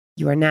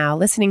You are now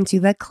listening to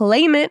the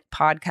Claim It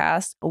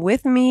podcast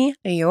with me,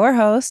 your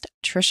host,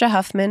 Trisha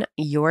Huffman,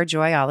 your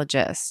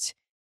joyologist.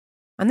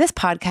 On this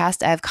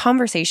podcast, I have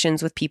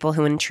conversations with people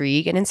who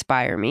intrigue and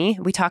inspire me.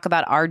 We talk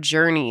about our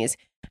journeys,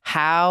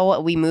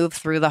 how we move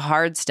through the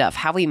hard stuff,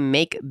 how we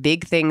make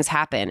big things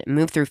happen,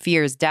 move through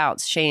fears,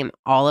 doubts, shame,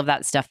 all of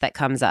that stuff that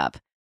comes up,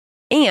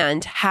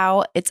 and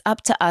how it's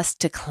up to us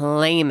to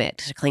claim it,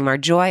 to claim our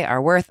joy, our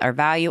worth, our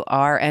value,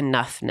 our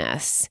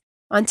enoughness.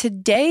 On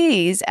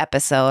today's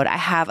episode, I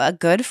have a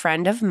good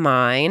friend of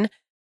mine,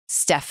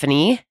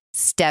 Stephanie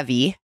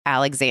Stevie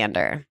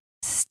Alexander.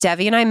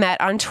 Stevie and I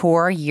met on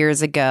tour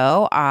years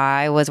ago.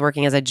 I was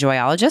working as a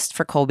joyologist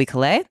for Colbie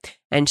Caillat,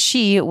 and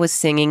she was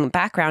singing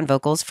background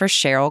vocals for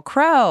Sheryl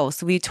Crow.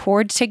 So we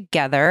toured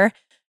together,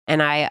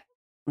 and I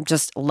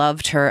just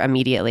loved her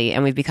immediately,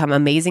 and we've become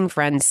amazing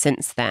friends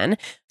since then.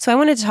 So I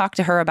wanted to talk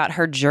to her about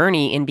her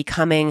journey in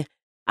becoming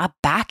a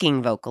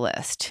backing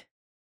vocalist.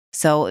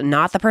 So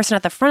not the person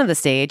at the front of the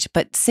stage,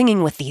 but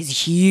singing with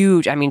these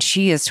huge,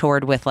 she has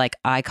toured with like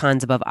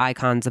icons above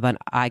icons above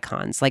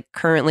icons. Like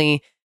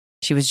currently,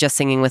 she was just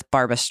singing with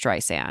Barbra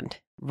Streisand,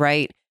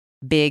 right?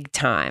 Big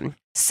time.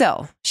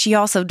 So she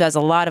also does a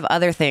lot of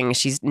other things.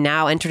 She's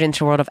now entered into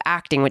the world of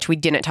acting, which we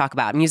didn't talk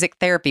about, music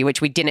therapy, which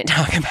we didn't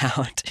talk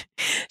about.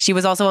 She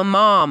was also a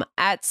mom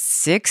at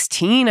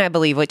 16, I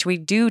believe, which we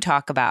do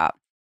talk about.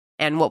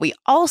 And what we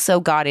also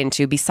got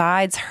into,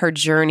 besides her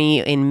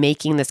journey in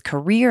making this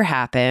career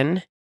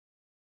happen,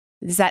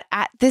 is that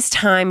at this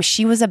time,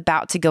 she was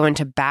about to go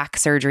into back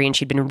surgery and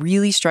she'd been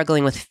really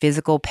struggling with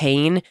physical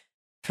pain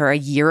for a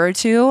year or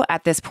two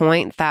at this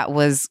point that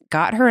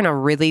got her in a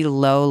really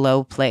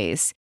low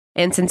place.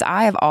 And since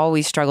I have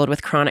always struggled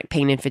with chronic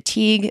pain and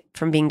fatigue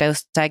from being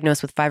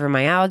diagnosed with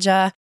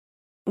fibromyalgia,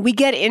 we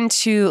get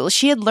into,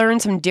 she had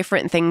learned some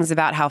different things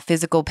about how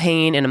physical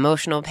pain and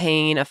emotional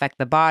pain affect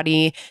the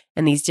body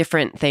and these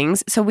different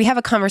things. So we have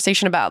a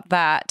conversation about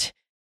that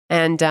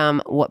and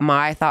what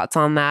my thoughts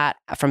on that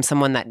from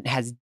someone that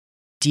has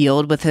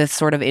dealt with this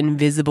sort of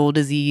invisible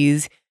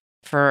disease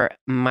for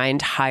my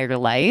entire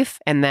life.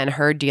 And then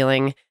her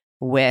dealing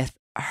with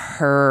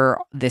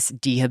this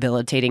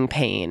debilitating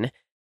pain.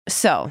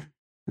 So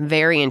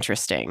very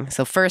interesting.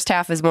 So first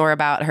half is more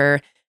about her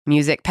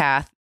music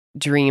path,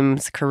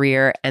 dreams,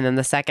 career, and then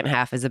the second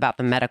half is about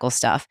the medical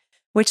stuff,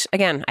 which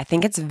again, I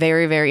think it's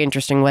very, very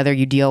interesting whether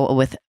you deal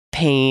with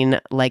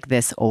pain like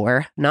this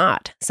or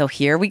not. So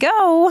here we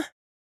go.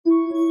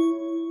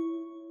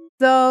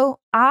 So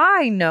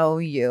I know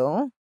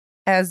you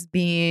as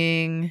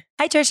being...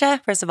 Hi,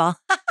 Trisha, first of all.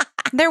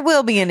 There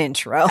will be an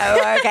intro.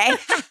 Oh, okay.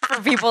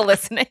 For people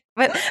listening.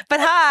 But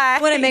hi. I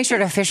want to make sure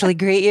to officially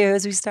greet you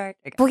as we start.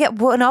 Okay. Well,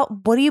 yeah,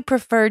 what do you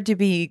prefer to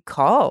be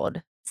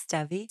called?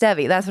 Stevie.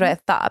 Stevie, that's what I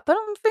thought. But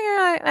I'm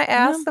figuring I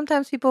asked.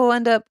 Sometimes people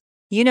end up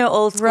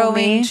old school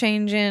me.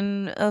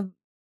 Changing. The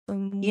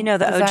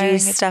OG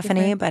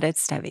Stephanie, but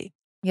it's Stevie.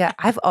 Yeah,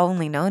 I've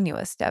only known you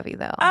as Stevie,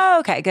 though. Oh,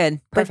 okay,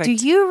 good. Perfect. But do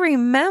you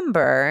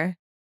remember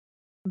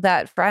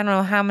that for I don't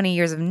know how many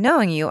years of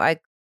knowing you, I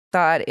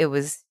thought it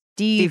was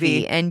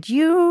Stevie, and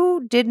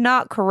you did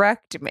not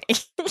correct me.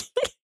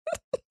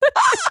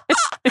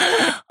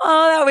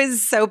 Oh, that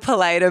was so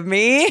polite of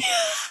me.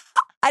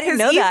 I didn't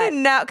know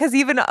that. Because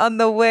even on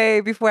the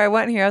way before I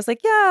went here, I was like,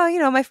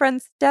 yeah, my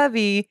friend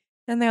Stevie.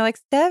 And they're like,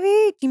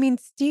 Stevie? Do you mean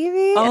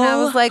Stevie? And I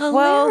was like,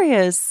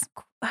 hilarious.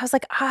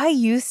 I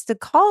used to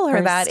call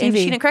her that. Stevie. And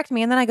she didn't correct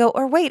me. And then I go,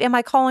 or wait, am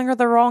I calling her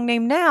the wrong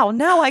name now?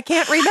 No, I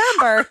can't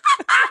remember.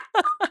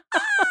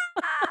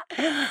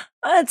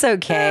 That's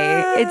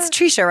okay. It's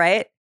Trisha,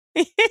 right?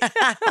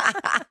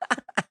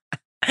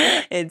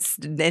 It's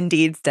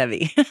indeed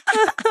Stevie.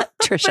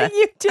 Trisha. But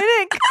you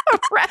didn't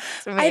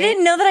correct me. I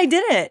didn't know that I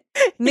did it.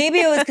 Maybe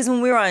it was because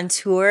when we were on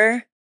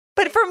tour.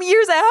 But from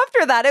years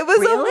after that, it was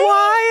Really? a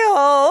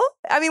while.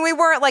 We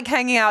weren't like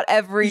hanging out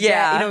every day.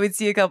 Yeah. We'd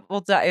see a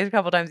couple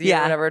times a year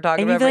or whatever.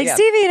 Talking and you'd about be like,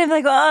 Stevie. And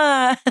I'm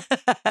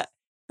like,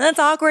 that's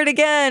awkward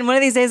again. One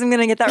of these days I'm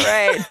going to get that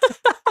right.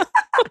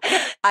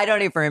 I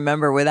don't even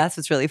remember that's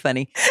what's really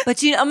funny.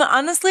 But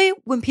honestly,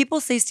 when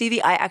people say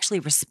Stevie, I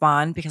actually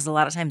respond because a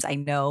lot of times I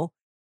know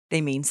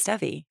they mean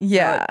Stevie.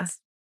 Yeah. So it's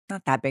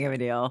not that big of a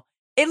deal.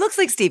 It looks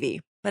like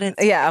Stevie, but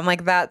it's... Yeah, I'm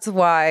like, that's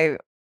why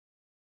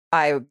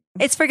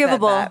it's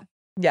forgivable.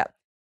 Yeah.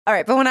 All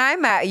right. But when I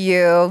met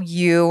you,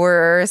 you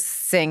were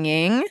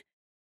singing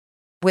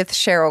with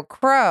Sheryl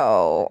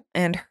Crow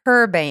and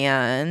her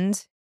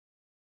band.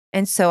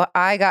 And so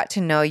I got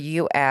to know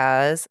you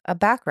as a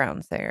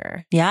background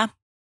singer. Yeah.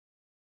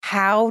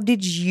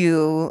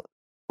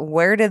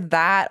 Where did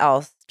that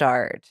all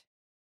start?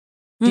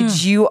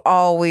 Did you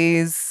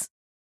always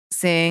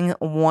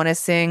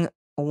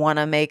want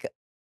to make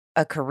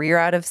a career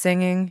out of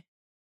singing?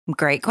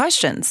 Great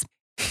questions.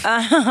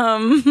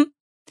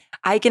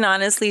 I can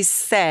honestly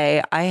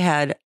say I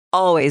had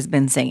always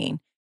been singing,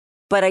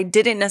 but I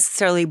didn't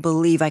necessarily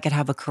believe I could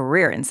have a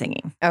career in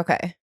singing.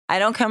 Okay. I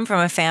don't come from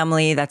a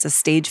family that's a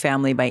stage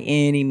family by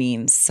any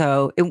means.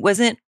 So it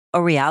wasn't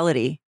a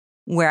reality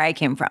where I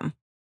came from.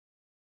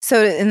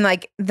 So in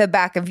like the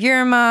back of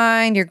your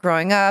mind, you're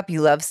growing up,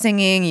 you love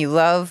singing,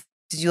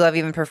 did you love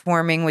even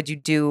performing? Would you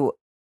do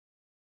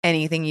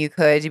anything you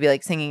could to be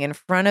like singing in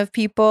front of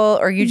people,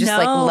 or you just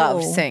like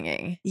love No.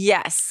 singing?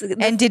 Yes.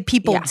 And did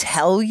people Yes.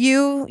 tell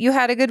you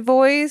had a good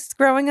voice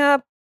growing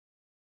up?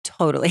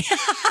 Totally.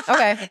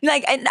 Okay.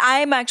 Like, and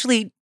I'm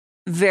actually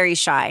very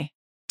shy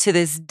to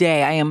this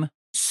day. I am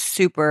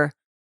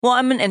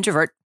I'm an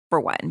introvert for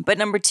one, but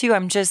number two,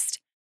 I'm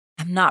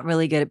not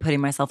really good at putting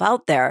myself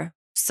out there.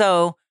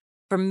 So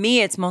for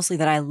me, it's mostly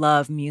that I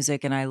love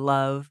music and I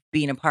love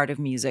being a part of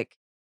music.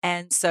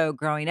 And so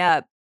growing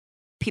up,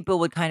 people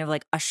would kind of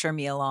like usher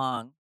me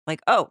along,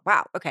 like, oh,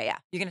 wow, okay, yeah,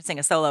 you're going to sing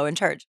a solo in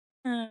church.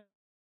 And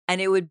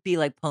it would be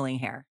like pulling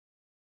hair.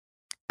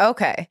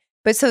 Okay.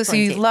 But so you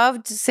Plenty.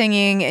 loved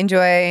singing,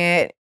 enjoying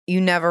it. You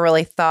never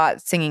really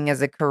thought singing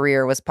as a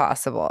career was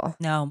possible.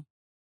 No.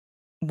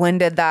 When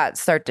did that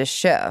start to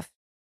shift?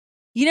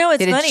 You know, it's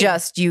Did funny. it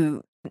just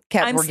you were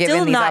given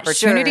still these not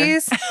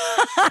opportunities?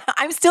 Sure.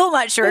 I'm still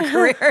not sure a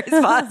career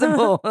is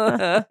possible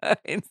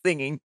in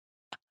singing.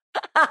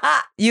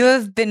 You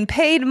have been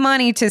paid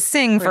money to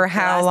sing for the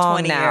how last long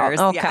 20 now? years,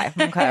 Okay,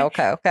 yeah.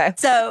 okay.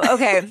 So,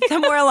 okay,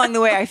 somewhere along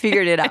the way, I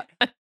figured it out.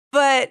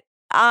 But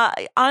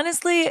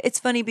honestly, it's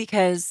funny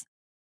because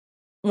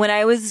when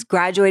I was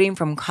graduating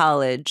from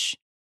college,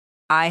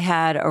 I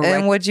had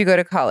And what'd you go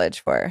to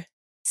college for?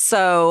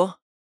 So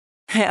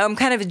I'm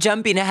kind of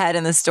jumping ahead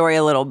in the story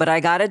a little, but I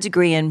got a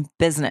degree in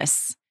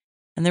business.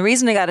 And the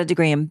reason I got a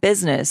degree in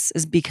business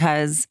is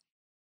because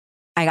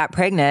I got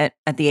pregnant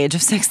at the age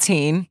of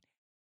 16.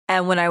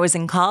 And when I was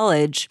in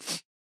college,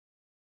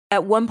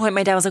 at one point,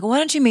 my dad was like, why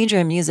don't you major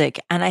in music?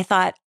 And I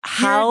thought,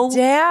 how? Your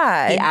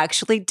dad? He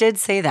actually did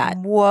say that.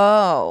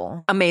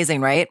 Whoa.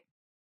 Amazing, right?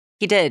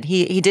 He did.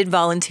 He did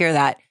volunteer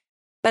that.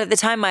 But at the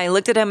time, I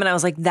looked at him and I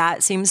was like,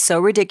 that seems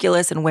so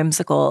ridiculous and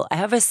whimsical. I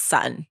have a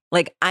son.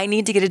 Like, I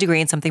need to get a degree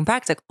in something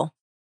practical.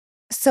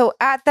 So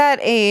at that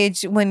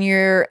age, when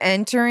you're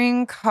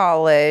entering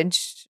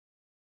college,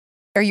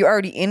 are you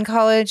already in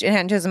college and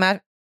hadn't chosen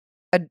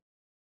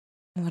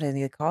what do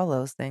they call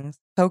those things?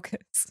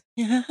 Focus.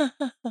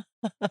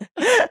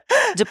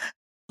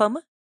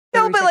 Diploma?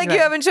 No, but like you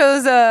haven't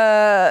chose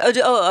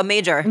a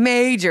major.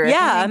 Major.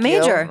 Yeah, a Thank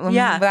you. major.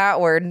 Yeah. That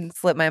word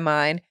slipped my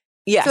mind.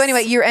 Yes. So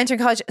anyway, you're entering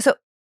college. So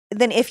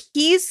then if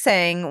he's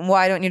saying,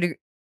 why don't you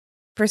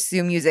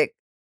pursue music?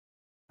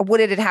 What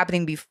did it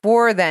happening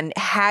before then?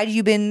 Had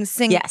you been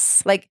singing?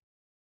 Yes. Like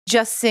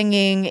just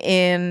singing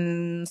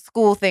in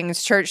school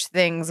things, church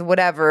things,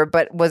 whatever.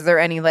 But was there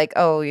any like,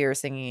 oh, you're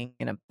singing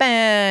in a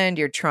band,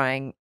 you're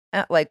trying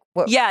like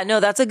what? Yeah, no,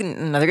 that's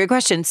another good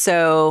question.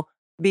 So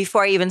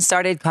before I even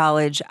started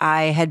college,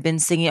 I had been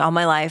singing all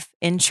my life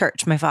in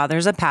church. My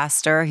father's a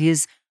pastor.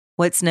 He's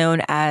what's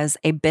known as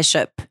a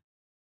bishop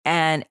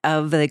and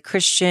of the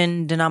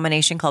Christian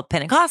denomination called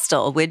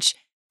Pentecostal, which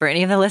for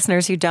any of the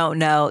listeners who don't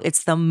know,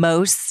 it's the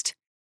most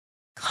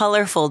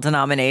colorful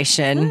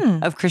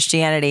denomination of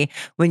Christianity.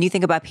 When you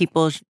think about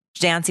people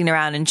dancing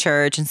around in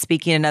church and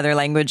speaking in other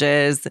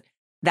languages,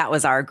 that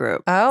was our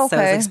group. Oh, okay. So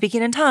it was like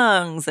speaking in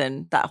tongues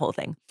and that whole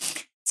thing.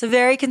 So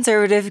very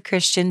conservative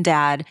Christian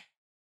dad.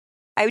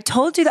 I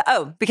told you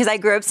that, because I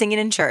grew up singing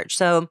in church.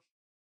 So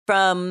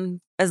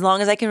from as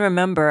long as I can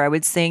remember, I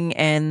would sing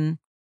in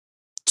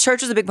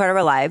church was a big part of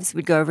our lives.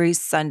 We'd go every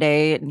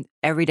Sunday and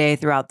every day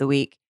throughout the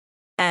week.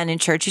 And in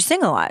church, you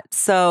sing a lot.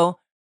 So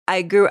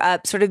I grew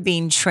up sort of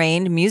being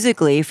trained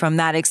musically from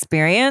that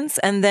experience.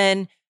 And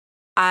then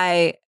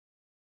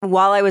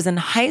while I was in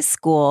high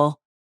school,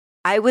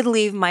 I would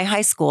leave my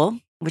high school,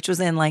 which was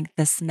in like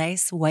this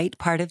nice white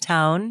part of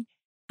town.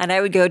 And I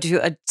would go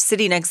to a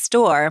city next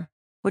door,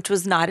 which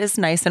was not as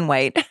nice and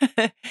white.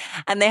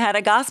 And they had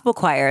a gospel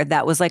choir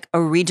that was like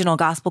a regional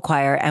gospel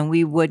choir. And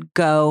we would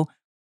go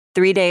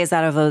 3 days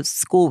out of a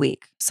school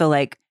week. So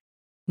like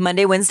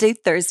Monday, Wednesday,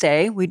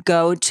 Thursday, we'd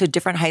go to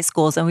different high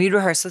schools and we'd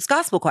rehearse this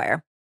gospel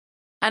choir.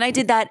 And I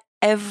did that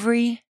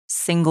every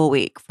single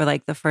week for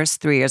like the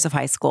first 3 years of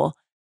high school.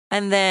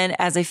 And then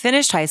as I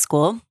finished high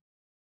school,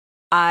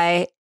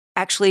 I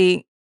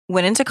actually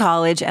went into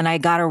college and I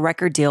got a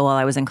record deal while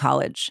I was in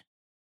college.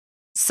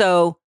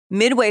 So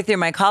midway through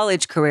my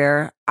college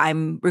career,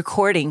 I'm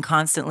recording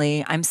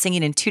constantly. I'm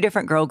singing in 2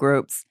 different girl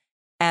groups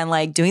and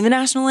like doing the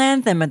national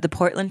anthem at the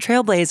Portland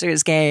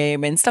Trailblazers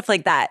game and stuff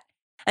like that.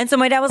 And so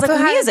my dad was like, So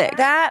how music. did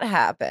that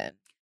happen?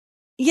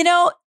 You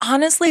know,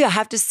 honestly, I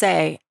have to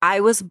say, I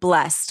was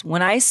blessed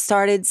when I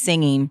started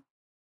singing.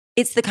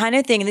 It's the kind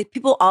of thing that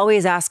people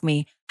always ask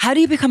me, how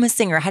do you become a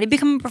singer? How do you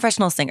become a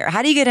professional singer?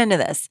 How do you get into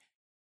this?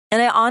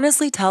 And I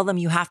honestly tell them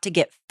you have to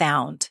get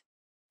found,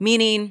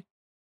 meaning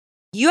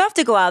you have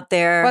to go out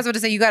there. I was about to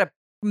say,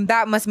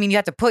 that must mean you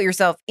have to put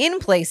yourself in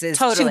places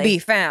Totally. to be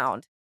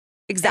found.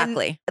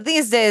 Exactly. And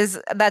these days,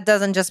 that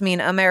doesn't just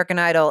mean American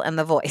Idol and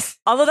The Voice.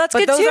 Although that's But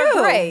good those too.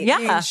 are great.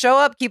 Yeah. You show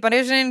up, keep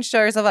auditioning, show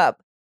yourself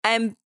up.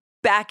 And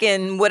back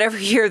in whatever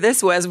year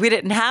this was, we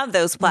didn't have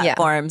those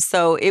platforms.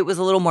 So it was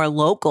a little more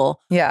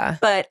local. Yeah.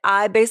 But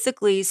I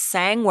basically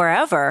sang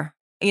wherever.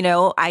 You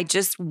know, I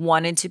just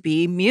wanted to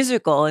be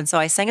musical. And so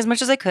I sang as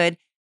much as I could.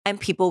 and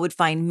people would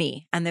find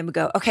me and they would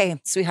go, okay,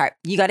 sweetheart,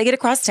 you got to get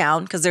across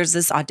town because there's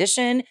this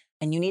audition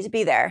and you need to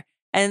be there.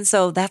 And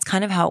so that's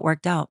kind of how it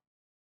worked out.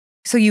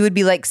 So you would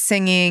be like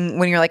singing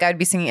when you're like, I'd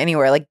be singing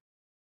anywhere. Like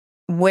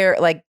where,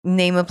 like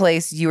name a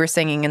place you were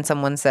singing and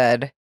someone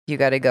said, you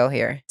got to go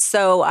here.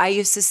 So I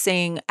used to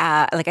sing,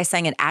 like I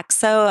sang in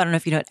AXO. I don't know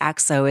if you know what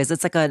AXO is.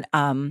 It's like a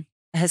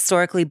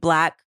historically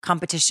Black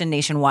competition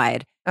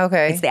nationwide.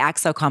 Okay. It's the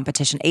AXO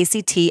competition,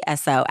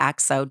 ACTSO,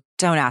 AXO.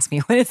 Don't ask me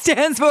what it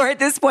stands for at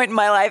this point in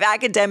my life,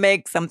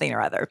 academic something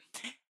or other.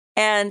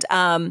 And,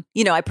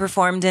 I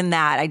performed in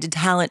that. I did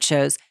talent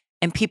shows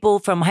and people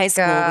from high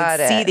school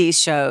would see these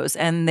shows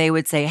and they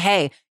would say,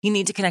 hey, you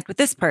need to connect with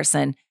this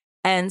person.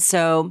 And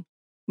so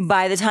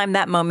by the time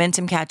that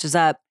momentum catches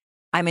up,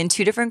 I'm in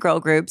 2 different girl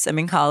groups. I'm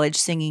in college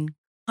singing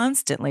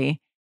constantly,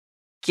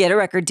 get a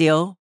record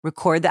deal,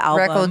 record the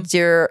album.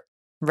 Your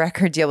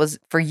record deal was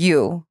for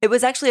you. It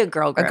was actually a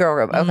girl group. A girl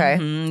group. Okay.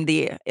 Mm-hmm.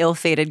 The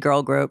ill-fated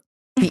girl group.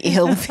 The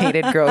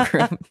ill-fated girl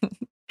group.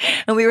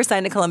 And we were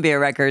signed to Columbia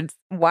Records.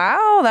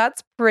 Wow.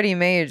 That's pretty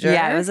major.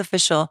 Yeah, it was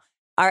official.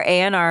 Our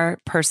A&R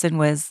person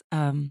was, I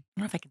don't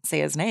know if I can say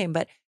his name,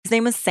 but his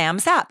name was Sam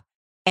Sapp.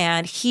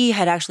 And he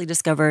had actually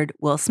discovered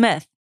Will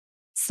Smith.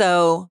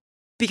 So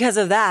because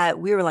of that,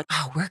 we were like,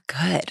 oh, we're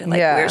good.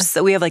 Like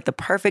we have like the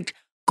perfect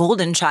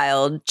golden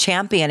child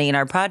championing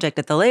our project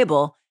at the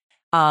label.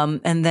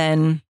 And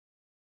then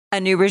a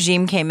new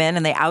regime came in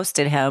and they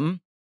ousted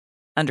him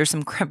under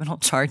some criminal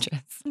charges.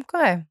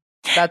 Okay.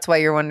 That's why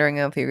you're wondering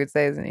if you could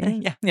say his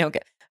name. Yeah. Okay.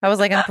 I was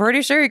like, I'm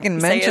pretty sure you can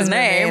mention his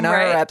name, our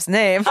right? rep's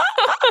name.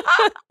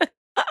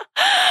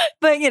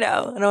 But, I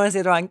don't want to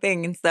say the wrong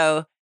thing. And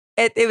so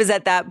it was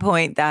at that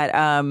point that,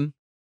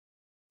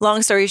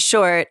 long story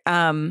short,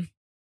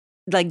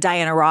 like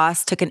Diana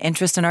Ross took an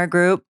interest in our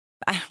group.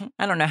 I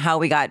don't know how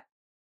we got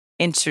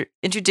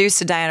introduced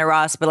to Diana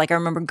Ross, but like I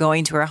remember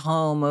going to her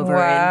home over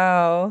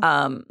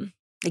in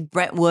like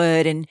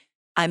Brentwood, and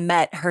I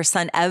met her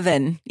son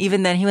Evan.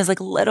 Even then, he was like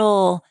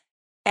little,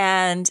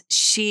 and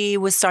she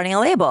was starting a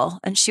label,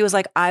 and she was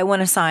like, "I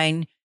want to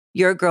sign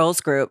your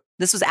girls group."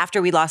 This was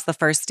after we lost the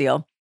first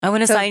deal. I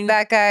want to sign.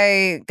 That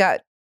guy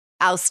got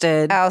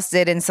ousted,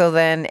 and so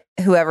then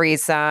whoever he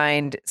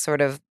signed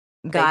sort of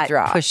got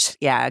dropped. pushed.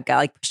 Yeah, got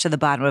like pushed to the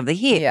bottom of the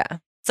heap. Yeah.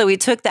 So we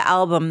took the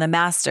album, The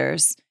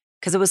Masters,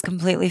 because it was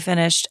completely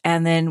finished,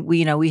 and then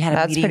we had a meeting.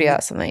 That's pretty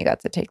awesome that you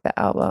got to take the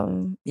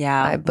album.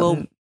 Yeah,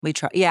 we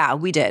tried. Yeah,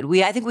 we did.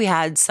 I think we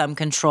had some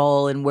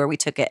control in where we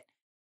took it.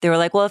 They were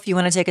like, "Well, if you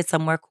want to take it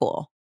somewhere,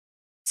 cool."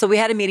 So we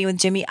had a meeting with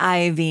Jimmy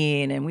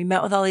Iovine, and we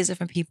met with all these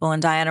different people,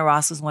 and Diana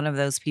Ross was one of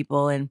those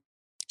people, and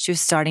she was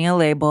starting a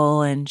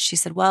label, and she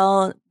said,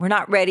 "Well, we're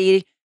not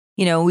ready.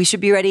 We should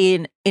be ready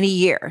in a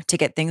year to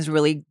get things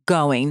really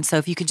going. So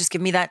if you could just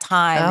give me that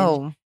time."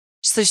 Oh. And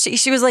so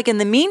she was like, in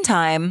the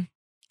meantime,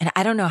 and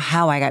I don't know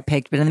how I got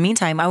picked, but in the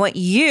meantime, I want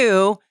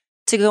you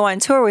to go on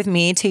tour with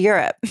me to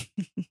Europe.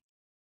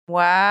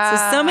 Wow.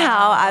 So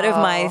somehow out of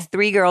my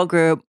 3-girl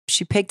group,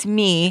 she picked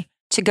me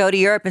to go to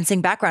Europe and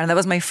sing background. And that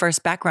was my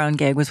first background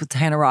gig, was with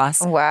Diana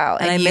Ross. Wow.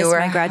 And I missed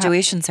my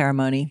graduation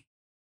ceremony.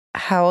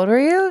 How old were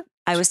you?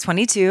 I was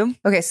 22.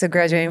 Okay, so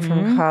graduating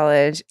from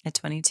college. At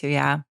 22,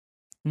 yeah.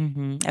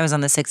 I was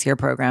on the 6-year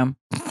program.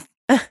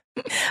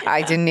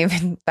 I didn't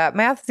even, that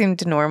math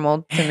seemed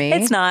normal to me.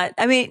 It's not.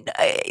 I mean,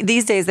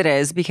 these days it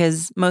is,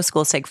 because most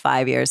schools take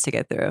 5 years to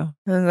get through.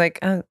 I was like,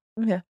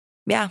 yeah.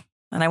 Yeah.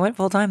 And I went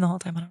full time the whole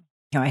time. I don't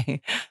know.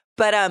 Anyway.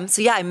 But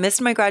so yeah, I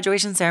missed my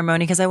graduation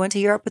ceremony because I went to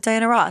Europe with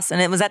Diana Ross.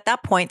 And it was at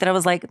that point that I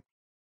was like,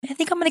 I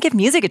think I'm going to give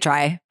music a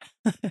try.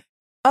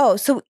 Oh,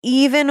 so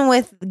even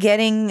with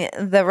getting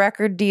the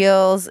record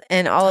deals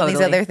and all of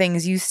these other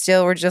things, you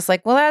still were just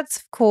like, well,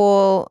 that's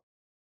cool,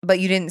 but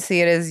you didn't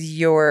see it as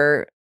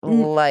your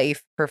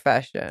life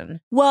profession.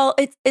 Well,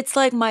 it's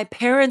like my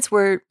parents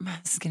were,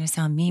 this is going to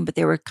sound mean, but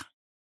they were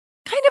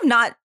kind of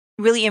not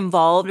really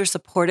involved or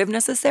supportive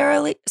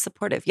necessarily.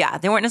 Supportive. Yeah.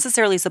 They weren't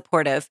necessarily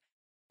supportive.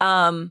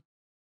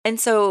 And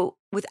so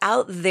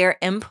without their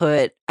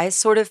input, I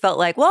sort of felt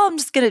like, well, I'm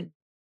just going to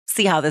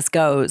see how this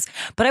goes.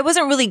 But I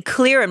wasn't really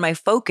clear in my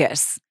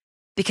focus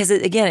because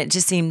it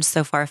just seemed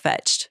so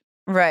far-fetched.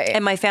 Right.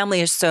 And my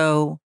family is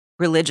so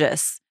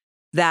religious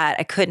that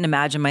I couldn't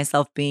imagine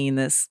myself being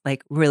this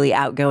like really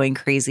outgoing,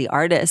 crazy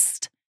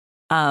artist.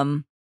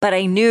 But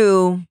I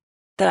knew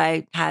that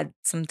I had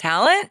some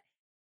talent,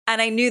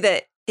 and I knew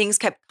that things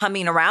kept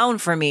coming around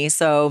for me.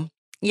 So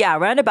yeah,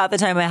 around about the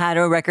time I had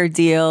a record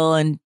deal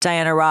and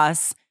Diana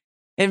Ross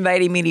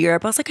inviting me to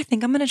Europe, I was like, I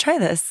think I'm going to try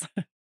this.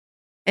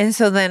 And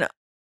so then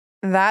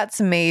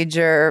that's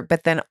major,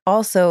 but then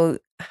also,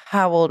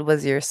 how old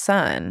was your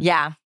son?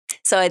 Yeah.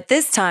 So at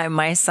this time,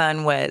 my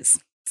son was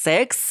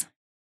 6.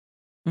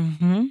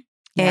 Mm-hmm.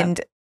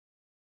 And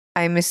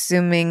I'm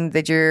assuming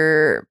that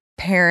your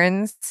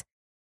parents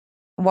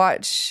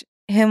watch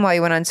him while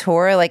you went on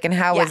tour. Like, and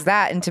how was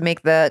that? And to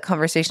make the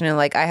conversation and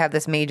like, I have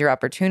this major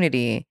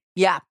opportunity.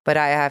 Yeah. But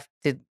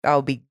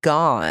I'll be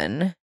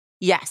gone.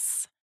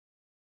 Yes.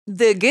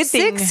 The good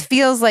thing. 6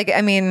 feels like,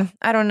 I mean,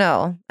 I don't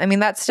know. I mean,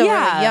 that's still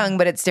really young,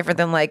 but it's different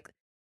than like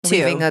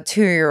leaving a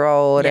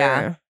 2-year-old.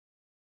 Yeah.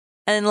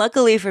 And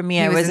luckily for me,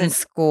 He I was in wasn't.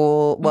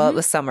 school. Well, it Mhm.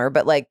 was summer,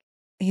 but like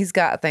he's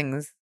got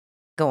things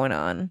going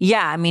on.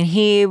 Yeah, I mean,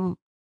 he,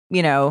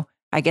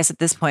 I guess at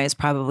this point is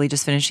probably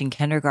just finishing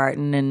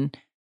kindergarten, and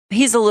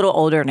he's a little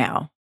older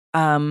now.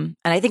 And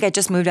I think I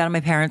just moved out of my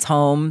parents'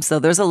 home, so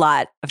there's a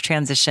lot of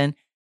transition.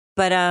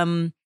 But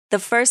the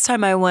first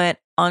time I went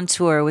on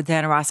tour with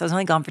Diana Ross, I was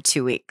only gone for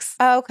 2 weeks.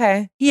 Oh,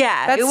 okay.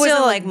 Yeah, That's it wasn't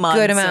still like a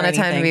months good amount or of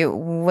time to be anything.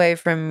 away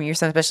from your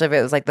son, especially if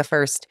it was like the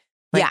first,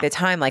 like Yeah. the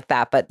time like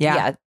that. But Yeah.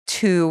 yeah,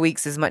 2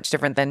 weeks is much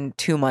different than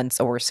 2 months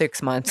or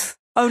 6 months.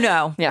 Oh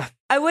no, Yeah.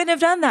 I wouldn't have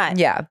done that.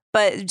 Yeah.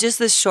 But just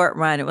this short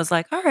run, it was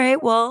like, all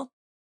right, well,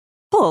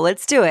 cool,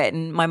 let's do it.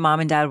 And my mom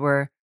and dad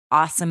were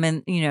awesome,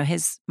 and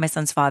my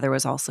son's father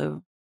was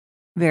also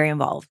very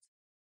involved,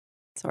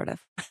 sort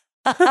of.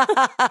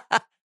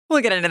 We'll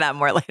get into that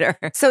more later.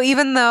 So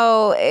even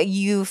though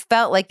you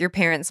felt like your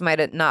parents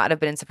might not have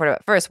been supportive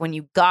at first, when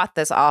you got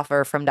this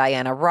offer from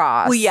Diana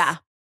Ross, Well, yeah.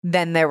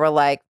 then they were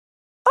like,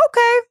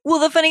 okay. Well,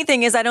 the funny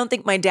thing is, I don't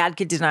think my dad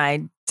could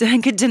deny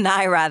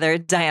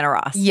Diana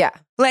Ross. Yeah.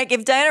 Like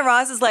if Diana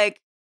Ross is like,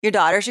 your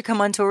daughter should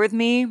come on tour with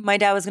me, my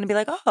dad was going to be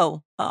like,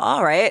 oh,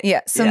 all right. Yeah.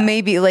 So Yeah.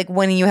 maybe like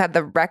when you had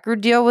the record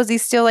deal, was he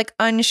still like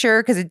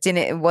unsure because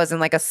it wasn't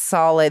like a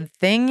solid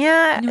thing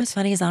yet? You know what's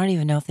funny is I don't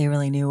even know if they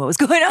really knew what was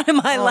going on in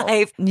my Well,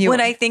 life. you-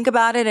 When I think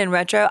about it in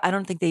retro, I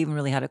don't think they even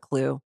really had a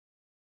clue.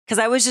 Because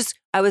I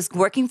was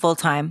working full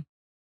time.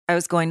 I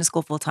was going to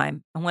school full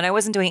time. And when I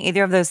wasn't doing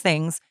either of those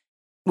things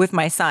with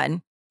my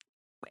son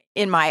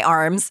in my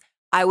arms,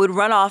 I would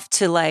run off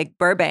to like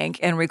Burbank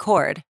and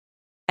record.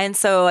 And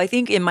so I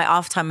think in my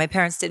off time, my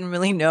parents didn't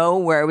really know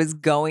where I was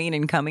going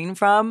and coming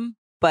from.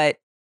 But,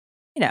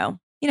 you know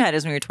how it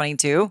is when you're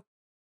 22.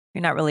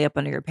 You're not really up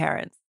under your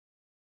parents.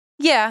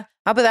 Yeah.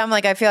 But I'm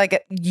like, I feel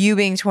like you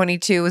being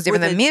 22 was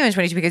different With than a me being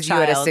 22 because you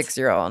had a child.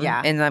 6-year-old.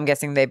 Yeah. And I'm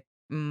guessing they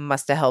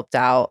must have helped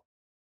out.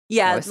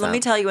 Yeah, Or let me some.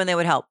 tell you when they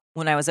would help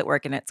when I was at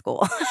work and at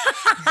school.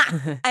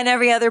 And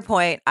every other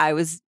point, I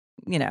was,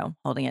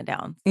 holding it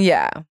down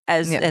Yeah.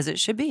 as Yeah. as it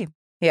should be.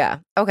 Yeah.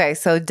 Okay.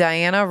 So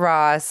Diana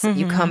Ross,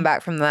 you come Mhm.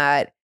 back from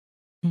that.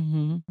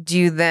 Mm-hmm. Do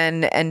you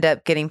then end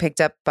up getting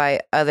picked up by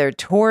other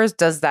tours?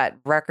 Does that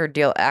record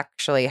deal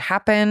actually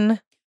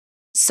happen?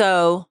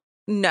 So,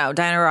 no,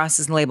 Diana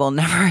Ross's label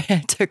never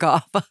took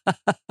off,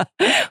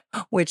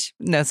 which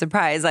no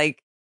surprise.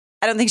 Like,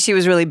 I don't think she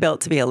was really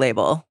built to be a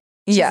label.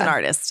 She's an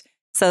artist.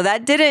 So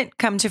that didn't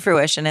come to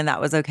fruition, and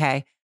that was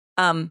okay.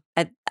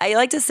 I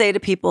like to say to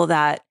people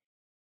that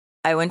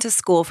I went to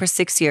school for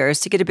 6 years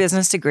to get a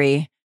business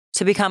degree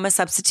to become a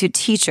substitute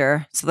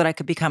teacher so that I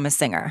could become a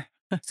singer.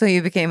 So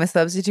you became a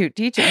substitute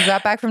teacher. You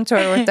got back from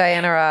tour with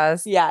Diana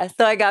Ross. Yeah.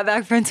 So I got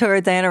back from tour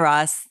with Diana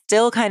Ross,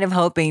 still kind of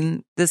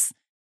hoping this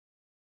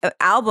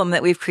album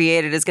that we've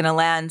created is going to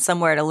land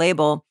somewhere at a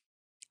label.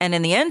 And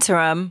in the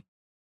interim,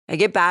 I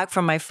get back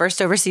from my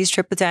first overseas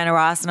trip with Diana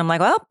Ross, and I'm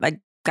like, well, I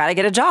got to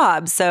get a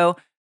job. So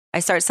I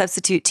start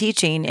substitute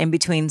teaching in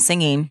between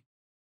singing,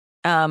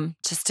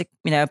 just to,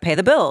 pay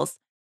the bills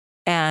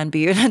and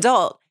be an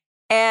adult.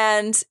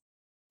 And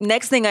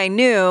next thing I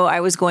knew, I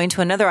was going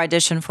to another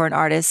audition for an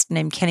artist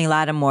named Kenny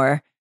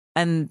Lattimore.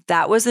 And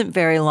that wasn't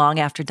very long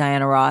after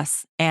Diana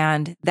Ross.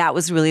 And that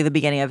was really the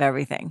beginning of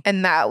everything.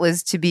 And that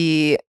was to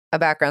be a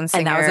background singer.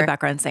 And that was a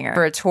background singer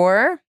for a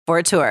tour. for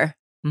a tour.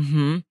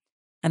 Mm-hmm.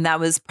 And that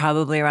was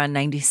probably around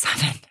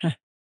 97.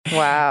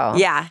 Wow.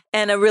 Yeah.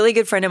 And a really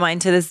good friend of mine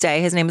to this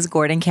day, his name is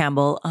Gordon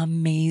Campbell,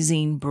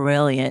 amazing,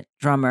 brilliant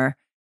drummer.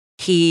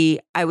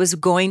 I was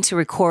going to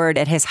record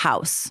at his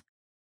house.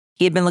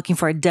 He had been looking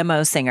for a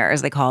demo singer,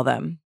 as they call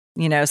them,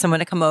 someone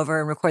to come over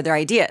and record their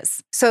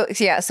ideas. So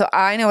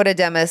I know what a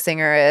demo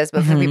singer is,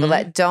 but for people Mhm.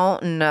 that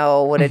don't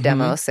know what a Mhm.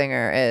 demo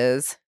singer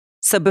is,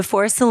 So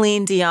before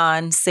Celine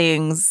Dion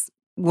sings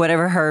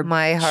whatever her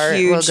My Heart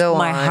Will Go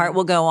My On. Heart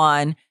Will Go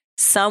On,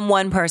 some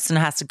one person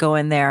has to go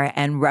in there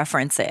and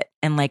reference it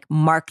and like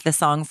mark the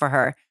song for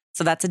her.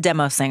 So that's a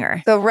demo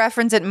singer. so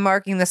reference it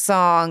marking the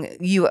song,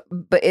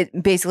 but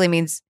it basically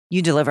means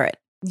You deliver it.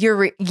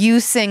 you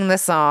sing the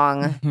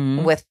song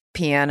Mhm. with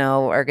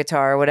piano or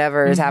guitar or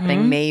whatever is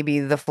happening, Mhm. maybe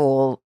the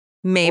full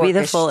Maybe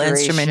the full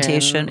orchestration,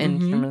 instrumentation. Mhm.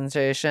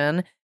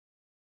 instrumentation.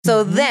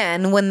 So Mhm.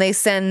 then when they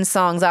send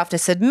songs off to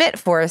submit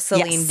for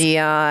Celine Yes.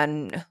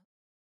 Dion,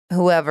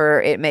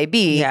 whoever it may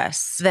be,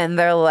 Yes. then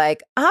they're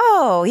like,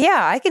 oh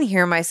yeah, I can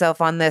hear myself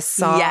on this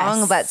song.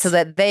 Yes. But so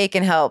that they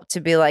can help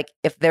to be like,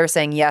 if they're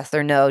saying yes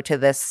or no to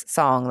this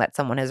song that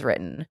someone has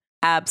written.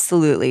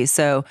 Absolutely.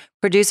 So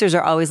producers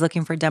are always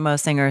looking for demo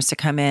singers to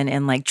come in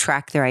and like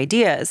track their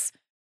ideas.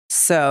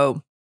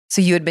 So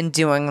So you had been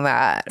doing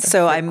that.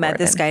 So for I met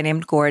this Gordon. guy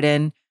named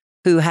Gordon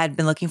who had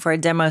been looking for a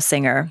demo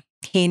singer.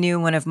 He knew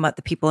one of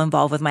the people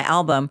involved with my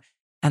album.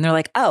 And they're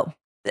like, oh,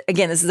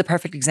 again, this is a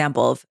perfect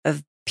example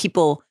of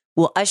people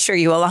will usher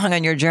you along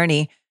on your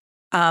journey.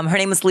 Her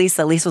name was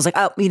Lisa. Lisa was like,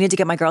 oh, you need to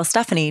get my girl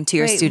Stephanie to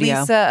your Wait, studio.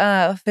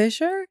 Lisa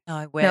Fisher? No,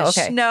 I wish.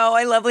 okay. No,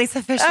 I love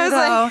Lisa Fisher I was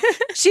though.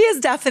 like- She is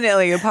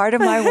definitely a part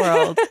of my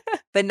world,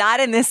 but not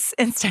in this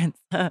instance.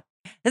 This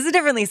is a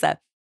different Lisa.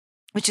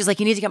 But she's like,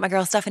 you need to get my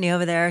girl Stephanie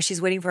over there.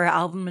 She's waiting for her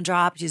album to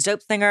drop. She's a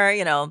dope singer,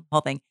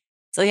 whole thing.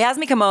 So he has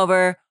me come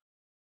over.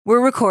 We're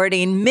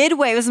recording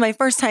midway. This is my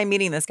first time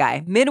meeting this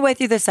guy. Midway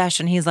through the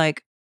session, he's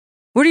like,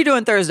 what are you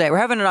doing Thursday? We're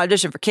having an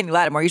audition for Kenny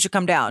Lattimore. You should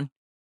come down.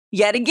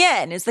 Yet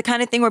again, it's the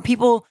kind of thing where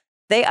people,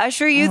 they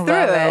usher you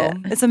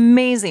through. It's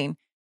amazing.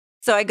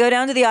 So I go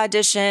down to the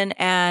audition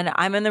and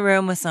I'm in the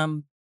room with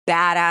some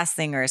badass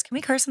singers. Can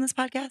we curse in this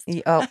podcast?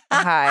 Oh,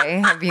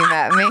 hi. Have you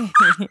met me?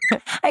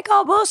 I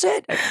call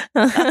bullshit.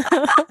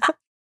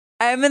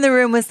 I'm in the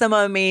room with some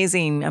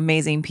amazing,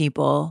 amazing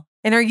people.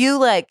 And are you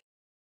like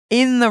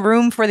in the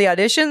room for the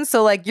audition?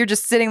 So like you're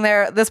just sitting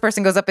there, this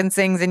person goes up and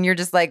sings and you're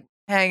just like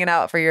hanging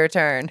out for your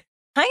turn.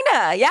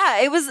 Kinda. Yeah.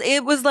 It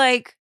was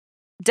like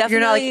definitely.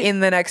 You're not like in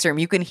the next room.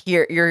 You can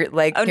hear, you're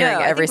like hearing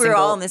every single. We were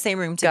all in the same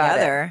room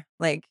together.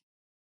 Like,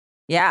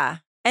 yeah.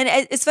 And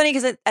it's funny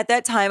because at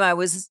that time I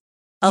was.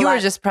 You were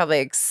just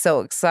probably so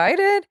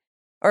excited?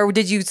 Or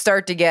did you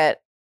start to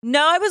get.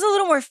 No, I was a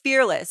little more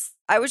fearless.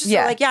 I was just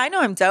like, yeah, I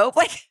know I'm dope.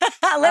 Like,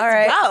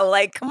 let's go.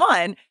 Like, come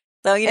on.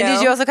 So, And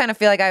did you also kind of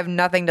feel like I have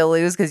nothing to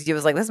lose? Because you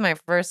was like, this is my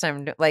first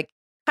time. Like,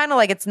 kind of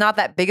like it's not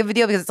that big of a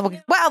deal because it's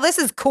like, wow, this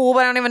is cool, but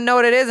I don't even know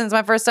what it is. And it's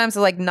my first time.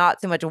 So, like,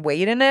 not too much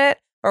weight in it.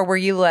 Or were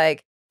you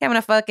like, hey, I'm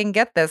going to fucking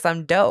get this.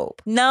 I'm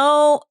dope.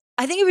 No,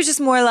 I think it was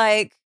just more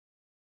like,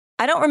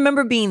 I don't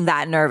remember being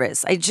that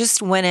nervous. I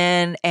just went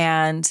in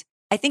and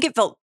I think it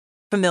felt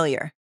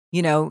familiar.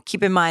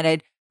 Keep in mind,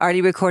 I'd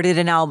already recorded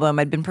an album.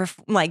 I'd been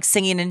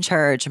singing in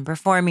church and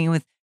performing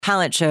with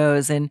talent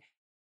shows. And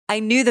I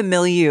knew the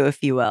milieu,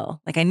 if you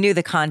will. Like I knew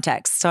the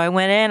context. So I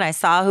went in, I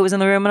saw who was in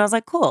the room and I was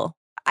like, cool.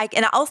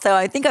 And also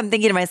I think I'm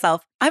thinking to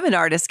myself, I'm an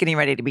artist getting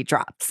ready to be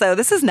dropped. So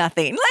this is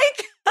nothing.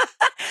 Like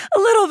a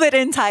little bit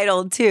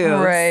entitled too.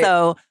 Right.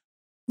 So,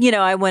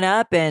 I went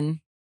up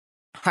and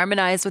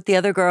harmonized with the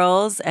other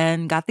girls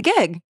and got the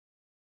gig.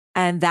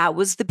 And that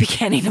was the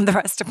beginning of the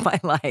rest of my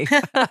life.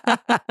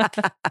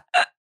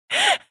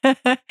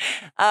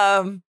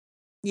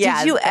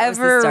 Did you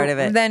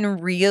ever then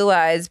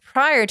realize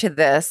prior to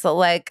this,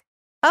 like,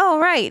 oh,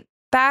 right,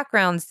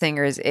 background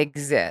singers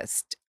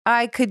exist.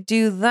 I could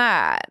do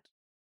that.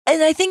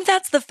 And I think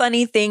that's the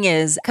funny thing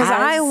is, because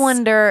I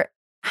wonder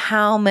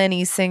how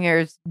many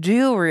singers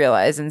do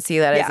realize and see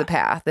that as a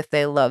path if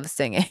they love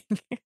singing.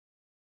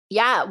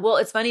 Yeah. Well,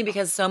 it's funny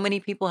because so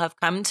many people have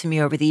come to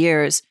me over the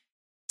years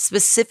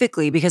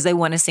specifically because they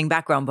want to sing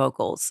background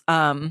vocals.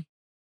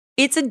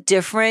 It's a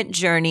different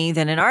journey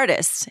than an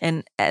artist.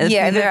 And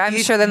I'm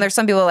sure then there's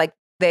some people like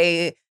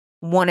they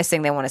want to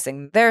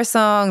sing their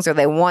songs or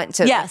they want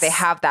to, they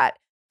have that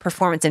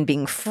performance and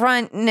being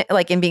front,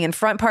 like in being in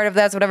front part of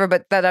that, whatever.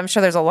 But that I'm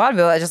sure there's a lot of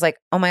people that just like,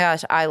 oh my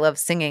gosh, I love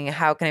singing.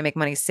 How can I make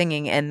money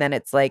singing? And then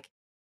it's like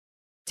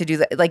to do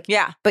that. Like,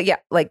 but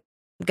like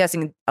I'm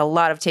guessing a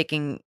lot of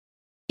taking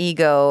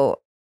ego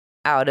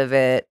out of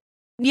it.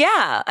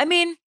 Yeah. I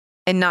mean,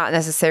 and not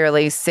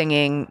necessarily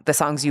singing the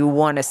songs you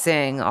want to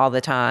sing all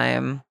the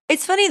time.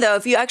 It's funny though,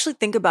 if you actually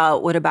think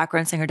about what a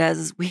background singer does,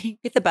 is we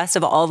get the best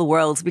of all the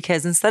worlds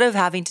because instead of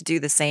having to do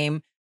the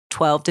same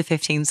 12 to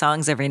 15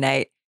 songs every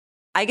night,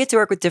 I get to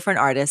work with different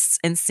artists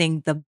and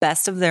sing the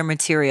best of their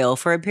material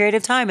for a period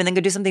of time and then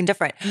go do something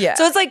different. Yeah.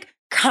 So it's like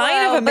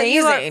kind of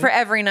amazing. But you are for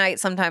every night,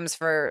 sometimes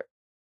for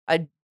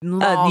a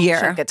long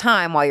chunk of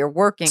time while you're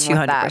working 200%.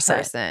 With that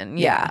person.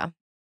 Yeah.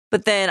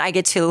 But then I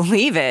get to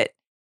leave it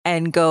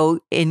and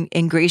go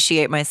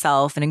ingratiate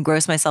myself and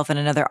engross myself in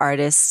another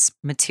artist's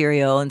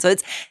material. And so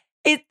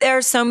there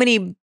are so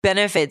many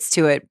benefits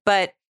to it.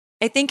 But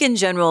I think in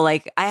general,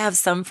 like I have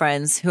some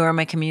friends who are in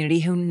my community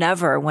who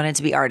never wanted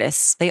to be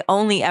artists. They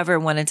only ever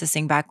wanted to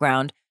sing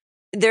background.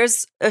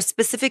 There's a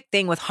specific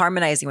thing with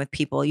harmonizing with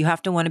people. You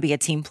have to want to be a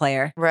team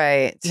player.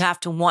 Right. You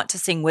have to want to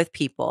sing with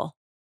people.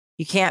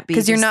 You can't be.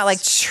 Because you're not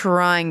like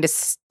trying to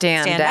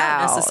stand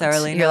out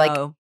necessarily. You're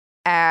like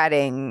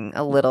adding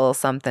a little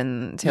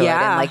something to it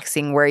and like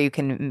seeing where you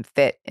can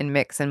fit and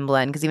mix and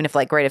blend. Because even if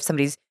like, if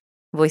somebody's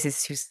voice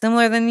is too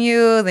similar than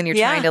you, then you're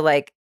trying to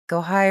like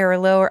go higher or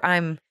lower.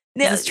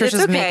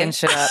 Trisha's making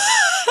shit up.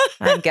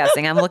 I'm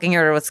guessing. I'm looking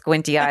at her with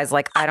squinty eyes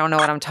like, I don't know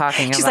what I'm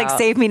talking about. She's like,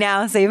 save me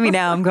now.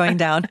 I'm going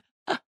down.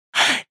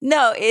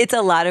 No, it's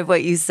a lot of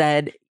what you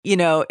said.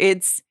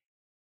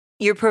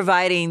 You're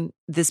providing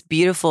this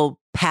beautiful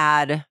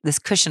pad, this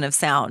cushion of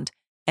sound.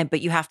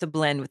 But you have to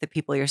blend with the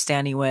people you're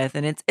standing with.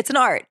 And it's an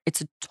art.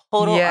 It's a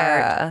total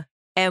art.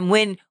 And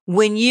when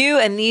you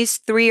and these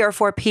 3 or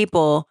 4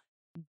 people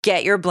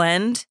get your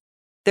blend,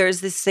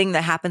 there's this thing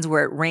that happens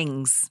where it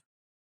rings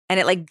and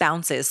it like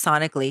bounces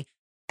sonically.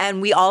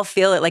 And we all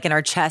feel it like in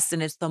our chest.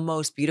 And it's the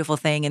most beautiful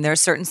thing. And there are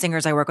certain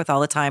singers I work with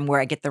all the time where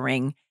I get the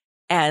ring.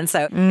 And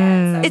so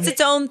it's its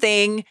own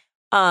thing.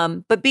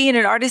 But being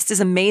an artist is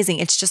amazing.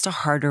 It's just a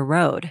harder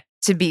road.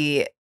 To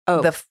be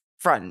the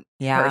front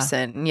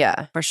person.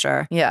 Yeah. For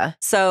sure. Yeah.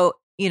 So,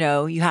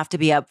 you have to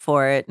be up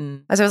for it.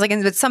 And as I was like,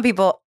 but some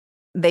people,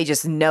 they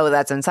just know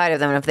that's inside of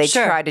them. And if they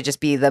try to just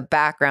be the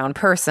background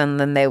person,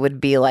 then they would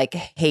be like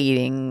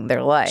hating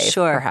their life,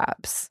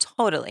 perhaps.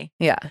 Totally.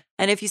 Yeah.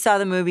 And if you saw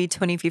the movie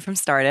 20 Feet from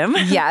Stardom.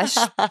 Yes.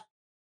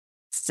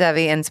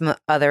 Stevie and some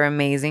other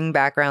amazing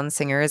background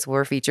singers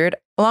were featured,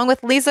 along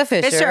with Lisa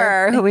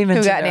Fisher, who we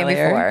mentioned got named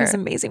earlier, before. who's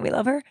amazing. We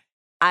love her.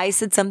 I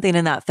said something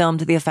in that film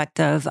to the effect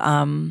of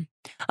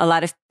a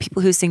lot of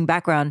people who sing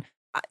background,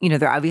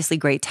 they're obviously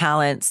great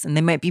talents and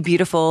they might be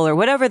beautiful or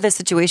whatever the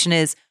situation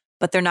is,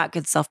 but they're not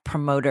good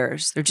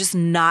self-promoters. They're just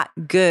not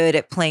good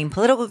at playing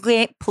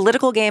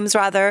political games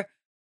rather,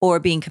 or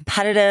being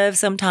competitive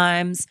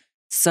sometimes.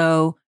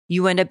 So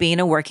you end up being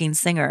a working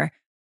singer.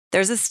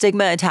 There's a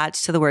stigma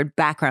attached to the word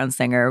background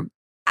singer.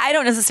 I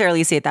don't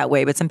necessarily say it that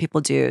way, but some people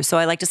do. So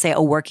I like to say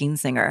a working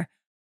singer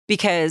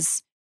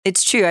because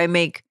it's true. I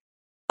make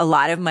a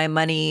lot of my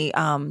money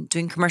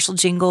doing commercial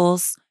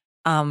jingles,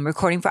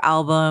 recording for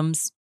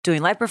albums,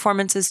 doing live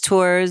performances,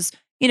 tours,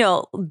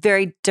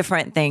 very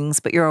different things,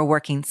 but you're a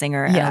working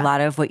singer. And a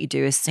lot of what you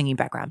do is singing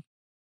background.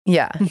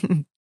 Yeah.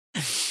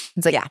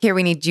 It's like, here,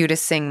 we need you to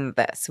sing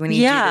this. We need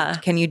you to,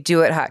 can you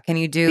do it hot? Can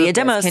you do be a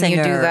demo this? singer? Can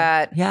you do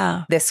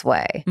that this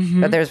way?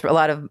 Mm-hmm. But there's a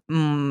lot of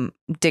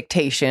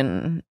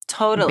dictation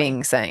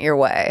being sent your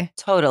way.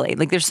 Totally.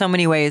 Like there's so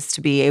many ways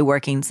to be a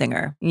working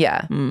singer.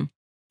 Yeah.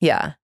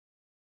 Yeah.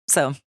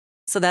 So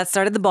that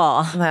started the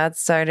ball. That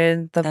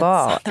started the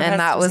ball. And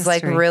that was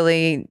like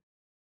really,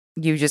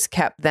 you just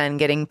kept then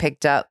getting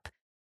picked up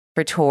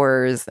for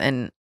tours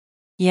and.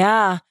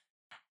 Yeah.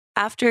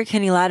 After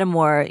Kenny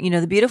Lattimore,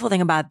 the beautiful thing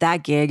about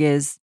that gig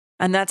is,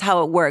 and that's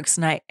how it works.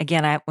 And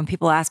when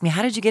people ask me,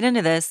 how did you get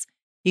into this?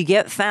 You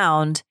get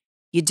found,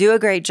 you do a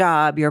great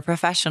job, you're a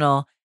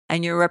professional,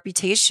 and your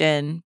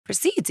reputation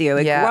precedes you.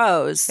 It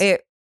grows.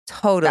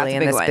 Totally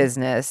in this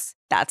business.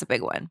 That's a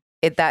big one.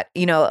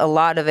 A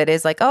lot of it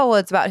is like, oh, well,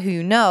 it's about who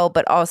you know,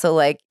 but also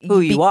like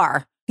who you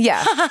are.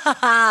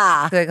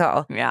 Yeah. Good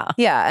call. Yeah.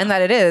 Yeah. And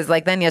that it is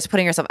like, then yes,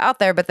 putting yourself out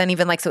there, but then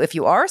even like, so if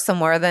you are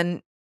somewhere,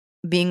 then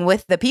being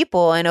with the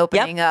people and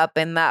opening up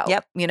and that,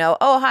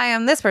 oh, hi,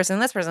 I'm this person,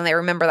 they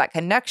remember that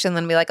connection,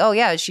 then be like, oh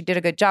yeah, she did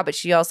a good job. But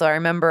she also, I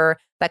remember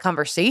that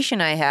conversation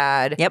I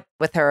had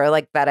with her,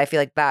 like that, I feel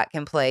like that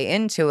can play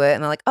into it.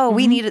 And they're like, oh,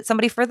 we needed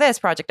somebody for this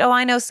project. Oh,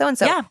 I know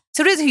so-and-so. Yeah.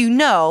 So it is who you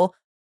know,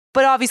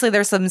 but obviously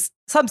there's some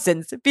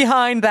substance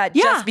behind that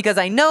just because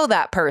I know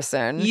that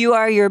person. You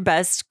are your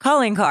best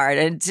calling card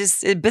and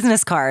just a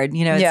business card.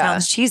 It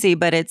sounds cheesy,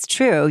 but it's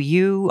true.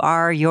 You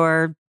are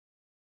your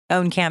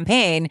own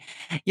campaign,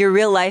 your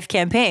real life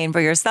campaign for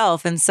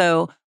yourself. And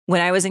so when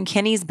I was in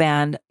Kenny's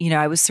band,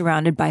 I was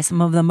surrounded by some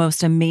of the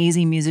most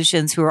amazing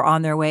musicians who are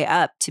on their way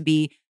up to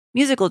be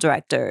musical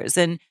directors.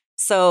 And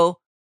so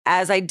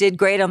as I did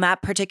great on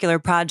that particular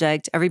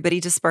project,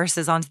 everybody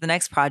disperses onto the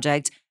next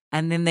project.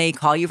 And then they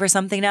call you for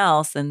something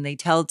else and they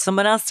tell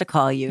someone else to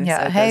call you.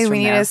 Yeah. So hey, we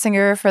need a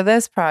singer for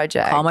this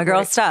project. Call my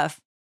girl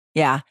Stuff.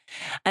 Yeah.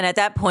 And at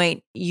that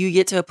point, you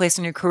get to a place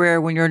in your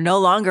career when you're no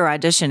longer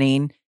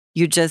auditioning.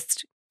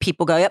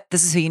 People go, yep,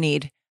 this is who you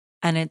need.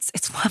 And it's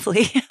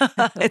lovely.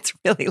 It's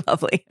really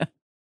lovely.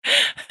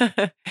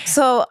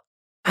 So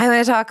I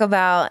want to talk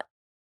about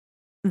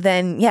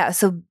then,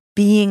 so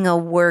being a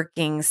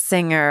working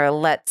singer,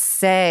 let's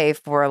say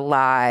for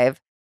live,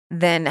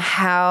 then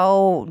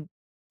how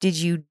did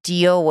you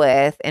deal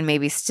with and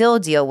maybe still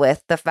deal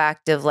with the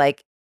fact of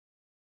like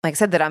I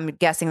said, that I'm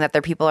guessing that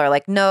there people are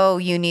like, no,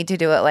 you need to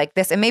do it like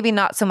this. And maybe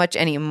not so much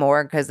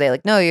anymore because they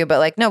like know you, but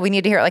like, no, we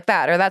need to hear it like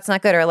that. Or that's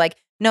not good. Or like,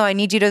 no, I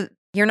need you to,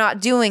 you're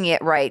not doing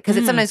it right. Because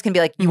it sometimes can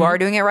be like, you are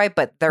doing it right,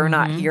 but they're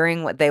not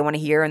hearing what they want to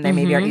hear and they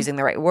maybe aren't using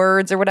the right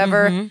words or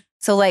whatever.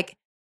 So like,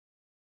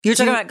 you're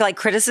talking about like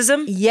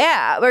criticism?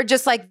 Yeah. Or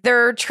just like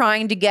they're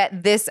trying to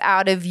get this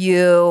out of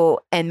you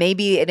and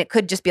it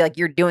could just be like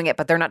you're doing it,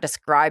 but they're not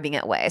describing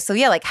it way. So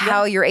yeah, like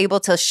how you're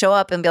able to show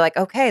up and be like,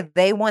 okay,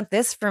 they want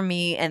this from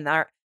me. And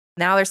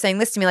now they're saying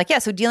this to me. Like, yeah,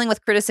 so dealing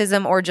with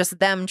criticism or just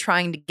them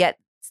trying to get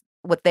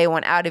what they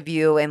want out of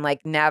you and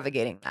like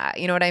navigating that.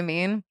 You know what I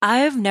mean?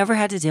 I've never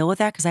had to deal with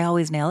that because I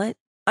always nail it.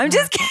 I'm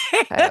just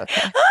kidding.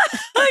 Okay.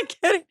 I'm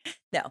kidding.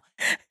 No.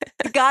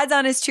 God's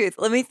honest truth.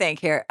 Let me think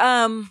here.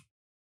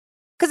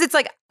 Because it's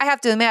like, I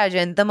have to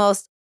imagine the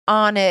most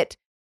on it,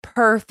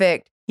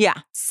 perfect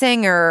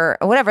singer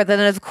or whatever. Then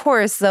of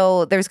course,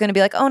 though, there's going to be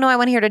like, oh no, I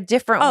want to hear it a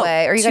different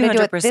way. Or you got to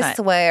do it this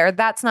way. Or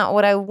that's not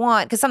what I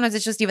want. Because sometimes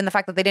it's just even the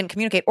fact that they didn't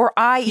communicate. Or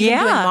I even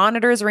doing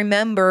monitors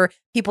remember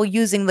people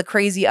using the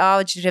crazy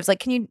adjectives. Like,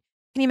 can you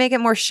make it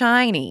more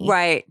shiny?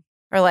 Right.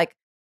 Or like,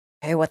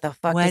 hey, what the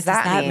fuck does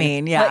that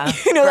mean? Yeah.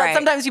 Like, that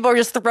sometimes people are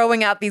just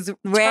throwing out these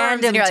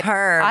random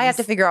terms. I have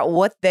to figure out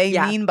what they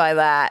mean by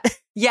that.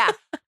 Yeah.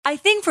 I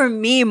think for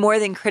me, more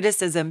than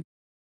criticism.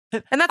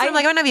 And that's I'm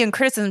like, I'm not even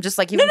criticism, just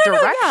like even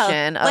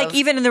direction. Of, like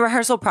even in the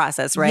rehearsal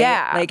process, right?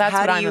 Yeah. Like that's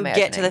how what do you I'm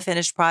get to the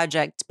finished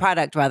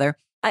product rather?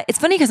 It's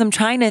funny because I'm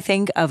trying to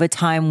think of a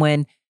time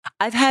when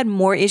I've had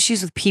more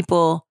issues with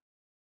people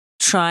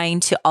trying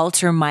to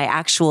alter my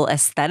actual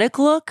aesthetic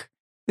look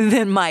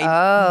than my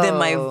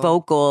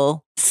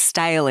vocal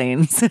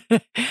stylings.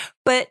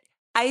 But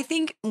I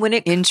think when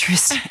it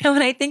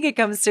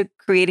comes to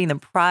creating the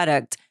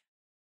product,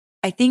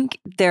 I think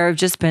there have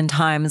just been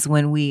times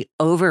when we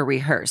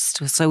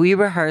over-rehearsed. So we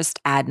rehearsed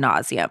ad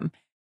nauseum.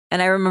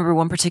 And I remember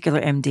one particular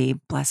MD,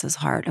 bless his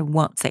heart, I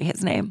won't say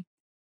his name.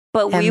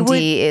 But we MD would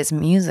is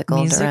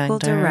musical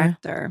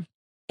director.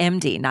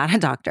 MD, not a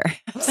doctor.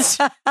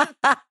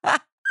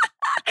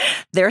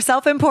 They're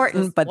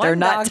self-important, but they're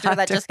not doctor that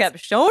doctors. just kept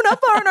showing up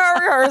on our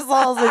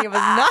rehearsals, and he was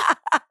not.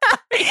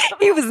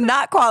 He was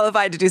not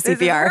qualified to do This is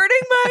CPR. hurting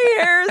my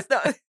ears. No,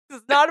 this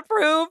is not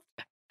approved.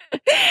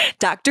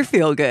 Dr.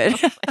 Feelgood.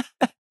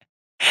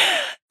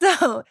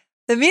 So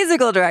the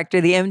musical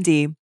director, the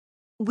MD,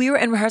 we were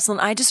in rehearsal,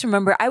 and I just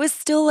remember I was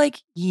still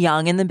like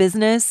young in the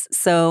business.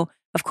 So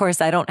of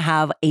course I don't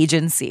have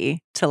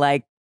agency to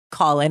like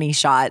call any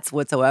shots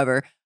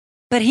whatsoever.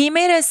 But he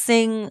made us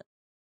sing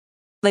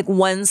like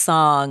one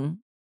song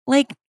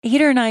like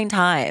 8 or 9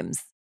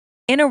 times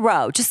in a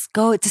row. Just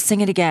go to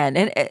sing it again.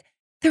 And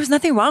there was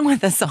nothing wrong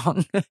with the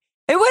song. It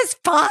was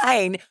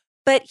fine.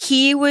 But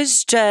he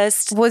was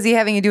just Was he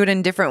having you do it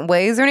in different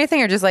ways or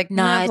anything, or just like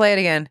Not play it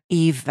again?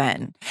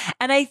 even.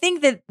 And I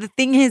think that the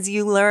thing is,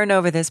 you learn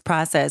over this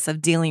process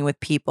of dealing with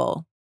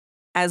people,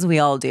 as we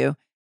all do,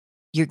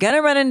 you're going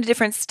to run into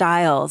different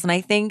styles. And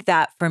I think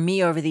that for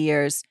me over the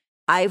years,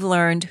 I've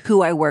learned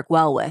who I work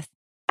well with.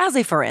 As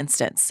a, for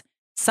instance,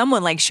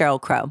 someone like Sheryl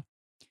Crow.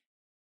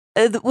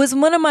 It was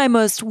one of my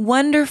most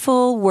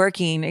wonderful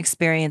working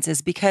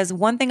experiences because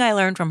one thing I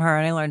learned from her,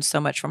 and I learned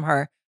so much from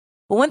her,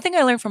 but one thing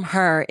I learned from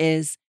her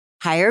is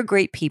hire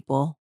great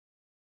people,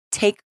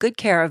 take good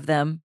care of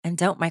them, and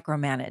don't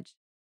micromanage.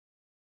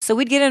 So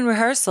we'd get in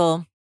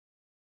rehearsal,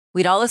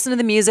 we'd all listen to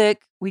the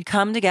music, we'd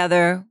come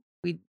together,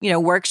 we'd,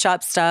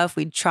 workshop stuff,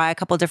 we'd try a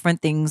couple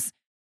different things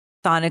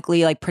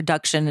sonically, like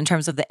production in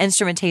terms of the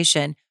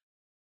instrumentation.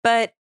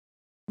 But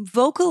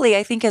vocally,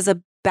 I think as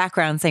a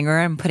background singer,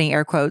 I'm putting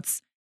air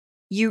quotes,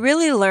 you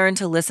really learn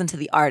to listen to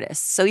the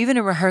artist. So even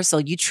in rehearsal,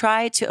 you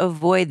try to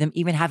avoid them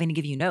even having to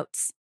give you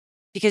notes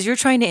because you're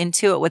trying to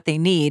intuit what they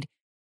need.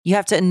 You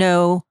have to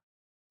know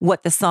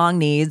what the song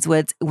needs,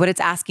 what it's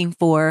asking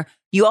for.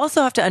 You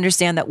also have to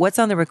understand that what's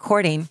on the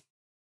recording.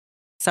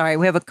 Sorry,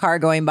 we have a car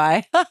going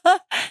by.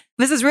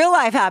 This is real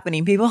life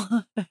happening, people.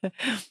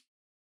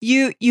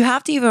 You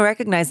have to even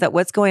recognize that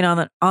what's going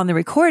on the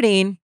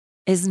recording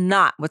is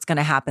not what's going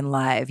to happen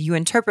live. You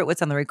interpret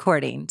what's on the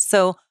recording.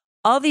 So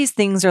all these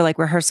things are like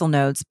rehearsal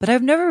notes, but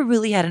I've never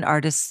really had an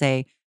artist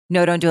say,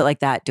 no, don't do it like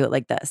that. Do it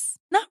like this.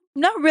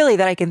 Not really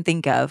that I can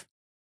think of.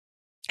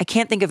 I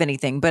can't think of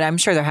anything, but I'm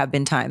sure there have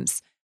been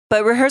times.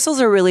 But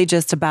rehearsals are really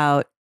just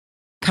about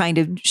kind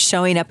of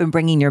showing up and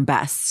bringing your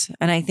best.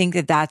 And I think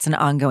that that's an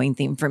ongoing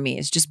theme for me,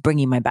 is just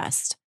bringing my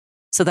best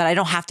so that I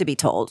don't have to be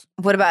told.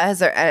 What about, has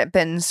there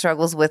been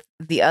struggles with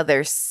the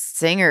other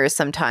singers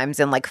sometimes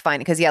and like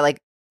finding, because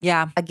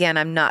Yeah. again,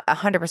 I'm not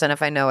 100%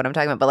 if I know what I'm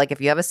talking about, but like if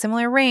you have a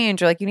similar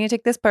range or like you need to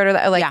take this part or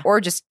that, or like, Yeah.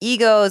 or just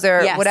egos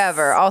or Yes.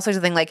 whatever, all sorts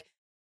of things. Like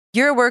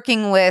you're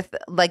working with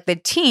like the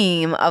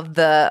team of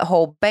the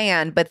whole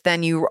band, but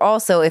then you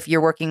also, if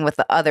you're working with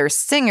the other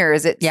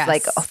singers, it's Yes.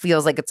 like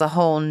feels like it's a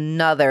whole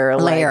nother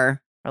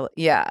Layer.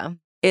 Yeah.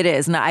 It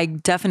is. And I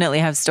definitely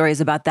have stories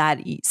about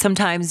that.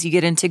 Sometimes you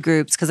get into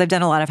groups, because I've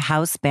done a lot of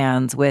house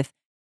bands with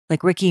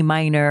like Ricky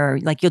Minor,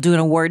 like you'll do an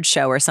award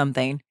show or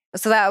something.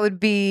 So that would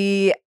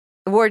be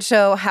award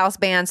show, house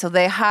band. So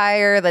they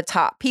hire the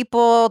top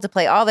people to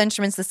play all the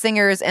instruments, the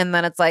singers, and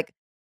then it's like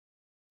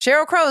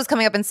Sheryl Crow is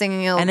coming up and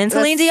singing, And then a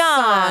Celine Dion,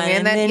 song,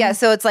 and then yeah.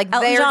 So it's like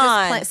Elton they're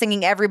John. just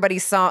singing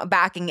everybody's song,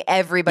 backing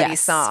everybody's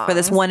Yes, song for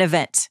this one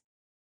event.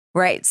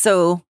 Right.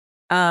 So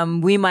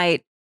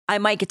I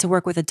might get to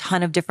work with a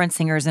ton of different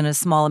singers in a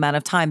small amount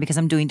of time because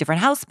I'm doing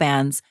different house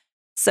bands.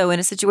 So in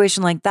a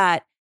situation like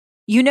that,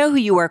 you know who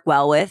you work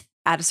well with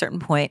at a certain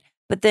point,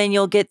 but then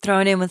you'll get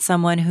thrown in with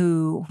someone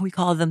who we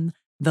call them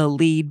the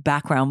lead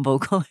background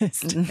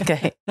vocalist.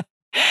 Okay.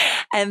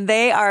 And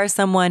they are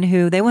someone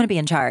who they want to be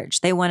in charge.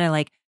 They want to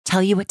like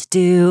tell you what to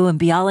do and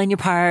be all in your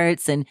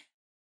parts. And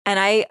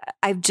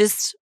I've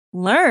just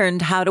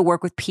learned how to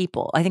work with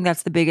people. I think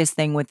that's the biggest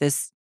thing with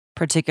this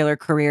particular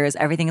career, is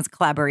everything is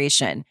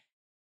collaboration.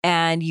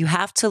 And you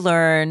have to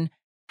learn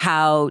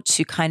how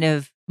to kind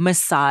of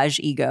massage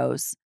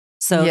egos.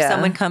 So if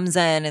someone comes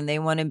in and they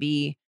want to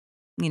be,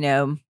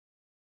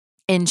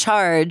 in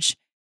charge,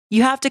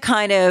 you have to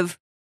kind of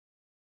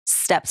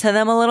step to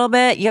them a little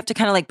bit. You have to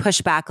kind of like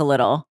push back a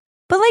little,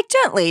 but like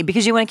gently,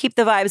 because you want to keep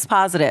the vibes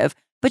positive.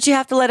 But you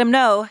have to let them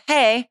know,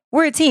 hey,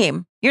 we're a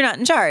team. You're not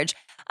in charge.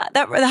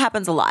 That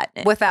happens a lot.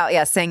 Without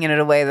saying it in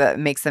a way that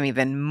makes them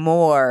even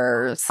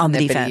more On the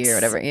snippety defense. or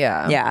whatever.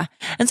 Yeah. Yeah.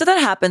 And so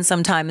that happens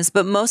sometimes,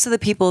 but most of the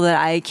people that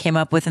I came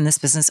up with in this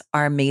business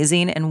are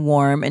amazing and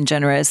warm and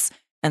generous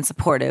and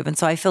supportive. And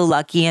so I feel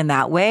lucky in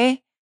that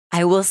way.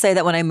 I will say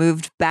that when I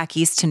moved back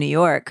east to New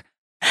York,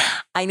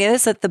 I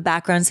noticed that the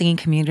background singing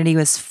community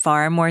was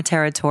far more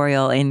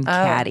territorial and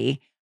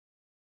catty.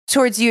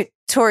 Towards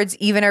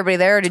even everybody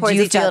there? Or did Towards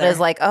you each feel other. it as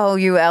like, oh,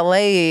 you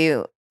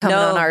LA coming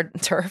No. on our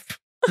turf?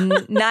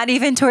 Not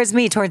even towards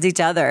me, towards each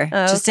other.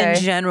 Oh, Just in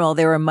okay. general,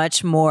 they were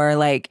much more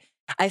like,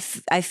 I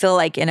feel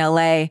like in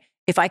LA,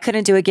 if I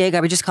couldn't do a gig, I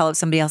would just call up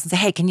somebody else and say,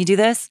 hey, can you do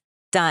this?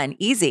 Done.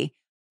 Easy.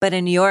 But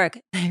in New York,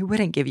 they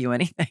wouldn't give you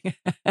anything.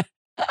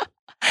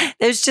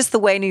 There's just the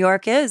way New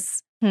York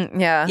is.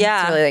 Yeah.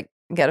 Yeah. It's really like,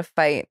 you got to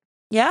fight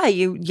yeah,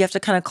 you have to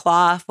kind of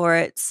claw for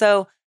it.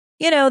 So,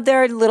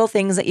 there are little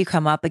things that you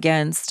come up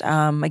against.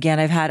 Again,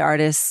 I've had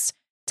artists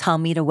tell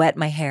me to wet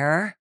my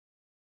hair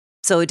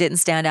so it didn't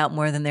stand out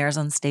more than theirs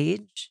on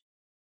stage.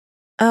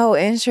 Oh,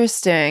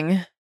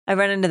 interesting. I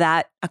run into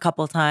that a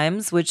couple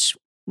times, which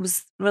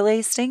was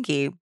really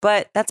stinky,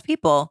 but that's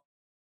people.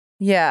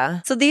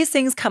 Yeah. So these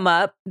things come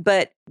up,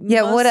 but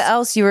Yeah, what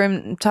else? You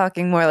were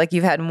talking more like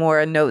you've had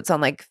more notes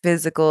on like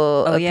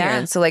physical appearance.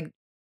 Yeah. So like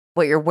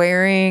what you're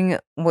wearing,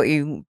 what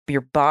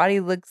your body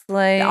looks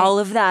like. All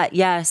of that,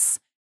 yes.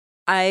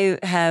 I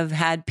have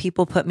had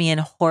people put me in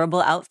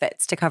horrible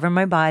outfits to cover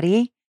my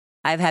body.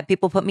 I've had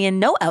people put me in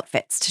no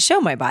outfits to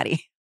show my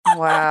body.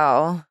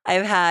 Wow.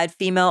 I've had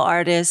female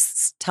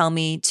artists tell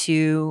me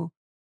to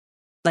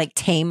like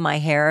tame my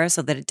hair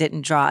so that it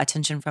didn't draw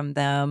attention from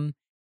them.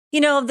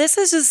 This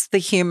is just the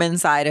human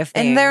side of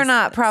things. And they're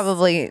not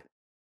probably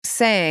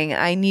saying,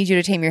 I need you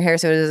to tame your hair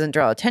so it doesn't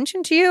draw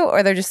attention to you,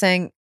 or they're just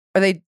saying,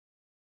 or they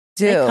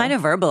do. They kind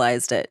of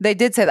verbalized it. They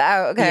did say that.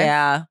 Oh, okay.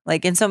 Yeah.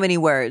 Like in so many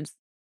words.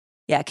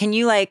 Yeah. Can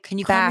you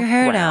calm your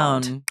hair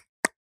down?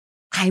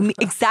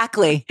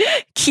 Exactly.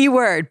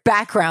 Keyword,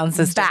 background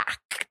sister.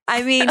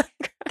 I mean,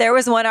 there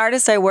was one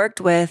artist I worked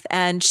with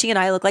and she and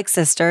I look like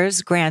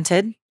sisters,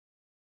 granted.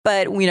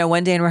 But,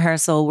 one day in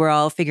rehearsal, we're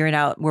all figuring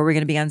out where we're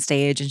going to be on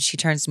stage. And she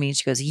turns to me and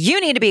she goes,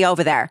 you need to be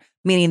over there,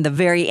 meaning the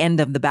very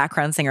end of the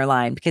background singer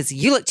line, because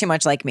you look too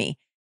much like me.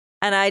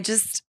 And I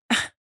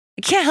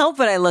can't help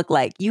what I look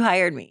like. You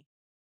hired me.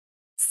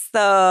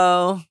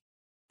 So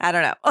I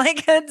don't know.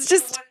 Like, it's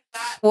just.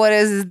 What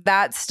does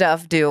that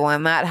stuff do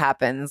when that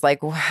happens?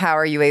 Like, how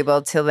are you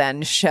able to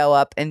then show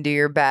up and do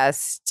your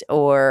best,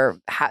 or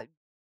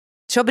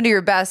show up and do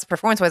your best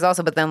performance-wise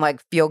also, but then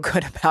like feel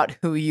good about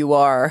who you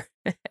are?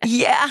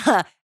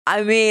 Yeah.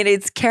 I mean,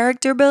 it's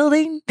character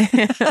building.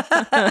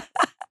 Because,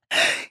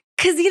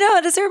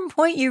 at a certain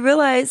point, you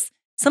realize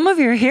some of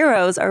your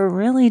heroes are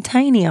really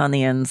tiny on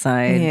the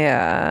inside.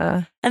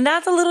 Yeah. And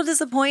that's a little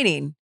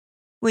disappointing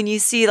when you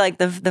see like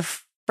the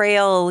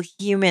frail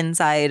human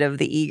side of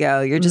the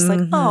ego. You're just like,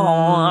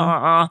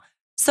 oh.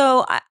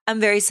 So I'm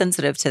very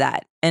sensitive to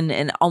that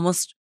and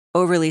almost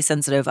overly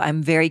sensitive.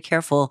 I'm very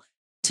careful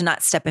to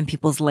not step in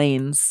people's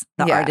lanes,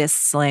 the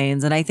artists'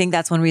 lanes. And I think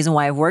that's one reason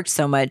why I've worked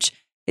so much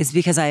is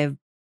because I've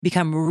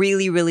become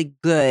really, really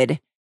good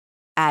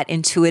at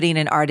intuiting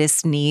an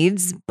artist's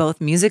needs,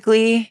 both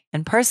musically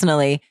and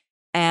personally,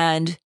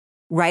 and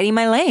writing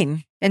my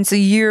lane. And so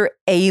you're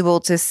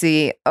able to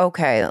see,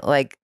 okay,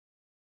 like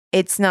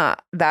that's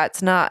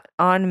not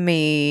on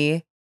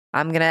me.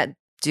 I'm going to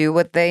do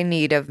what they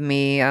need of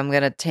me. I'm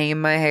going to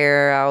tame my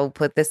hair. I'll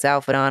put this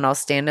outfit on. I'll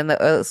stand in the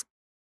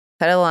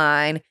cut a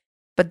line.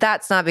 But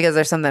that's not because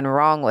there's something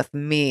wrong with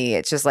me.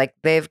 It's just like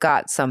they've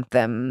got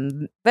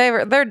something.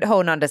 They're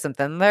holding on to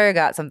something. They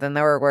got something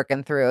they were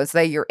working through. So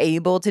that you're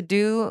able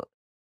to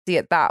see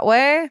it that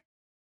way.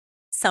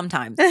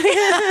 Sometimes.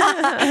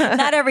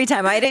 Not every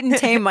time. I didn't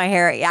tame my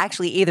hair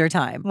actually either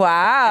time. Wow.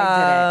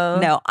 I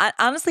didn't. No,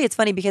 honestly, it's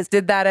funny because.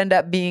 Did that end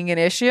up being an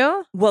issue?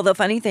 Well, the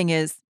funny thing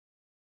is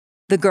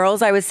the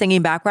girls I was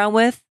singing background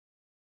with,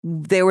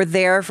 they were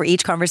there for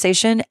each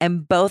conversation.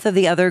 And both of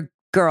the other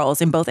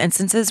girls in both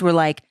instances were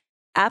like,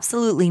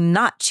 absolutely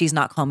not. She's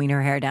not combing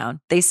her hair down.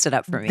 They stood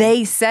up for me.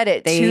 They said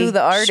it to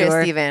the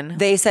artist even.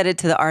 They said it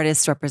to the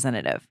artist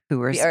representative who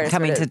were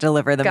coming to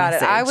deliver the Got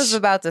message. it. I was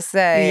about to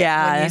say,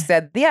 when you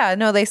said,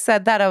 they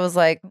said that. I was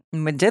like,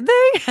 did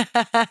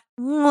they?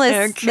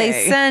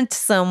 They sent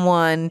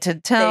someone to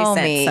tell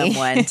me. They sent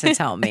someone to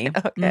tell me.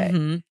 Okay.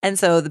 Mm-hmm. And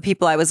so the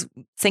people I was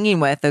singing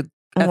with, the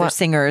other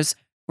singers,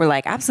 were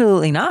like,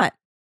 absolutely not.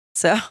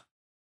 So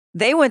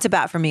they went to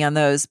bat for me on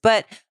those.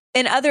 But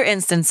in other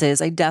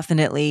instances, I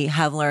definitely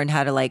have learned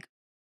how to like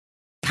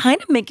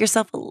kind of make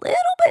yourself a little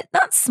bit,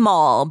 not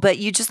small, but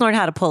you just learn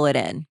how to pull it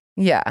in.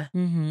 Yeah.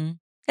 Mm-hmm.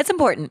 It's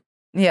important.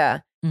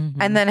 Yeah.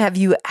 Mm-hmm. And then have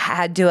you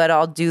had to at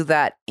all do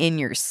that in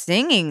your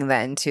singing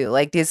then too?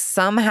 Like does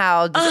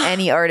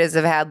any artists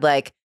have had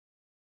like,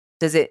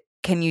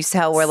 can you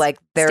tell where like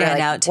they're stand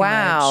like, out too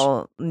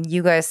wow,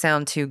 you guys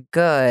sound too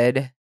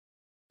good?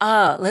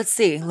 Let's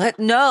see.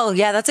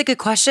 Yeah, that's a good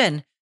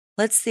question.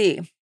 Let's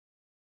see.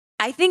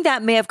 I think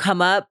that may have come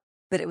up,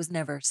 but it was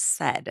never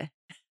said.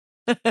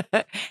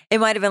 It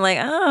might have been like,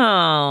 oh,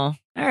 all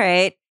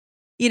right.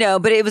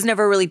 But it was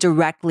never really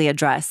directly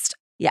addressed.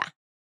 Yeah.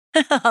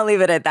 I'll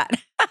leave it at that.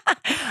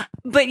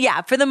 But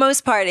yeah, for the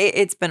most part,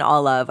 it's been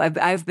all love.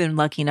 I've been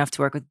lucky enough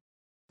to work with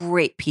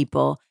great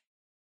people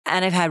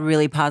and I've had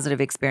really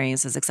positive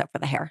experiences except for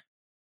the hair.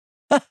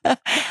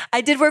 I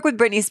did work with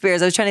Britney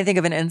Spears. I was trying to think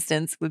of an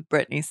instance with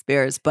Britney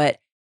Spears, but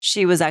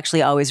she was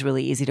actually always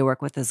really easy to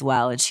work with as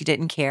well. And she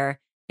didn't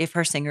care if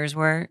her singers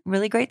were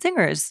really great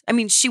singers. I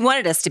mean, she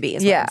wanted us to be,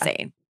 is what I'm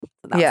saying.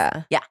 So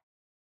yeah.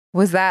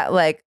 Was that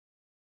like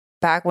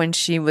back when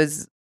she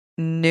was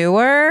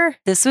newer?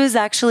 This was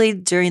actually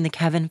during the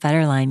Kevin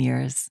Federline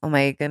years. Oh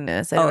my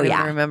goodness. I don't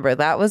even remember.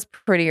 That was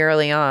pretty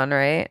early on,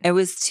 right? It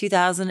was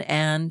 2000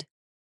 and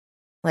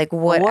like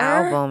what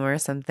album or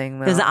something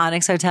though? It was the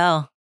Onyx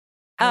Hotel.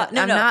 I'm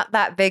no. not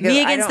that big. Me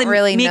I against don't the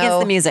really Me know Against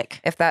the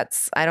Music. if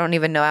that's. I don't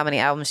even know how many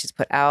albums she's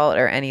put out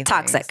or anything.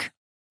 Toxic.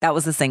 That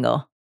was the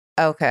single.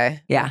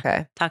 Okay. Yeah.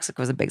 Okay. Toxic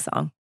was a big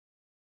song.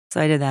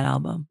 So I did that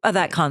album. Oh,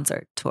 that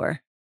concert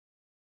tour.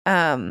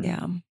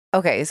 Yeah.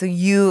 Okay. So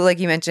you, like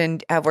you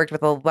mentioned, have worked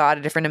with a lot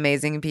of different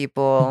amazing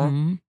people.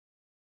 Mhm.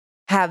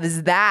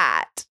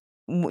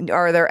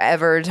 Are there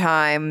ever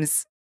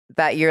times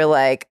that you're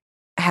like,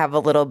 have a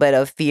little bit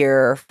of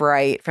fear or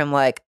fright from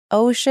like,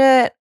 oh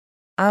shit,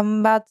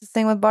 I'm about to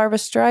sing with Barbra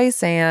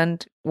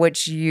Streisand,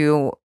 which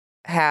you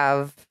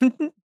have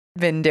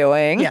been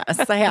doing.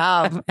 Yes, I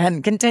have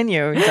and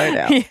continue.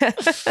 Yeah.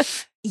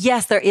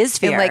 Yes, there is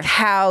fear. And like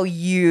how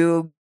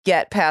you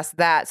get past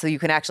that so you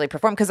can actually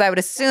perform. Because I would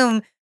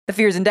assume the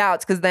fears and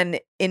doubts because then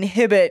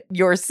inhibit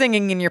your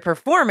singing and your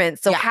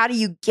performance. So Yeah. how do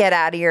you get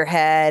out of your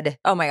head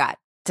oh my God.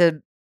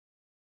 to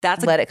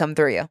That's let it come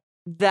through you?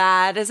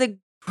 That is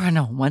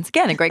once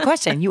again, a great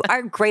question. You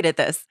are great at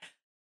this.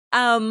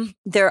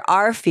 There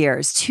are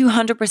fears.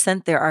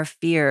 200% there are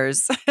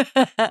fears.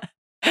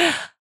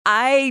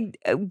 I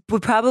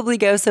would probably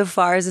go so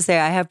far as to say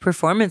I have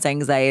performance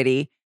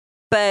anxiety,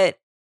 but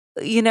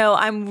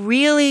I'm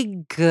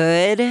really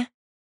good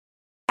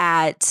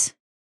at,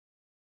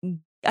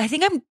 I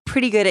think I'm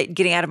pretty good at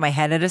getting out of my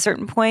head at a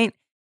certain point.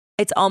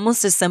 It's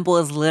almost as simple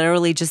as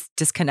literally just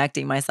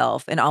disconnecting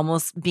myself and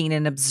almost being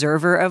an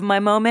observer of my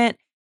moment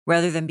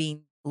rather than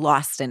being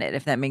lost in it,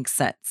 if that makes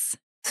sense.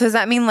 So does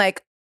that mean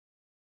like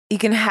you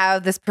can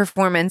have this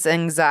performance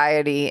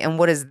anxiety and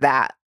what does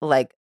that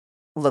like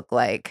look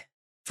like?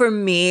 For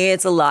me,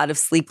 it's a lot of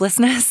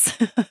sleeplessness.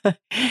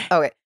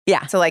 Okay.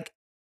 Yeah. So like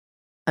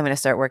I'm going to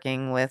start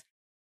working with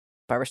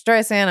Barbra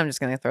Streisand. I'm just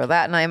going to throw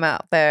that name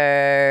out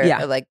there.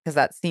 Yeah. Like, because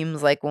that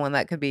seems like one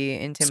that could be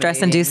intimidating.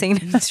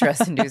 Stress-inducing.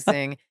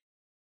 Stress-inducing.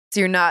 So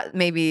you're not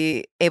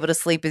maybe able to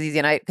sleep as easy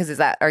at night because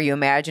are you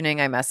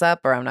imagining I mess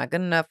up or I'm not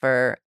good enough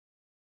or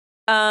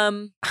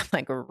I'm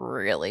like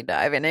really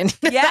diving in.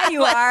 Yeah,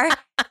 you are.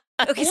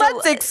 Okay,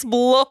 Let's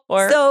explore.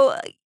 So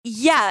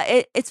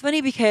yeah, it's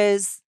funny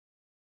because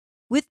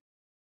with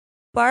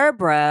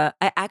Barbra,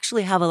 I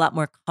actually have a lot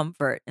more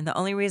comfort. And the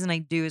only reason I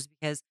do is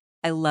because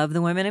I love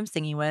the women I'm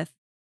singing with.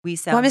 We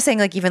sound. Well, I'm just saying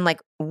like even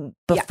like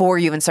before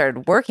you even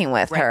started working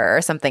with her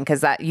or something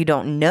because that you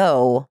don't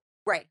know.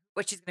 Right.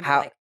 What she's going to be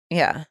like.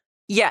 Yeah.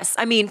 Yes.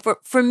 I mean,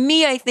 for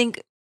me, I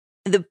think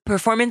the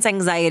performance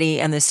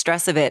anxiety and the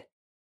stress of it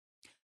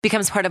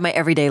becomes part of my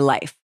everyday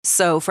life.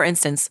 So for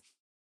instance,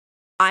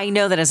 I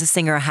know that as a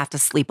singer, I have to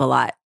sleep a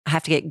lot. I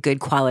have to get good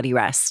quality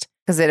rest.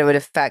 Because it would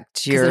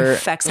affect your it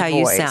affects how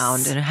you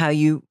sound and how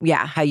you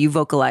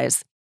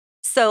vocalize.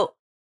 So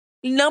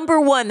number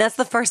one, that's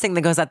the first thing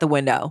that goes out the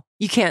window.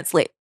 You can't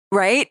sleep,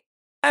 right?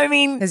 I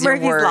mean, because you're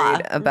Murphy's Law.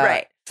 worried about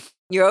Right.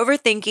 You're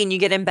overthinking, you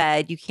get in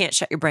bed, you can't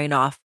shut your brain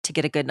off to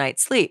get a good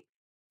night's sleep.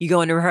 You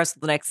go into rehearsal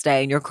the next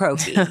day and you're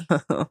croaky,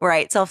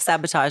 right?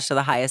 Self-sabotage to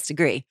the highest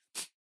degree.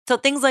 So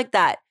things like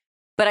that.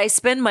 But I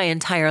spend my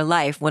entire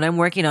life when I'm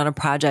working on a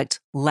project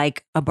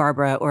like a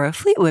Barbra or a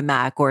Fleetwood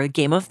Mac or a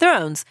Game of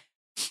Thrones.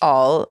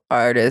 All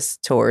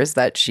artist tours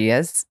that she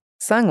has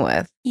sung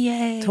with,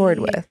 Yay. toured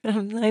with.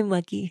 I'm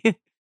lucky.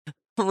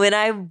 When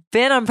I've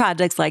been on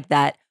projects like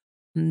that,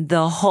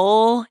 the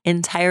whole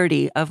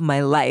entirety of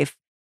my life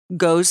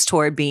goes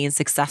toward being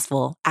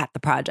successful at the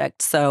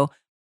project. So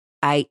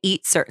I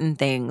eat certain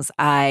things.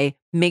 I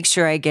make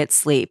sure I get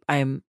sleep.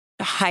 I'm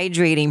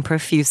hydrating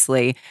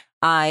profusely.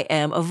 I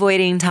am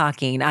avoiding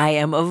talking. I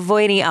am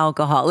avoiding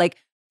alcohol.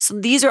 So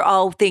these are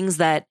all things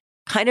that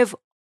kind of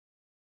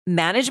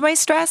manage my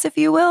stress, if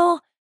you will.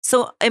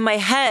 So in my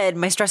head,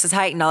 my stress is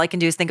heightened. All I can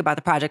do is think about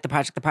the project.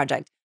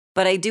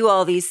 But I do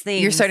all these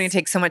things. You're starting to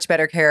take so much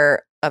better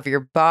care of your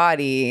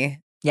body.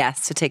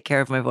 Yes, to take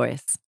care of my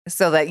voice.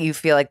 So that you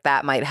feel like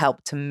that might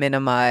help to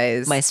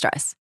minimize my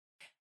stress.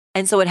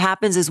 And so what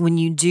happens is when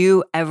you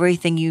do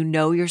everything you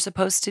know you're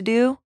supposed to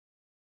do,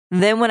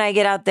 then when I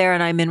get out there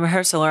and I'm in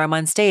rehearsal or I'm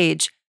on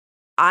stage,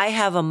 I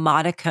have a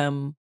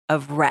modicum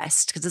of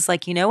rest because it's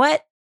like, you know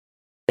what,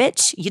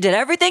 bitch, you did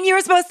everything you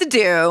were supposed to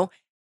do.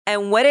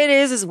 And what it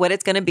is what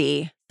it's going to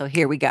be. So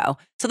here we go.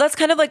 So that's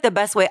kind of like the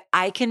best way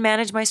I can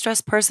manage my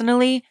stress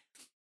personally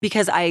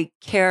because I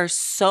care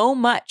so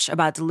much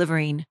about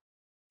delivering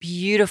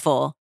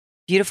beautiful,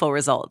 beautiful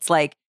results.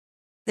 Like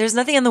there's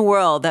nothing in the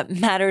world that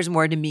matters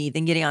more to me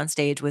than getting on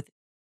stage with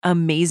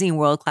amazing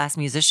world-class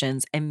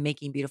musicians and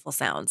making beautiful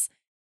sounds.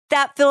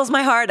 That fills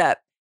my heart up.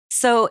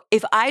 So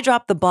if I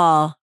drop the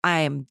ball, I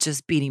am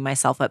just beating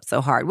myself up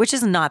so hard, which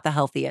is not the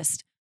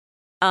healthiest.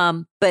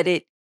 But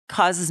it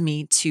causes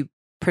me to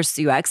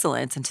pursue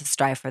excellence and to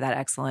strive for that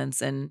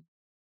excellence. And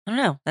I don't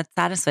know, that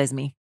satisfies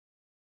me.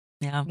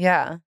 Yeah.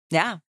 Yeah.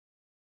 Yeah.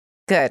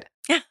 Good.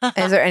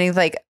 Is there any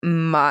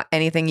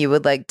anything you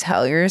would like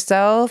tell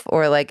yourself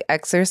or like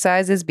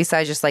exercises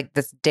besides just like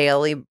this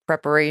daily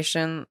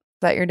preparation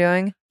that you're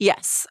doing?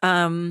 Yes.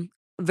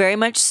 Very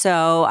much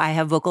so. I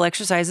have vocal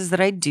exercises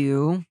that I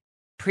do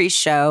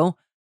pre-show.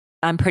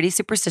 I'm pretty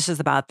superstitious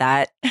about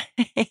that.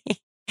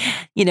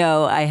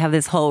 I have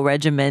this whole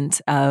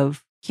regiment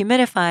of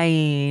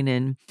humidifying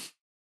and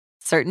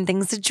certain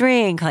things to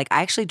drink. Like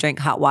I actually drank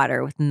hot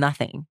water with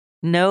nothing,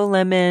 no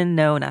lemon,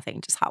 no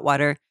nothing, just hot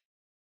water,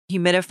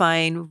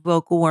 humidifying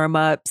vocal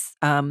warm-ups.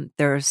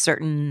 There are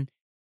certain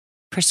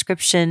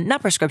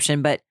not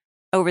prescription, but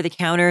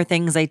over-the-counter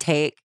things I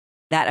take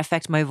that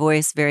affect my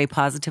voice very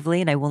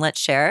positively. And I will not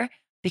share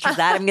because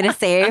that I'm going to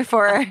save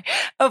for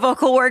a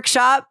vocal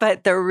workshop,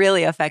 but they're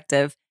really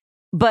effective.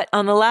 But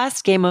on the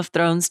last Game of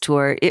Thrones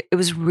tour, it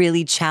was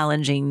really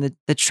challenging.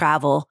 The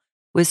travel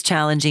was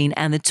challenging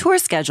and the tour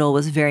schedule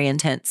was very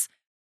intense.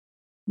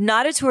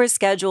 Not a tour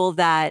schedule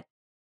that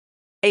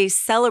a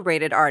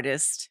celebrated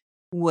artist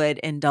would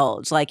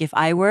indulge. Like if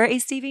I were a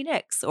Stevie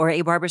Nicks or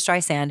a Barbra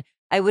Streisand,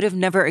 I would have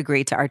never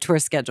agreed to our tour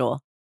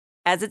schedule.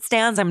 As it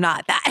stands, I'm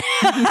not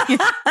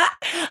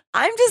that.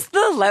 I'm just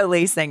the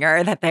lowly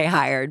singer that they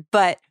hired.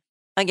 But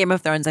on Game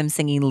of Thrones, I'm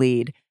singing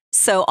lead.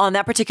 So on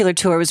that particular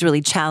tour, it was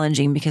really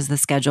challenging because the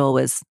schedule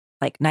was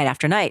like night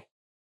after night.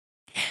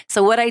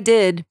 So what I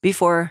did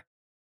before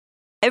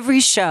every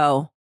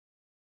show,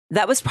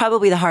 that was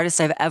probably the hardest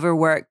I've ever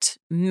worked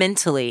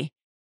mentally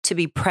to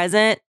be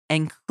present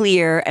and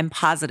clear and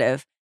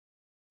positive.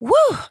 Woo!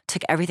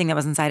 Took everything that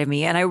was inside of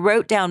me and I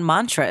wrote down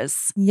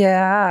mantras.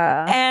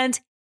 Yeah. And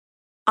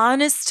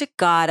honest to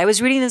God, I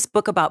was reading this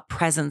book about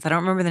presence. I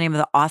don't remember the name of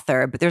the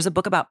author, but there's a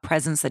book about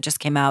presence that just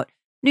came out.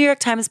 New York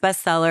Times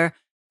bestseller.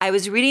 I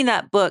was reading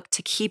that book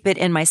to keep it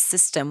in my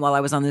system while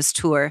I was on this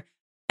tour.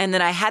 And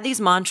then I had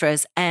these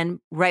mantras. And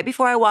right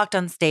before I walked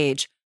on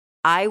stage,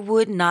 I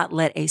would not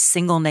let a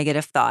single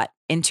negative thought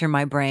enter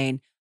my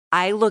brain.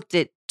 I looked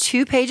at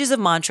 2 pages of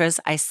mantras.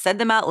 I said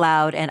them out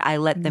loud and I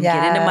let them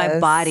get into my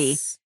body.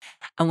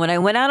 And when I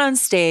went out on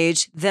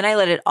stage, then I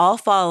let it all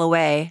fall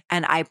away.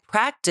 And I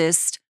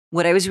practiced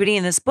what I was reading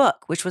in this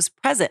book, which was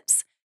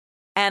presence.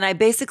 And I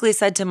basically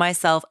said to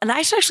myself, and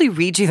I should actually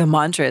read you the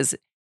mantras.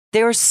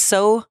 They were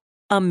so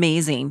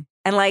amazing.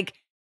 And like,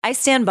 I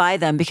stand by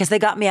them because they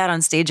got me out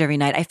on stage every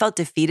night. I felt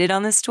defeated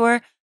on this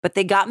tour, but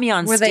they got me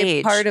on stage. Were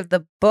they part of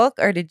the book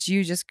or did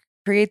you just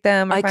create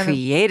them? I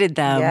created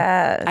them.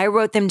 Yeah. I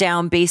wrote them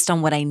down based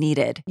on what I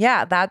needed.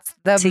 Yeah, that's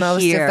the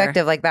most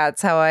effective. Like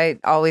that's how I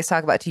always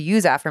talk about to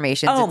use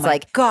affirmations. Oh it's my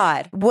like,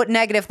 God. What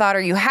negative thought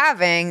are you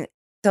having?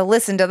 To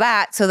listen to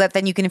that so that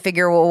then you can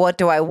figure, well, what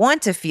do I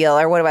want to feel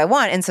or what do I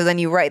want? And so then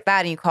you write that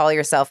and you call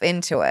yourself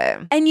into it.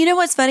 And you know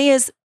what's funny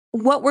is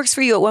what works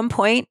for you at one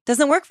point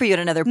doesn't work for you at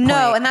another point.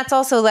 No, and that's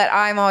also that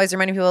I'm always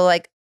reminding people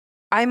like,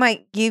 I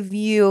might give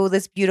you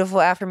this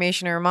beautiful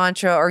affirmation or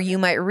mantra, or you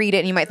might read it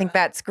and you might think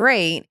that's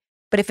great.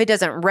 But if it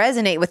doesn't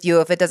resonate with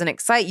you, if it doesn't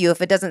excite you,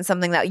 if it doesn't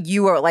something that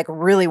you are like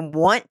really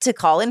want to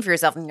call in for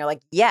yourself and you're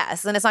like,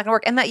 yes, then it's not gonna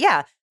work. And that,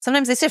 yeah.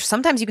 Sometimes they shift.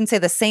 Sometimes you can say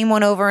the same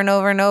one over and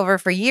over and over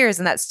for years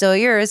and that's still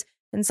yours.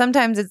 And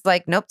sometimes it's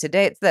like, nope,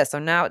 today it's this. So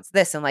now it's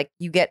this. And like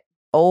you get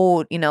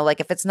old,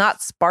 like if it's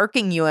not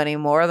sparking you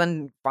anymore,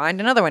 then find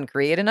another one,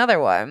 create another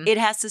one. It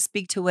has to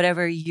speak to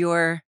whatever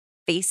you're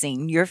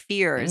facing, your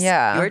fears,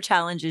 Yeah. your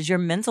challenges, your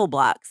mental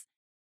blocks.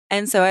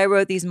 And so I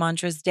wrote these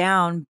mantras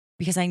down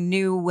because I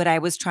knew what I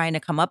was trying to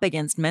come up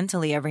against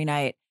mentally every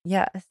night.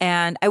 Yes.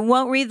 And I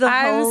won't read the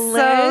whole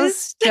I'm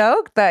list. so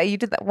stoked that you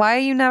did that. Why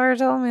you never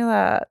told me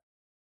that?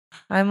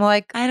 I'm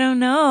like, I don't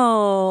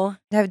know.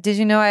 did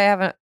you know I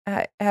have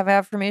an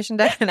affirmation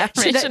deck? An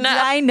affirmation Did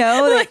I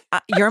know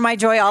that you're my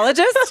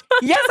joyologist?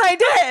 Yes,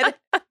 I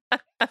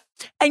did.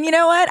 And you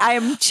know what? I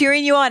am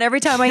cheering you on every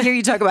time I hear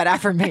you talk about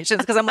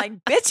affirmations because I'm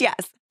like, bitch,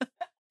 yes.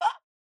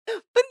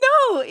 But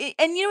no.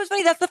 And you know what's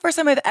funny? That's the first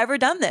time I've ever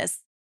done this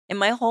in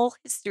my whole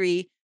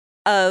history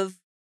of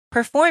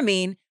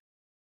performing.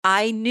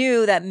 I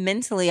knew that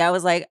mentally I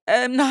was like,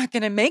 I'm not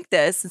going to make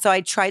this. And so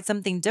I tried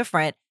something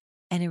different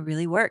and it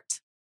really worked.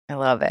 I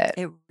love it.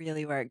 It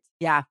really worked.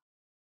 Yeah.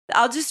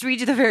 I'll just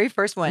read you the very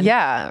first one.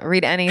 Yeah.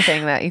 Read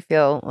anything that you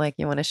feel like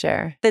you want to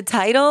share. The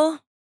title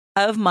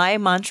of my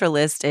mantra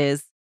list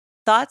is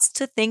Thoughts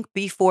to Think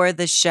Before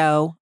the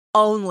Show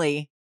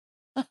Only.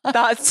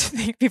 Thoughts to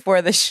think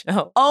before the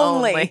show.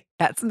 Only.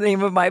 That's the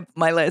name of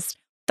my list.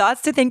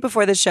 Thoughts to think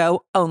before the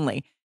show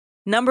only.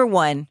 Number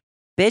 1,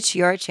 bitch,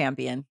 you're a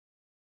champion.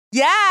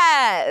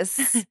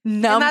 Yes.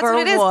 Number that's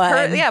what it is.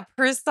 1.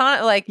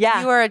 Persona. Like,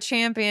 Yeah. you are a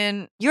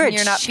champion. You're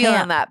not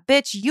feeling that.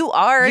 Bitch, you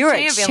are You're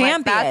a a champion.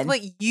 champion. Like, that's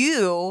what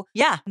you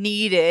Yeah.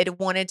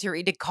 wanted to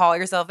read to call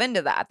yourself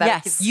into that.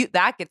 Yes.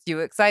 That gets you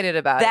excited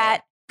about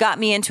That got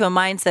me into a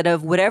mindset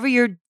of whatever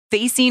you're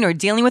facing or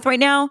dealing with right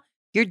now,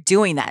 you're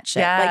doing that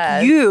shit. Yes.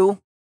 Like you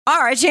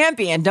are a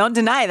champion. Don't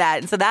deny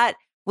that. And so that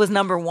was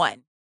number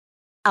 1.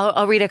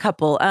 I'll read a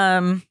couple.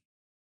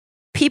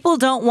 People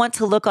don't want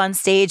to look on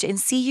stage and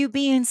see you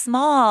being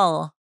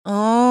small.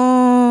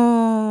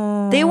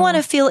 Oh. They want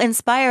to feel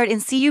inspired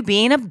and see you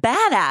being a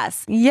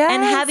badass. Yes.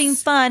 And having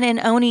fun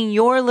and owning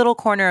your little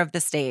corner of the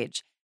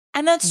stage.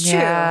 And that's true.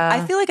 Yeah.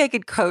 I feel like I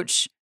could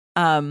coach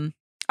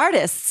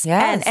artists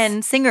Yes.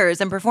 and singers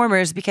and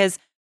performers because,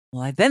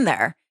 well, I've been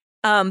there.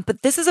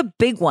 But this is a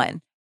big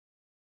one.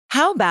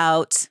 How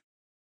about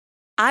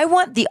I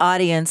want the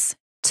audience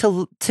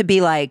to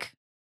be like,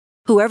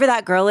 whoever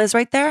that girl is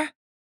right there,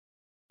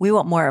 we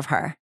want more of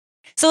her.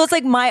 So it's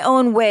like my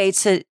own way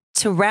to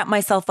to ramp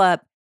myself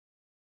up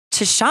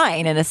to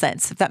shine in a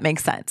sense, if that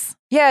makes sense.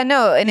 Yeah,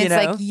 no. And You it's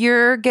know? like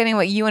you're getting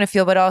what you want to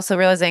feel, but also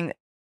realizing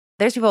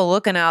there's people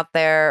looking out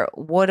there.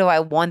 What do I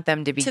want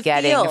them to be To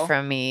getting feel.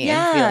 from me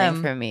Yeah. and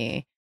feeling from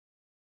me?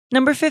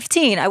 Number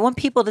 15, I want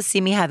people to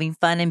see me having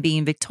fun and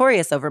being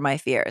victorious over my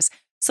fears.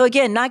 So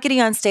again, not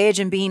getting on stage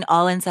and being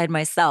all inside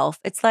myself.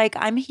 It's like,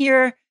 I'm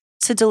here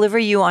to deliver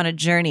you on a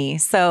journey.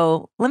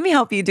 So let me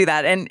help you do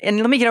that. And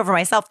let me get over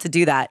myself to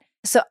do that.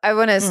 So I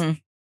want to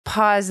Mm.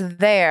 pause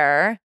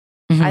there.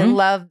 I Mhm.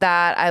 love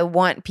that. I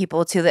want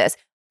people to this.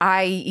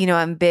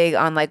 I'm big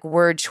on like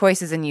word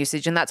choices and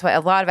usage. And that's why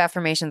a lot of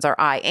affirmations are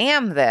I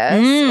am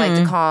this, like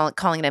to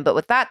calling it in. But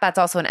with that, that's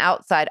also an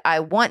outside, I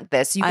want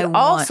this. You I could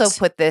also want.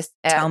 put this,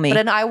 Tell me. but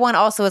an I want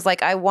also is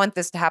like, I want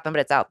this to happen, but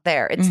it's out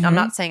there. I'm Mhm.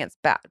 not saying it's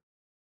bad.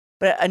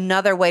 But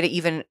another way to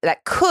even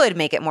that could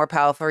make it more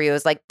powerful for you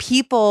is like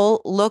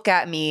people look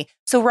at me.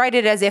 So write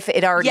it as if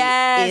it already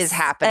Yes, is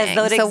happening. as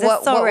though it So what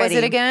exists was already.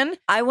 it again?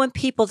 I want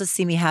people to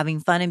see me having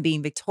fun and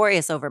being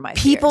victorious over my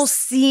People fears.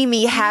 see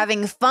me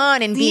having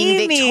fun and being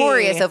See me.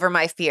 victorious over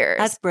my fears.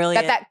 That's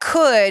brilliant. That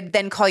could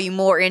then call you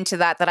more into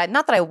that.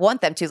 Not that I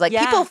want them to. Like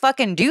Yeah. people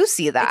fucking do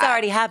see that. It's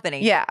already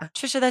happening. Yeah.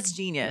 Trisha, that's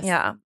genius.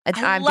 Yeah.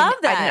 I love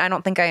that. I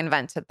don't think I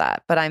invented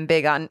that, but I'm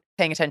big on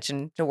paying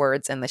attention to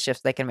words and the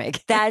shifts they can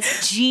make.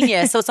 That's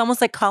genius. So it's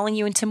almost like calling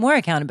you into more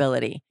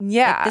accountability.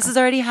 Yeah. Like, this is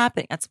already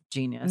happening. That's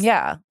genius.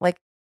 Yeah. Like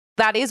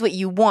that is what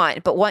you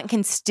want, but one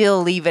can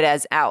still leave it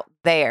as out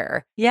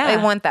there. Yeah. I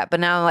want that. But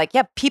now I'm like,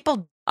 yeah,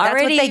 people, that's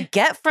Already- what they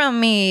get from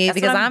me That's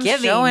because what I'm I'm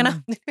giving. showing up.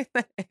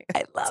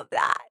 I love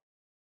that.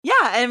 Yeah.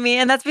 I mean,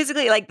 and that's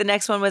basically like the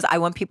next one was I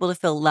want people to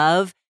feel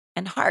love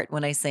and heart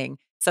when I sing.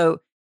 So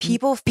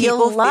People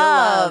People feel love.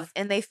 love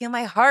and they feel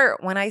my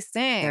heart when I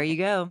sing. there you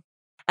go.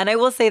 And I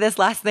will say this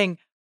last thing.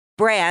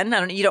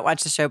 Bran, you don't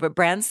watch the show, but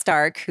Bran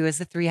Stark, who is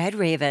the three-eyed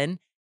raven,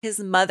 his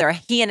mother,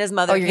 he and his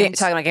mother. Oh, you're came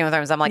talking about Game of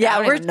Thrones. I'm like, Yeah, I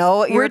don't we're- even know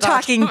what you're We're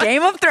talking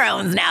Game of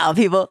Thrones now,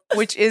 people.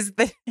 which is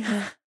the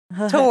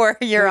tour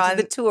you're Which is on.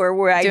 the tour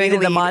where I doing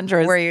needed the lead,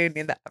 mantras. where you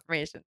need that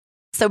information.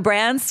 So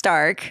Bran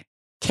Stark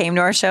came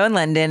to our show in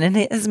London and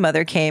his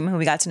mother came, who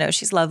we got to know.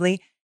 She's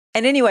lovely.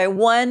 And anyway,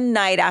 one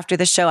night after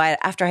the show,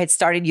 after I had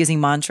started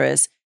using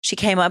mantras, she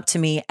came up to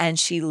me and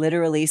she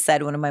literally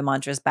said one of my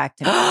mantras back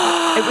to me.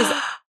 It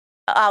was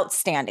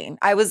outstanding.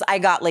 I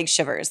got like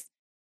shivers.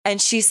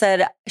 And she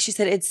said,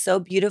 it's so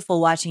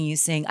beautiful watching you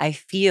sing. I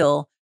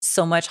feel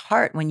so much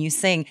heart when you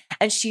sing.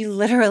 And she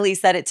literally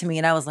said it to me.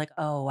 And I was like,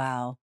 oh,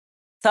 wow.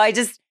 So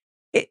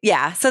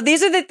So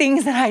these are the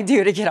things that I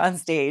do to get on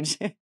stage.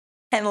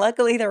 And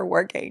luckily they're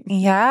working.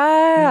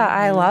 Yeah,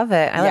 I Mhm. love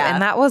it. Yeah.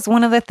 And that was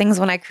one of the things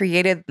when I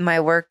created my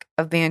work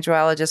of being a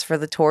joyologist for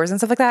the tours and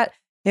stuff like that.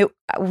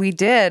 We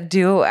did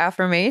do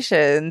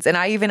affirmations. And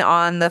I even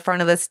on the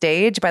front of the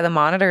stage by the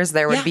monitors,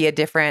 there would Yeah. be a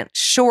different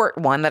short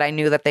one that I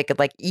knew that they could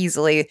like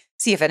easily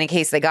see if in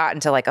case they got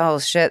into like, oh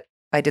shit,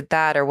 I did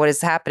that or what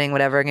is happening,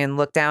 whatever, and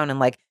look down and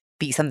like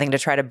be something to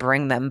try to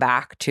bring them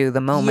back to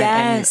the moment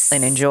Yes.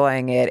 and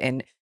enjoying it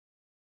and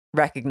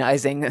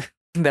recognizing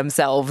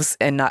themselves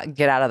and not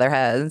get out of their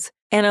heads.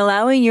 And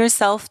allowing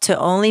yourself to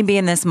only be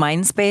in this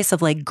mind space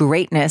of like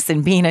greatness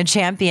and being a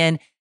champion.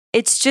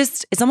 It's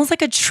almost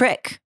like a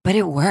trick, but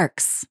it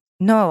works.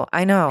 No,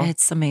 I know.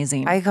 It's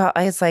amazing.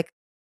 It's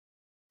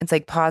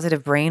like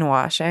positive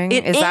brainwashing.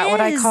 Is that what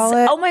I call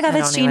it? Oh my God, I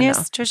that's don't even genius,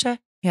 know. Trisha.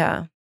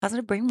 Yeah.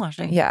 Positive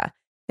brainwashing. Yeah.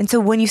 And so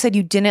when you said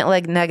you didn't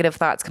like negative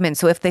thoughts come in,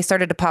 so if they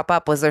started to pop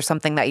up, was there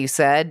something that you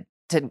said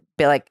to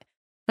be like,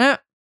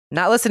 not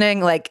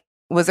listening? Like,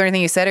 was there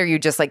anything you said or you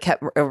just like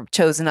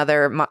chose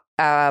another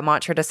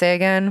mantra to say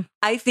again?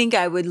 I think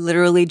I would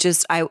literally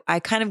I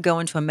kind of go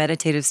into a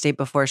meditative state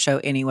before a show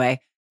anyway.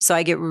 So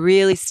I get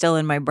really still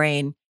in my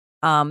brain.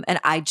 And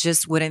I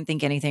just wouldn't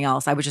think anything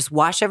else. I would just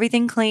wash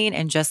everything clean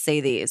and just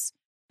say these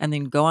and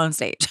then go on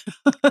stage.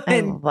 I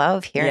And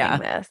love hearing yeah.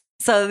 this.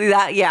 so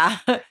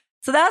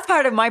so that's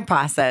part of my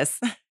process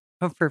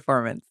of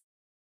performance.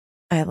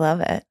 I love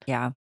it.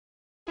 Yeah.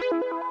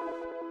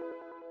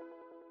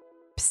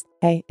 Psst.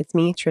 Hey, it's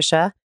me,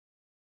 Trisha,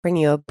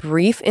 bringing you a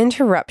brief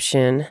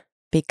interruption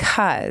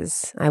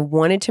because I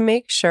wanted to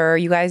make sure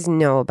you guys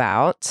know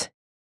about,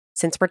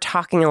 since we're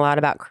talking a lot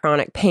about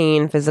chronic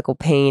pain, physical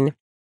pain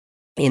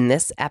in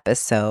this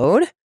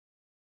episode,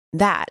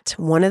 that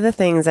one of the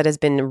things that has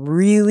been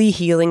really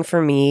healing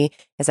for me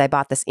is I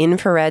bought this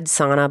infrared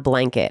sauna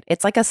blanket.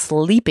 It's like a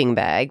sleeping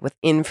bag with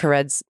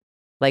infrared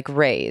like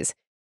rays.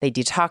 They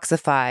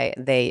detoxify,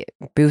 they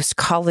boost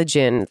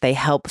collagen, they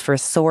help for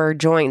sore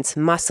joints,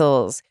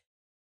 muscles.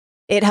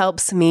 It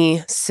helps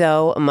me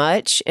so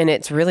much, and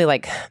it's really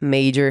like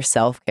major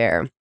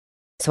self-care.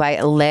 So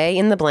I lay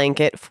in the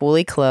blanket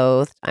fully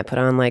clothed. I put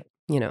on like,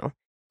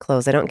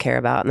 clothes I don't care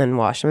about and then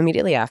wash them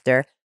immediately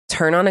after.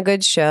 Turn on a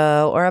good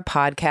show or a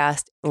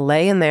podcast,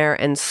 lay in there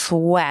and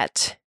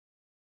sweat.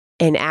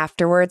 And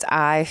afterwards,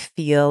 I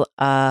feel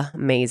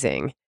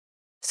amazing.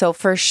 So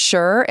for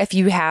sure, if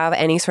you have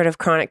any sort of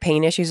chronic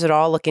pain issues at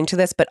all, look into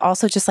this, but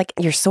also just like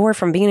you're sore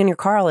from being in your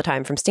car all the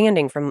time, from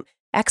standing, from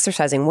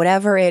exercising,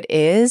 whatever it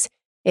is,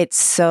 It's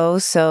so,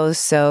 so,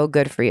 so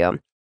good for you.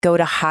 Go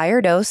to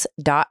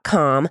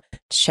higherdose.com,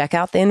 check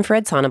out the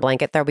infrared sauna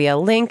blanket. There'll be a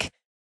link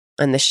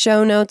in the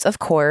show notes, of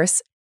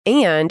course.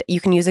 And you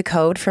can use a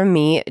code from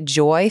me,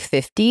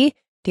 JOY50, to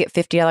get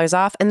 $50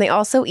 off. And they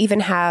also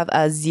even have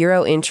a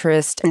 0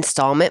 interest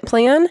installment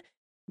plan.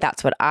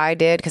 That's what I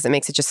did because it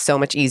makes it just so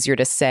much easier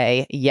to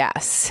say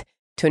yes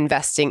to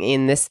investing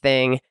in this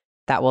thing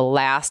that will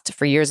last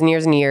for years and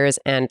years and years.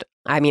 And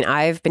I mean,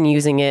 I've been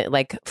using it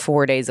like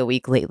 4 days a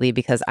week lately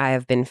because I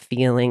have been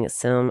feeling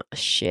some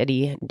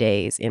shitty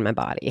days in my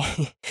body.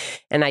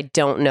 And I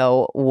don't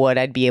know what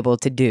I'd be able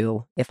to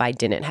do if I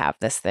didn't have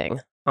this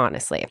thing,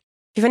 honestly. If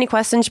you have any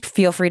questions,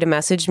 feel free to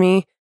message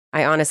me.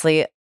 I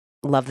honestly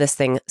love this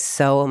thing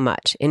so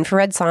much.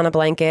 Infrared sauna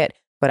blanket.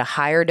 Go to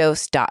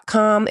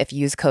higherdose.com. If you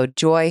use code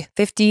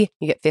JOY50,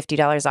 you get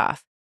 $50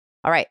 off.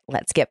 All right,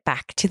 let's get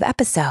back to the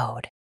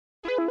episode.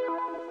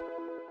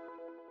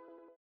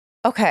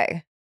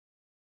 Okay.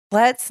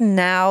 Let's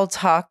now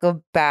talk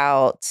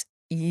about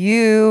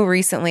you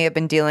recently have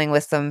been dealing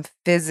with some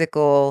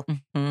physical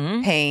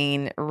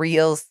pain,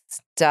 real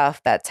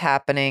stuff that's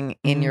happening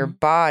in your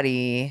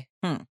body.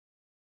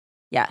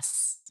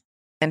 Yes.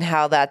 And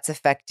how that's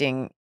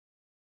affecting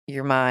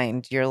your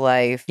mind, your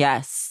life.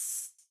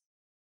 Yes.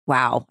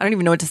 Wow. I don't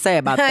even know what to say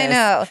about this. I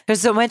know.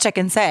 There's so much I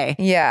can say.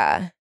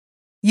 Yeah.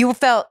 You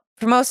felt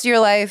for most of your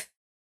life,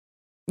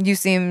 you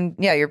seemed,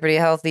 you're pretty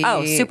healthy.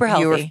 Oh, super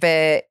healthy. You were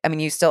fit. I mean,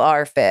 you still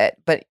are fit,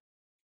 but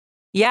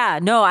yeah,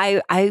 no,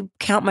 I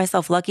count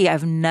myself lucky.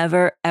 I've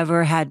never,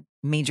 ever had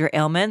major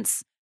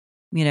ailments,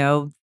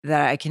 that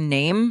I can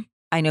name.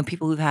 I know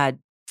people who've had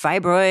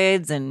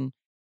fibroids and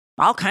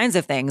all kinds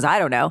of things. I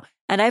don't know.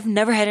 And I've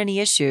never had any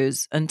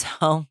issues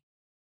until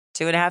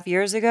 2.5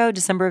 years ago,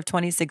 December of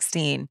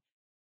 2016.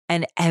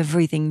 And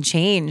everything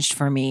changed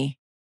for me.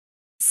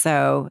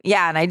 So,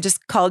 yeah, and I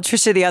just called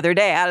Trisha the other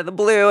day out of the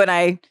blue and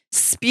I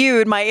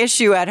spewed my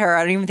issue at her.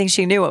 I don't even think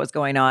she knew what was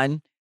going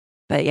on.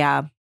 But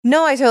yeah.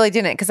 No, I totally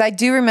didn't. Because I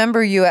do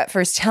remember you at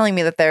first telling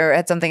me that there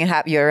had something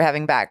happened. You were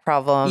having back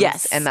problems.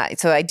 Yes. And that,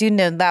 so I do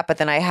know that, but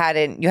then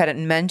you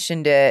hadn't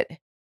mentioned it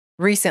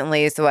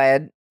recently. So I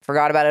had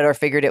forgot about it or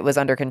figured it was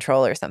under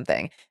control or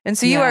something. And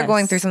so you are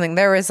going through something.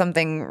 There is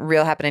something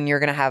real happening. You're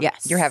going to have,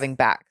 you're having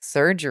back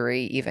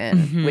surgery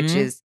even, which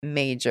is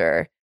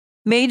major.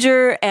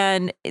 Major.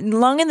 And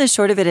long and the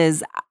short of it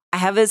is I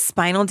have a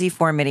spinal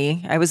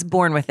deformity. I was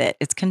born with it.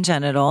 It's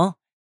congenital,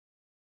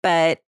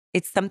 but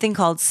it's something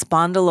called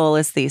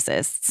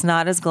spondylolisthesis. It's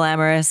not as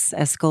glamorous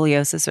as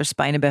scoliosis or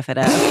spina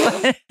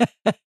bifida.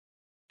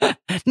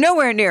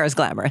 Nowhere near as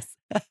glamorous.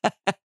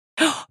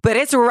 But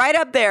it's right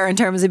up there in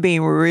terms of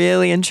being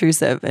really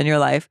intrusive in your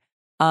life.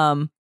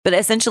 But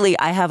essentially,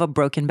 I have a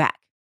broken back,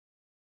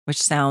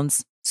 which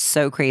sounds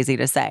so crazy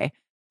to say.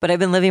 But I've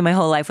been living my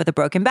whole life with a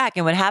broken back.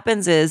 And what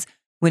happens is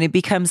when it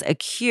becomes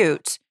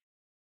acute,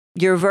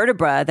 your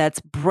vertebra that's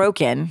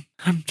broken,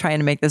 I'm trying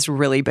to make this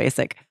really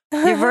basic.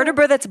 Your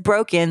vertebra that's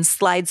broken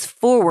slides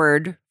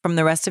forward from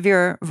the rest of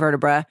your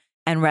vertebra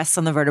and rests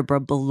on the vertebra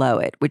below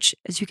it, which,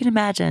 as you can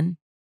imagine,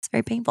 is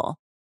very painful.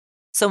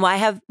 So I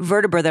have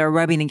vertebrae that are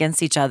rubbing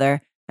against each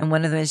other, and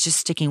one of them is just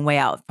sticking way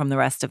out from the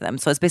rest of them.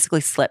 So it's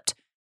basically slipped.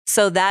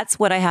 So that's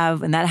what I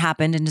have. And that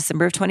happened in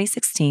December of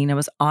 2016. I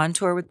was on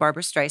tour with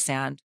Barbara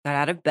Streisand, got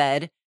out of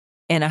bed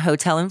in a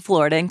hotel in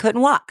Florida and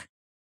couldn't walk.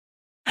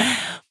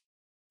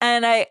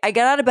 And I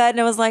got out of bed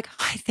and I was like,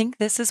 I think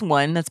this is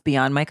one that's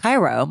beyond my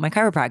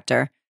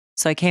chiropractor.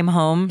 So I came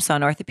home, saw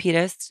an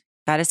orthopedist,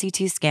 got a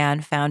CT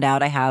scan, found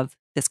out I have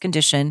this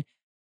condition.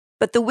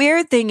 But the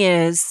weird thing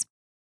is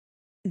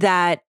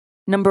that,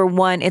 number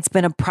one, it's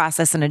been a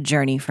process and a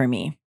journey for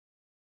me.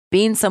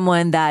 Being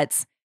someone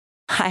that's,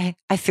 I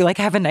feel like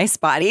I have a nice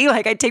body.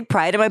 Like I take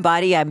pride in my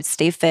body. I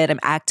stay fit.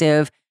 I'm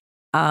active.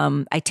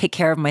 I take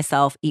care of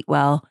myself, eat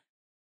well.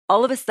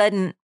 All of a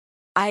sudden,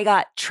 I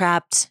got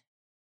trapped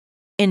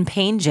in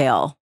pain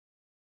jail.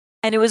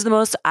 And it was the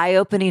most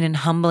eye-opening and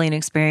humbling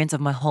experience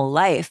of my whole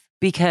life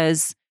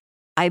because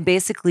I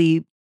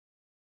basically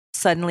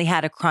suddenly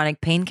had a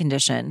chronic pain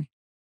condition.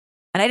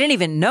 And I didn't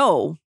even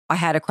know I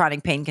had a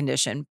chronic pain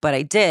condition, but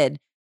I did.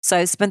 So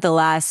I spent the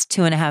last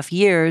 2.5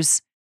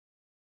 years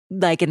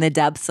like in the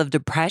depths of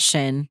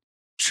depression,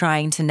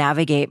 trying to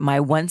navigate my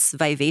once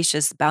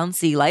vivacious,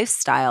 bouncy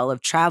lifestyle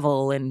of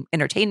travel and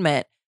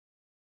entertainment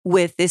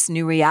with this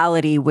new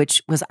reality,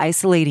 which was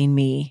isolating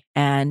me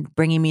and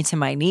bringing me to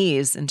my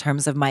knees in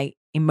terms of my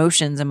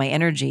emotions and my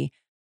energy.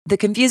 The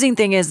confusing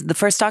thing is the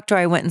first doctor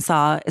I went and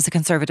saw is a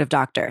conservative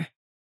doctor,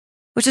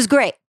 which is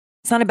great.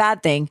 It's not a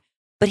bad thing,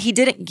 but he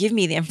didn't give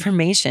me the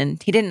information.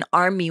 He didn't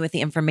arm me with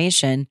the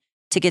information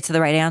to get to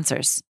the right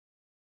answers.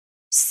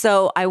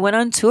 So I went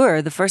on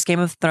tour, the first Game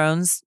of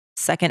Thrones,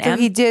 second. So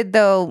he did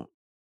though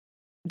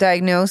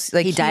diagnose,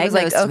 like he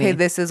diagnosed was like, okay, me.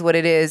 this is what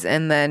it is.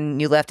 And then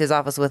you left his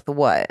office with the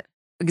what?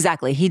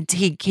 Exactly. He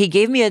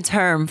gave me a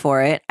term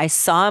for it. I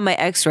saw in my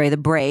x-ray the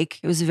break.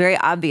 It was very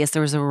obvious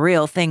there was a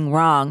real thing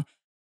wrong.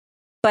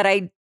 But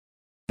I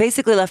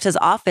basically left his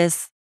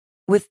office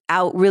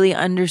without really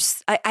I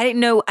didn't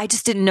know. I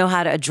just didn't know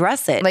how to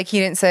address it. Like he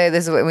didn't say,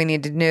 this is what we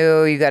need to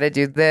do. You got to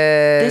do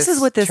this. This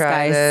is what this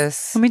try guy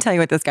this. Let me tell you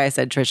what this guy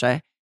said, Trisha.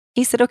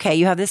 He said, okay,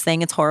 you have this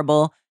thing. It's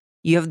horrible.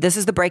 This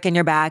is the break in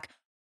your back.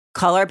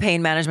 Call our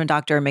pain management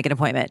doctor and make an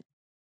appointment.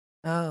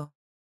 Oh.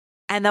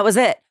 And that was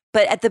it.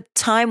 But at the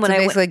time when So I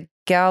went, basically,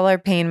 Gal,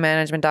 pain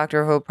management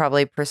doctor who will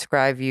probably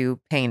prescribe you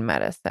pain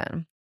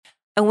medicine.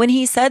 and when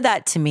he said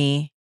that to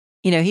me,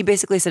 he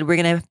basically said, we're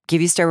going to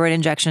give you steroid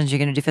injections. You're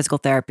going to do physical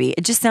therapy.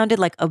 It just sounded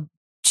like a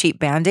cheap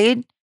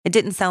Band-Aid. It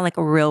didn't sound like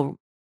a real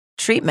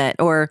treatment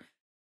or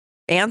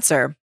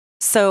answer.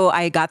 So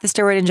I got the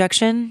steroid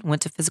injection,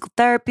 went to physical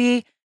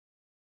therapy,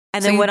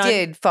 and then you went on.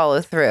 did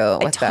follow through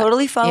I with that.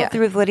 totally followed Yeah.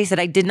 through with what he said.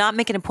 I did not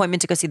make an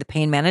appointment to go see the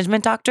pain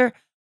management doctor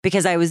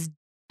because I was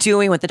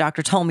doing what the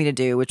doctor told me to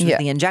do, which was Yeah.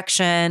 the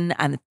injection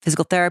and the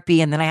physical therapy.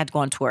 And then I had to go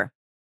on tour.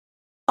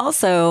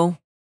 Also,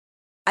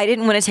 I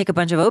didn't want to take a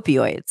bunch of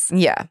opioids.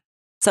 Yeah.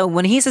 So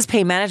when he says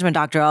pain management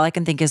doctor, all I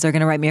can think is they're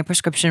going to write me a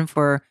prescription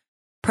for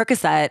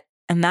Percocet.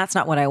 And that's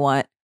not what I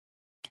want.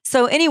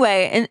 So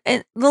anyway,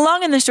 and the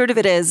long and the short of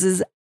it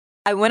is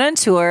I went on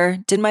tour,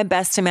 did my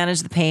best to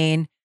manage the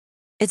pain.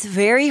 It's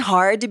very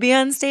hard to be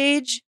on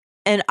stage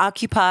and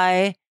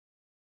occupy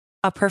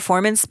a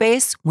performance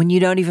space when you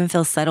don't even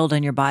feel settled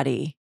in your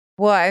body.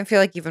 Well, I feel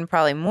like even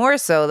probably more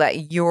so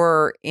that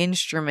your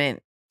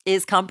instrument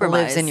Is compromised.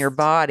 lives in your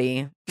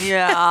body.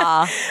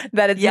 Yeah.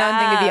 That it's one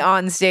thing to be Yeah.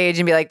 on stage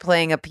and be like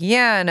playing a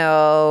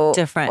piano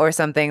Different. or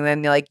something.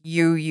 Then like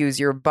you use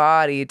your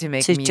body to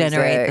make to music.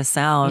 generate the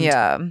sound.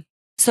 Yeah.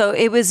 So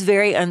it was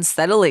very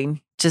unsettling.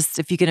 Just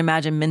if you can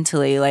imagine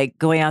mentally, like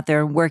going out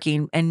there and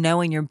working and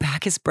knowing your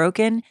back is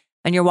broken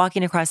and you're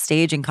walking across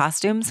stage in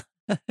costumes.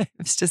 It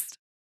was just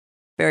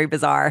very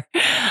bizarre.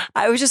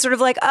 I was just sort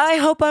of like, I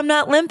hope I'm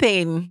not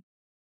limping.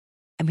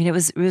 I mean, it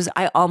was,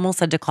 I almost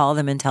had to call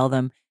them and tell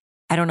them,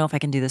 I don't know if I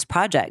can do this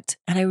project.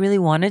 And I really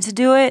wanted to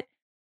do it,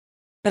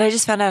 but I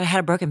just found out I had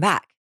a broken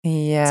back.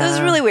 Yeah. So it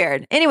was really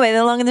weird. Anyway,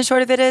 the long and the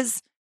short of it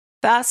is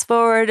fast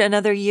forward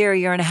another year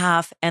and a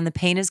half, and the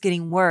pain is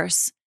getting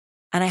worse.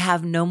 And I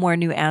have no more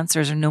new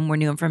answers or no more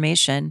new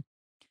information.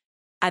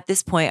 At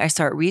this point, I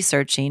start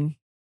researching,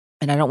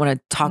 and I don't want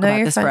to talk about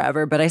you're this fine.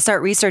 forever, but I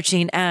start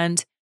researching,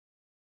 and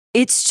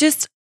it's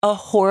just a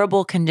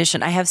horrible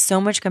condition. I have so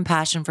much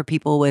compassion for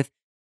people with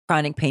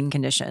chronic pain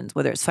conditions,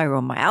 whether it's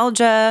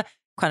fibromyalgia,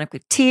 chronic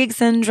fatigue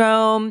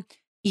syndrome,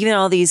 even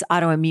all these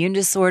autoimmune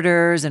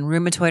disorders and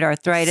rheumatoid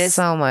arthritis,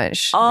 So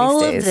much. all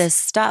these of days. this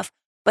stuff.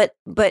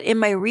 But in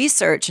my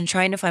research and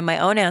trying to find my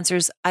own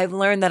answers, I've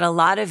learned that a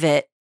lot of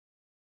it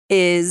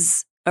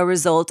is a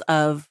result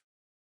of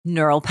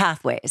neural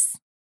pathways.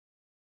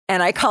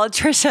 And I called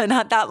Trisha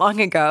not that long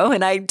ago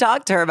and I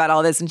talked to her about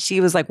all this, and she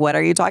was like, what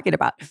are you talking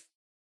about?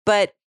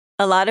 But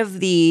a lot of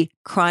the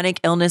chronic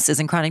illnesses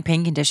and chronic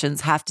pain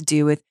conditions have to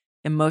do with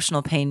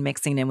emotional pain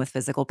mixing in with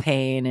physical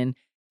pain. And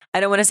I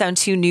don't want to sound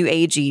too new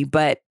agey,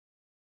 but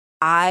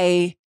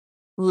I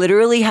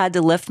literally had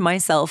to lift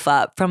myself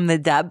up from the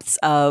depths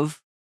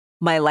of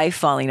my life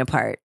falling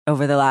apart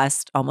over the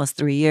last almost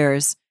 3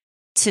 years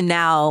to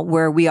now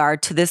where we are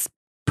to this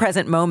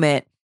present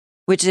moment,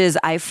 which is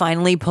I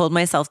finally pulled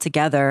myself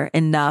together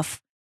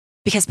enough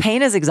because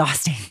pain is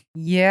exhausting.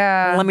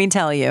 Yeah. Let me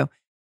tell you,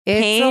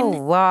 It's pain a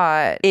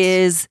lot.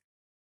 is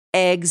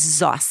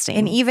exhausting.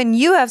 And even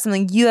you have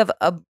something, you have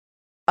a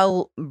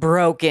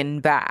broken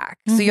back.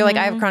 So you're like,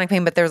 I have Mhm. chronic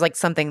pain, but there's like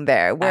something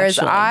there. Whereas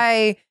Actually.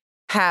 I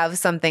have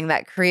something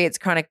that creates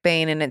chronic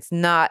pain and it's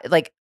not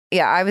like,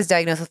 yeah, I was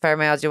diagnosed with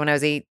fibromyalgia when I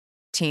was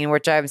 18,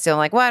 which I'm still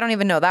like, well, I don't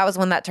even know. That was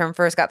when that term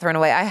first got thrown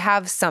away. I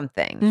have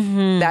something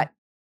Mhm. that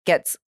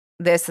gets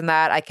this and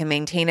that. I can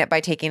maintain it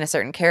by taking a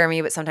certain care of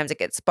me, but sometimes it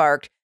gets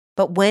sparked.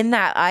 But when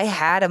that I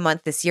had a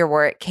month this year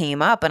where it came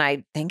up, and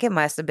I think it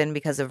must have been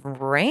because of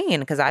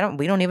rain, because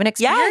we don't even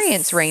experience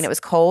Yes. rain. It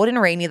was cold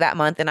and rainy that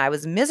month, and I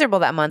was miserable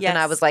that month. And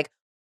I Yes. was like,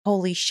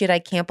 holy shit, I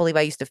can't believe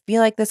I used to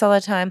feel like this all the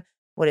time.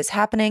 What is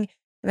happening?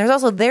 And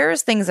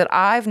there's things that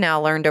I've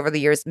now learned over the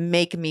years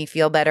make me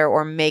feel better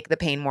or make the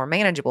pain more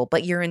manageable.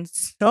 But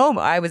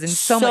I was in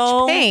so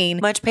much pain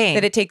Much pain.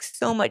 that it takes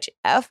so much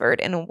effort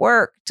and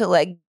work to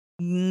like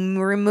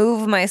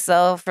remove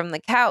myself from the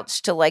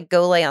couch to like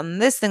go lay on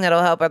this thing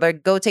that'll help, or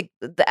like go take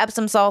the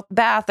Epsom salt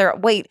bath, or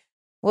wait,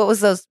 what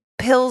was those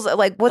pills?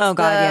 Like what's Oh,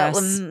 God,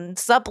 the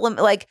yes. supplement?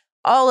 Like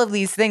all of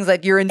these things,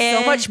 like you're in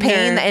so much pain,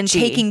 and Energy.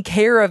 taking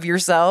care of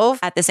yourself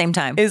at the same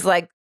time. is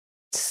like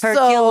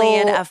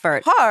Herculean so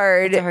effort.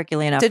 hard It's a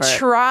Herculean to effort.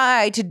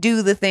 try to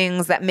do the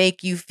things that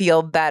make you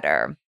feel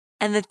better.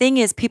 And the thing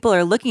is, people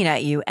are looking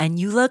at you and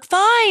you look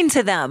fine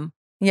to them.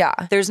 Yeah.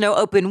 There's no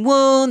open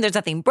wound. There's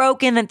nothing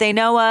broken that they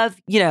know of.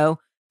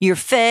 You're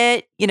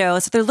fit, so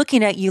they're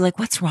looking at you like,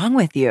 what's wrong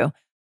with you?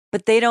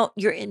 But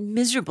you're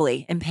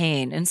miserably in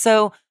pain. And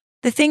so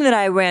the thing that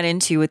I ran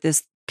into with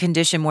this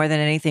condition more than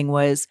anything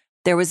was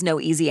there was no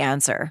easy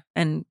answer.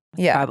 And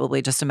Yeah.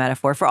 probably just a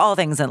metaphor for all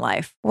things in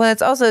life. Well,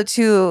 it's also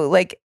too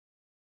like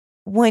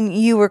when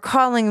you were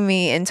calling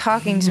me and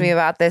talking to me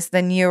about this,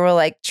 then you were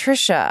like,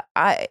 Trisha,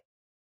 I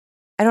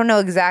I don't know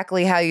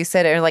exactly how you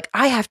said it. Or like,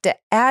 I have to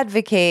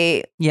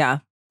advocate. Yeah.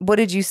 What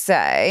did you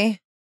say?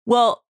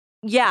 Well,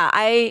 yeah,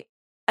 I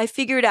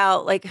figured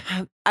out like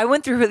I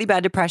went through really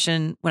bad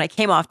depression when I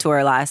came off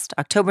tour last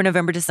October,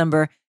 November,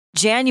 December.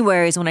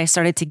 January is when I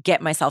started to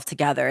get myself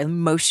together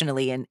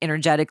emotionally and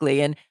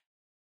energetically. And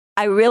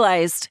I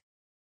realized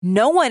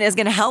no one is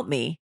going to help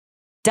me.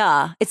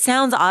 Duh. It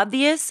sounds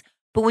obvious,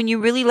 but when you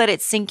really let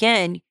it sink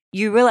in,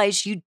 you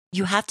realize you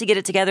have to get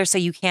it together so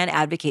you can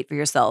advocate for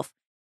yourself.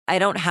 I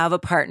don't have a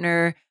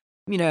partner,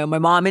 my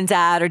mom and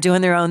dad are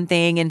doing their own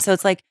thing. And so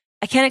it's like,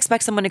 I can't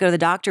expect someone to go to the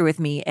doctor with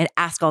me and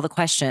ask all the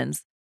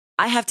questions.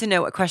 I have to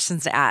know what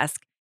questions to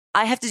ask.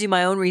 I have to do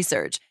my own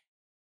research.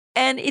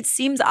 And it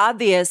seems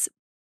obvious,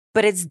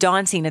 but it's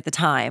daunting at the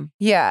time.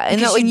 Yeah. And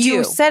Because when you you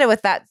do. said it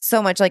with that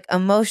so much like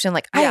emotion,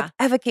 like Yeah.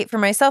 I advocate for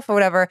myself or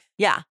whatever.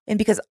 Yeah. And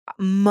because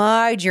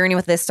my journey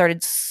with this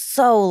started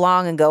so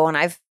long ago and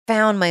I've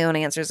found my own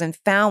answers and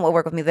found what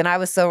worked with me, then I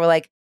was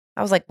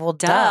well,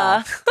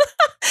 duh.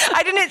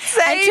 I didn't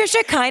say. And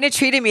Trisha kind of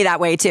treated me that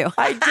way too.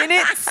 I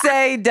didn't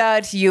say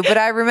duh to you, but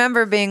I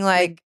remember being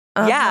like,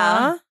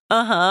 yeah.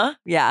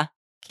 Yeah.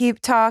 keep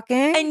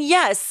talking. And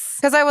yes.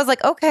 Because I was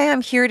like, okay,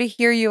 I'm here to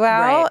hear you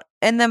out. Right.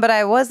 And then, but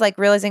I was like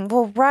realizing,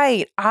 well,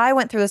 right, I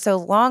went through this so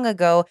long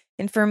ago.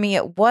 And for me,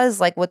 it was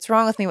like, what's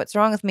wrong with me? What's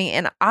wrong with me?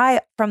 And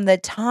I, from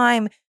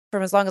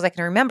as long as I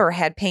can remember,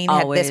 had pain,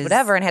 had Always. this,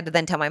 whatever, and had to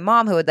then tell my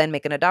mom, who would then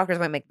make a doctor's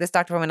appointment, make this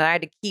doctor's appointment. And I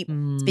had to keep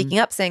speaking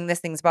up, saying, this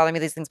thing's bothering me,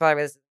 these things bother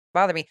me, this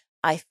bother me.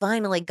 I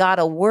finally got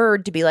a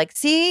word to be like,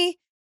 see,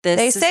 This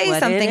they is say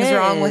what something's it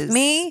wrong with is.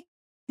 me.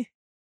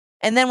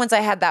 And then once I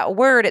had that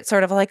word, it's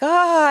sort of like,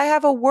 I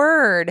have a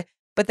word.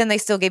 But then they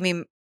still gave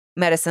me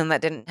medicine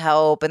that didn't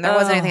help. And there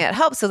wasn't anything that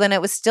helped. So then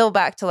it was still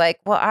back to like,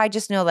 well, I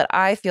just know that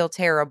I feel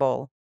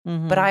terrible,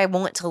 but I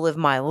want to live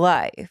my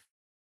life.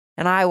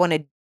 And I want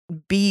to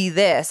be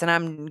this. And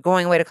I'm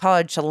going away to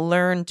college to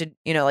learn to,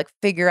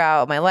 figure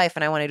out my life.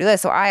 And I want to do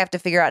this. So I have to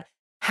figure out,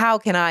 how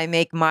can I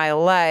make my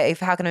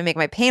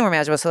pain more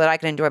manageable so that I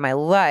can enjoy my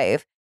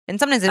life? And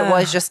sometimes it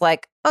was just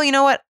like, oh, you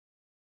know what?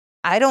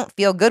 I don't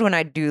feel good when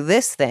I do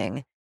this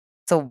thing.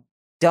 So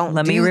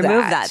Let me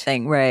remove that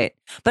thing. Right.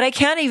 But I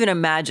can't even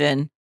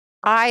imagine.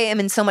 I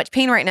am in so much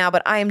pain right now,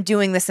 but I am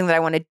doing this thing that I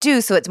want to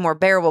do. So it's more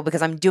bearable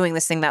because I'm doing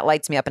this thing that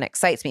lights me up and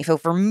excites me. So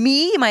for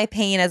me, my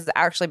pain has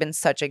actually been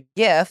such a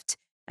gift,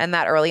 and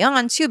that early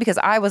on too, because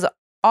I was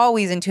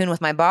always in tune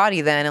with my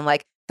body then. And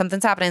like,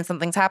 something's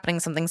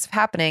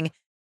happening.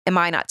 Am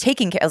I not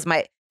taking care? Is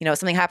my,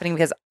 something happening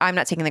because I'm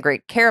not taking the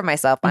great care of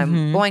myself?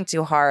 I'm going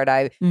too hard.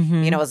 I,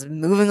 was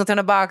moving a ton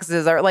of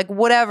boxes or like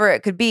whatever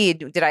it could be.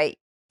 Did I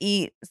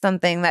eat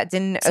something that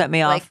didn't Set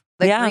me off.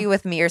 agree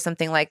with me or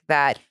something like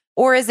that?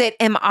 Or is it,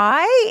 am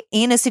I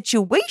in a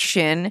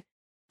situation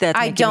That's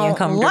I making you don't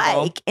uncomfortable.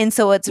 like? And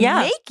so it's Yeah.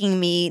 making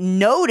me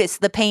notice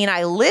the pain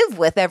I live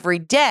with every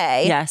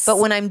day. Yes. But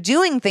when I'm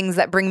doing things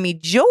that bring me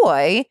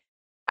joy,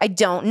 I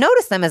don't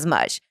notice them as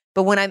much.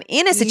 But when I'm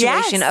in a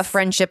situation, Yes. a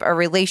friendship, a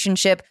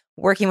relationship,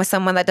 working with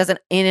someone that doesn't,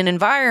 in an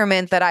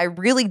environment that I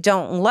really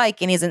don't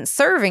like and isn't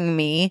serving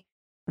me,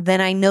 then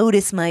I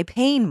notice my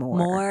pain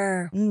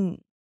more.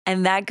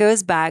 And that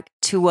goes back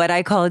to what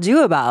I called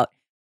you about,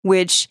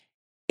 which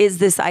is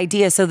this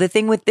idea. So the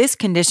thing with this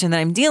condition that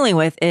I'm dealing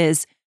with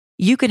is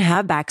you can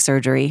have back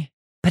surgery,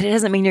 but it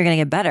doesn't mean you're going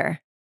to get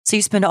better. So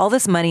you spend all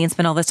this money and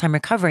spend all this time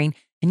recovering,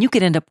 and you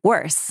could end up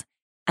worse.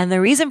 And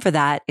the reason for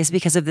that is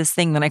because of this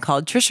thing that I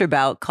called Trisha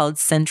about called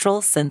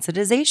central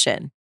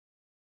sensitization.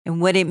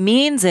 And what it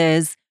means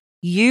is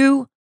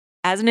you,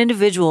 as an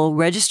individual,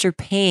 register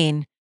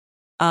pain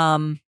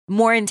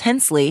more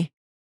intensely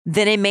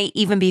than it may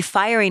even be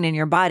firing in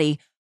your body,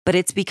 but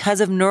it's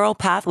because of neural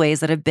pathways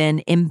that have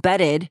been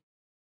embedded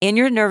in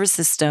your nervous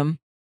system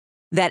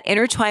that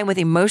intertwine with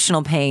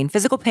emotional pain.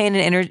 Physical pain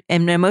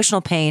and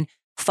emotional pain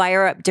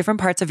fire up different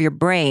parts of your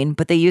brain,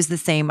 but they use the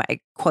same,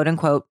 quote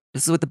unquote,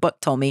 this is what the book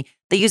told me,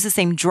 they use the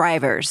same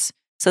drivers.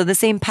 So the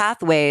same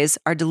pathways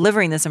are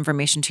delivering this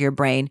information to your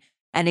brain,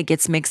 and it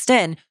gets mixed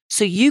in.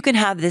 So you can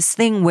have this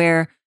thing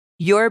where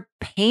your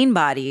pain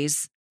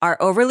bodies are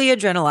overly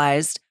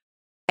adrenalized,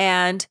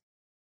 and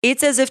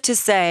it's as if to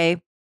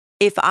say,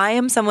 if I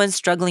am someone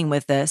struggling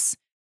with this,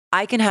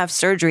 I can have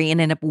surgery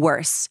and end up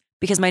worse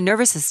because my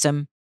nervous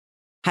system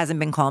hasn't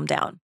been calmed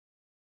down.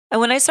 And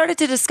when I started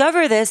to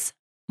discover this,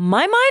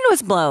 my mind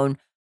was blown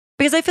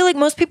because I feel like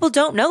most people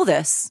don't know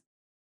this.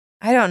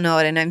 I don't know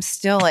it. And I'm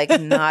still like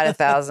not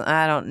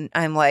 1,000.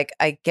 I'm like,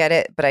 I get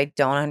it, but I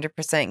don't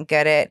 100%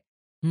 get it.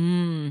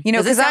 Does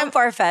Because it sound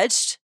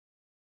far-fetched?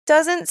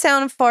 Doesn't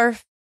sound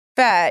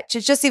far-fetched.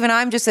 It's just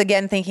I'm just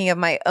again thinking of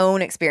my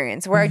own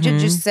experience where I should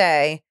just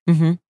say,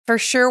 for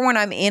sure, when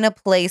I'm in a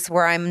place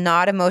where I'm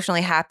not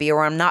emotionally happy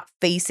or I'm not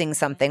facing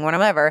something,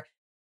 whatever,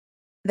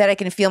 that I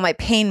can feel my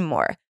pain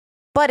more.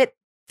 But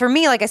for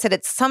me, like I said,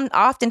 it's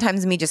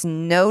oftentimes me just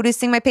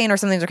noticing my pain or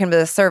something's coming to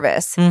the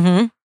service.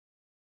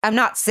 I'm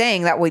not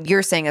saying that what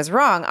you're saying is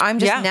wrong. I'm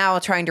just now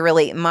trying to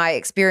relate my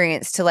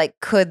experience to like,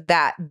 could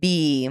that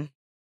be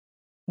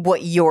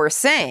what you're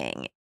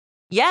saying?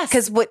 Yes.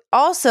 Because what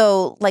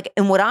also, like,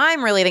 and what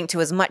I'm relating to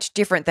is much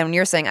different than when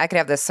you're saying I could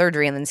have this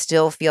surgery and then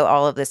still feel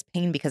all of this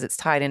pain because it's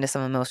tied into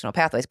some emotional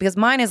pathways. Because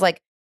mine is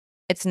like,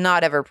 it's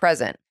not ever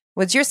present.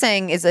 What you're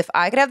saying is if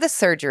I could have this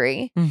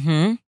surgery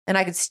Mm-hmm. and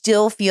I could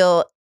still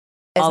feel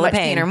as All the much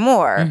pain pain. or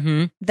more,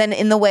 Mm-hmm. then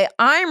in the way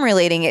I'm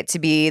relating it to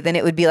be, then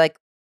it would be like,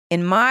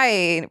 in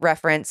my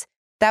reference,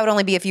 that would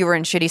only be if you were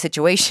in shitty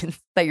situations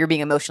that you're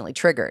being emotionally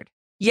triggered.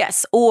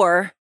 Yes.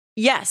 Or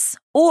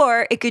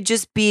it could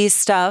just be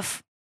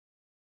stuff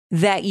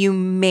that you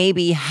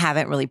maybe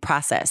haven't really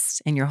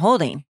processed and you're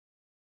holding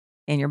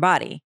in your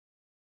body.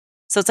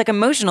 So it's like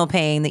emotional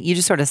pain that you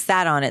just sort of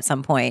sat on at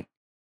some point,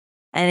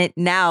 and it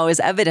now is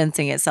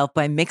evidencing itself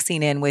by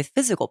mixing in with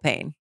physical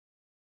pain.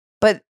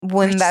 But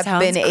wouldn't Which that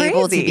been sounds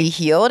able to crazy. be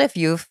healed if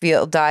you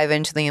dive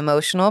into the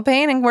emotional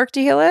pain and work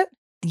to heal it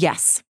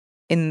Yes.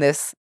 in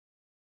this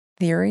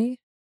theory?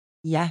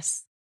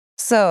 Yes.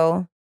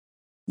 So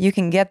you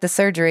can get the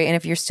surgery, and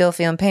if you're still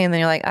feeling pain,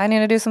 then you're like, I need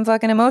to do some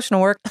fucking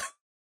emotional work.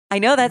 I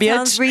know that Bitch.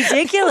 sounds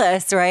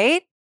ridiculous,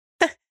 right?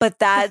 But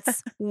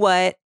that's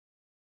what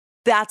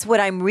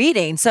I'm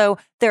reading. So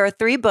there are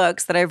 3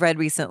 books that I've read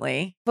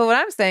recently. But what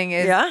I'm saying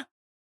is,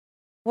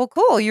 well,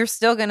 cool. You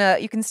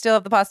can still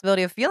have the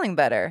possibility of feeling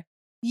better.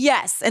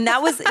 Yes. And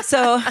that was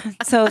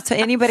so to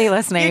anybody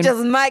listening. You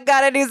just might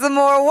gotta do some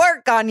more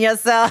work on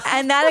yourself.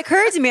 And that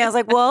occurred to me. I was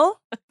like, well,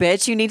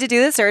 bitch, you need to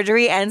do the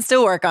surgery and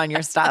still work on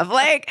your stuff.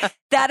 Like,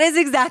 that is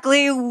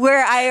exactly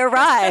where I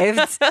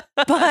arrived.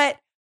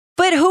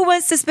 But who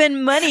wants to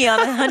spend money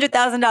on a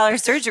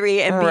 $100,000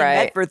 surgery and be in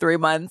bed for 3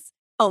 months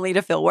only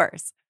to feel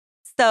worse?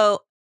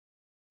 So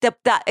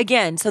that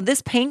again, so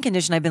this pain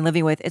condition I've been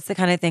living with, it's the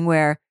kind of thing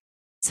where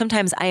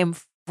sometimes I am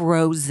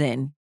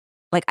frozen.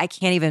 Like, I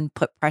can't even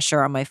put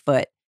pressure on my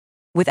foot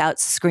without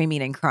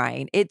screaming and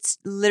crying. It's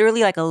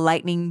literally like a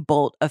lightning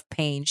bolt of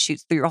pain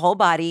shoots through your whole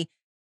body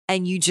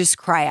and you just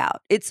cry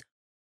out. It's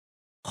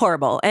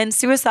horrible. And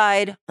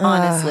suicide,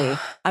 honestly,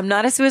 I'm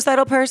not a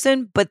suicidal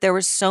person, but there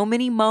were so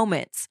many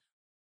moments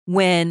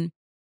when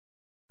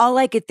all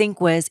I could think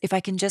was, if I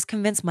can just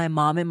convince my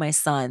mom and my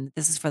son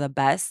this is for the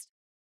best,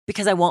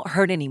 because I won't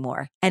hurt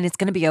anymore and it's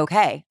going to be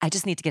okay. I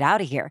just need to get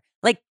out of here.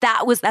 Like,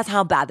 that's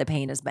how bad the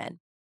pain has been.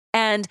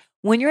 And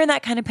when you're in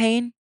that kind of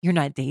pain, you're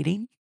not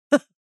dating.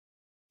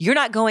 You're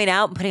not going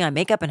out and putting on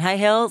makeup and high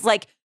heels.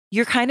 Like,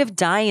 you're kind of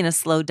dying a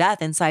slow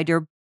death inside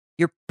your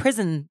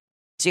prison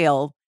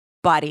jail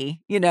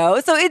body, you know?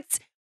 So it's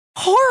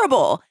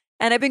horrible.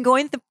 And I've been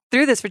going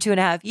through this for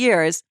 2.5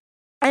 years.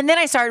 And then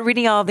I started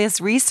reading all this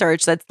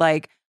research that's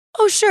like,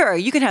 oh, sure,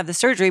 you can have the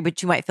surgery,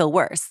 but you might feel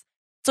worse.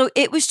 So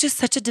it was just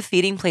such a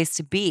defeating place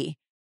to be.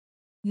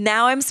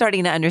 Now I'm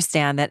starting to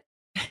understand that.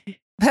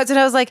 That's what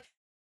I was like.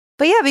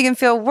 But yeah, we can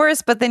feel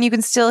worse, but then you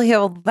can still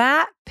heal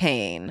that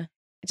pain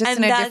just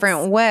in a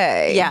different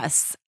way.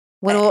 Yes.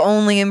 What will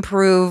only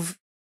improve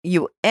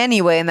you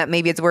anyway, and that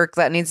maybe it's work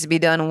that needs to be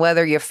done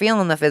whether you're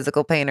feeling the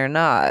physical pain or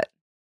not.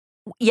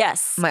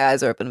 Yes. My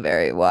eyes are open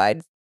very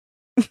wide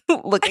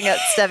looking at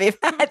Steffi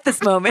at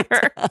this moment.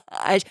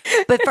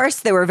 But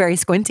first they were very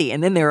squinty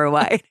and then they were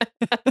wide.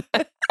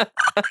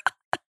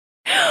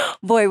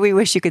 Boy, we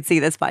wish you could see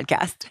this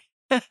podcast.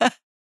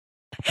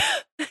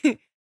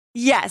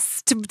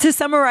 Yes. To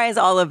summarize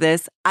all of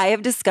this, I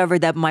have discovered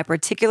that my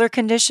particular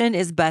condition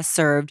is best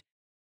served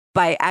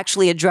by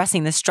actually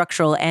addressing the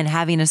structural and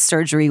having a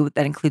surgery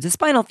that includes a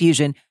spinal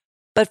fusion.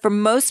 But for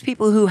most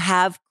people who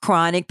have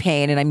chronic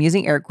pain, and I'm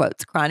using air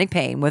quotes, chronic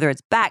pain, whether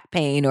it's back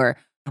pain or,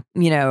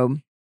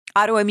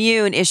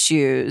 autoimmune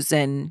issues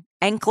and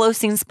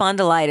ankylosing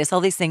spondylitis,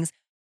 all these things,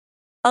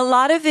 a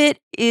lot of it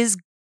is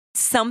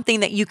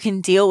something that you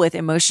can deal with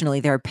emotionally.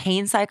 There are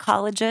pain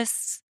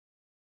psychologists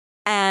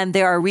and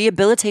there are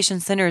rehabilitation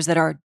centers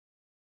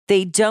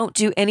they don't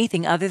do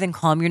anything other than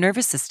calm your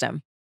nervous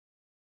system.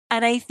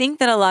 And I think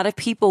that a lot of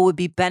people would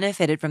be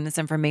benefited from this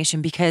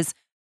information because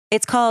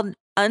it's called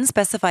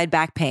unspecified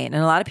back pain.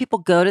 And a lot of people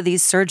go to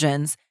these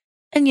surgeons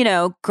and,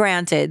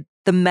 granted,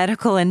 the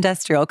medical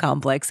industrial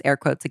complex, air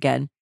quotes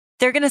again,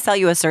 they're going to sell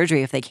you a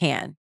surgery if they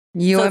can.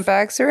 You want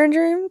back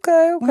surgery?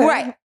 Okay.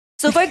 Right.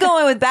 So if I go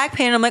in with back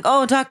pain, I'm like,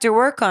 oh, doctor,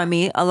 work on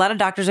me. A lot of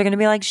doctors are going to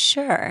be like,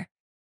 sure.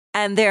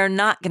 And they're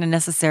not going to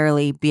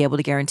necessarily be able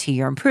to guarantee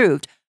you're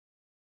improved.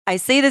 I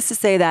say this to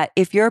say that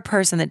if you're a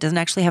person that doesn't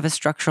actually have a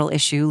structural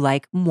issue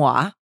like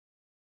moi,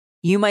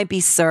 you might be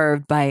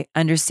served by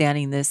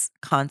understanding this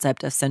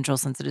concept of central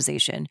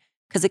sensitization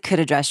because it could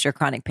address your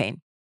chronic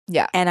pain.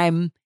 Yeah. And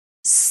I'm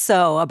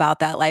so about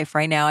that life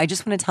right now. I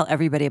just want to tell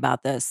everybody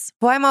about this.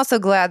 Well, I'm also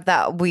glad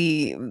that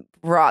we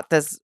brought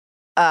this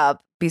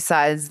up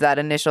besides that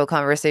initial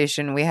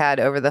conversation we had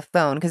over the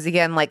phone. Because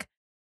again, like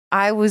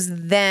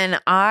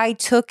I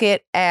took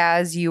it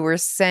as you were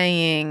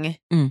saying,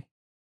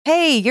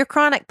 hey, your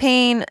chronic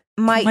pain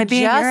might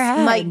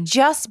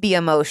just be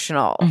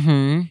emotional.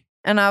 Mm-hmm.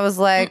 And I was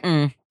like,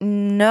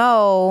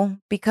 no,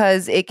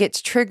 because it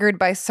gets triggered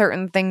by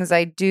certain things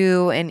I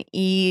do and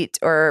eat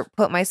or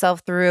put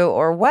myself through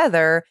or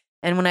weather.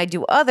 And when I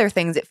do other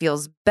things, it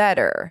feels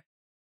better.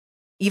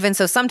 even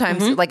so,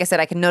 sometimes, like I said,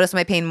 I can notice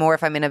my pain more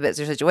if I'm in a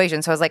visitor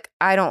situation. So I was like,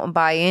 I don't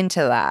buy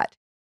into that.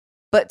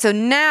 But so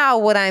now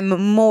what I'm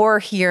more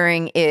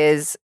hearing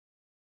is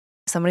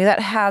somebody that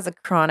has a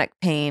chronic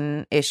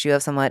pain issue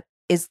of somewhat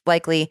is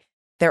likely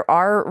there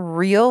are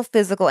real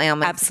physical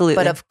ailments. Absolutely.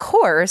 But of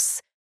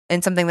course,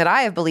 and something that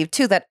I have believed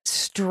too, that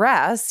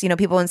stress,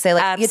 people would say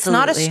like, it's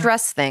not a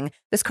stress thing.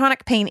 This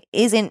chronic pain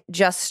isn't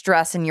just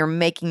stress and you're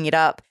making it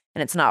up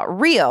and it's not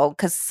real,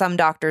 because some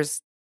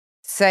doctors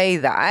say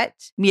that.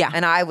 Yeah.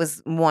 And I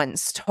was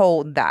once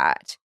told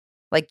that.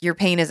 Like, your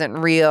pain isn't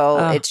real.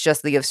 It's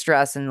just that you have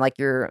stress and like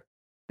you're...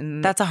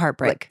 That's a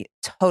heartbreak. Like,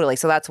 totally.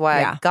 So that's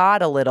why I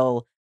got a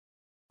little,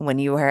 when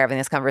you were having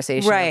this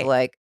conversation, right. of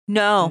like,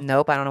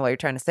 nope, I don't know what you're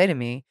trying to say to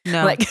me.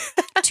 No. Like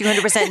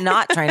 200%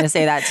 not trying to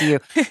say that to you.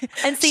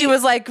 And she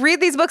was like, read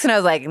these books. And I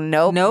was like,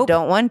 nope.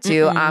 Don't want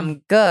to.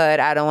 I'm good.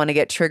 I don't want to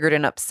get triggered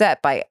and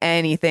upset by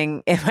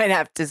anything it might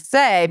have to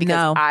say,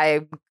 because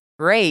I'm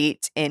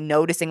great in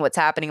noticing what's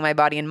happening in my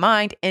body and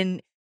mind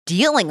and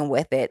dealing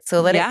with it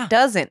so that it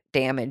doesn't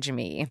damage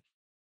me.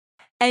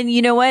 And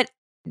you know what?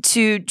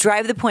 To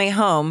drive the point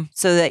home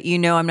so that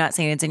I'm not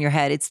saying it's in your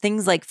head, it's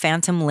things like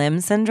phantom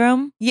limb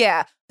syndrome.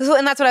 Yeah. So,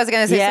 and that's what I was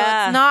going to say.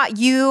 Yeah. So it's not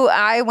you.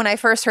 When I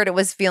first heard it,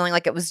 was feeling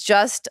like it was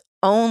just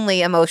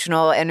only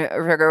emotional and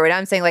rigor. And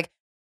I'm saying like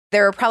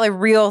there are probably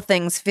real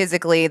things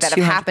physically that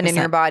have happened in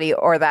your body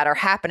or that are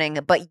happening.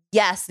 But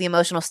yes, the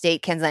emotional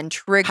state can then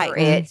trigger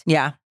it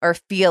or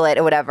feel it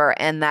or whatever.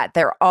 And that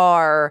there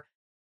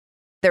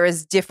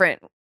is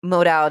different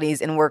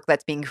modalities and work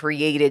that's being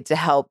created to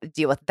help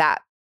deal with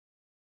that.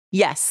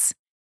 Yes.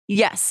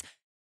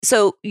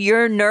 So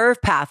your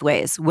nerve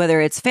pathways, whether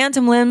it's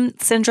phantom limb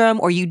syndrome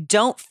or you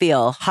don't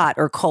feel hot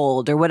or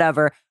cold or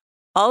whatever,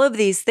 all of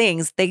these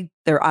things,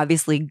 they're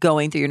obviously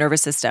going through your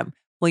nervous system.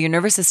 Well, your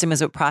nervous system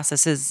is what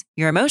processes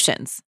your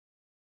emotions.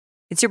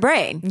 It's your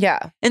brain.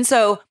 Yeah. And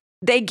so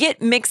they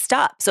get mixed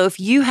up. So if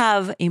you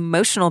have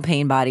emotional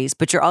pain bodies,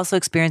 but you're also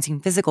experiencing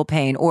physical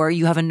pain, or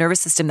you have a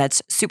nervous system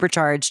that's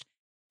supercharged,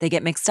 they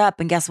get mixed up.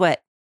 And guess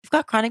what? You've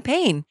got chronic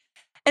pain.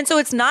 And so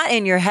it's not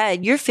in your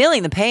head. You're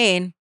feeling the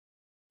pain,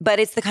 but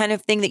it's the kind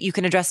of thing that you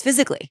can address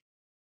physically.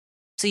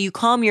 So you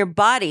calm your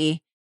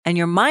body and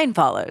your mind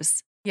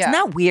follows. Yeah. Isn't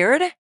that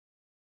weird?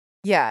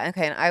 Yeah.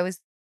 Okay. And I was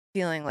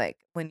feeling like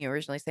when you were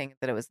originally saying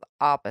that it was the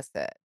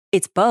opposite.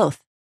 It's both.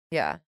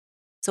 Yeah.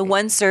 So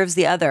one serves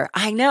the other.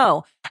 I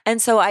know.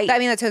 And so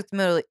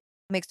that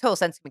makes total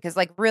sense to me, because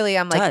like really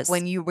I'm like,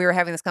 when we were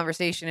having this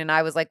conversation and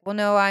I was like, well,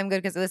 no, I'm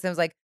good because of this. And I was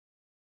like,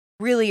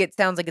 really, it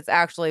sounds like it's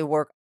actually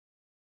work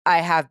I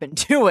have been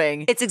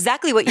doing. It's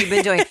exactly what you've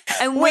been doing.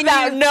 And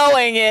without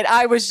knowing it,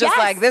 I was just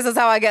like, this is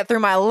how I get through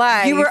my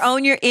life. You were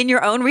in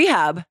your own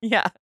rehab.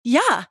 Yeah.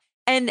 Yeah.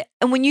 And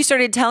when you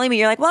started telling me,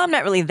 you're like, well, I'm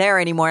not really there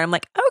anymore. And I'm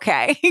like,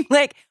 okay.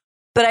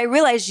 But I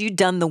realized you'd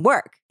done the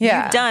work.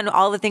 Yeah. You've done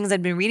all the things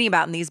I've been reading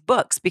about in these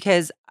books,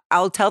 because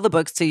I'll tell the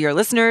books to your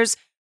listeners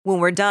when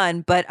we're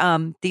done. But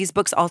these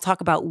books all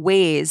talk about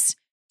ways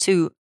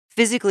to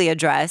physically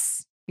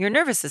address your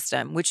nervous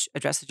system, which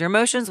addresses your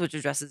emotions, which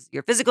addresses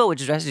your physical,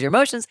 which addresses your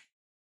emotions.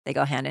 They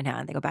go hand in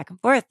hand. They go back and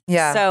forth.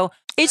 Yeah. So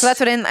that's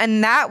what,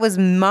 and that was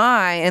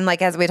and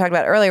like, as we talked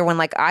about earlier, when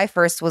like I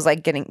first was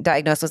like getting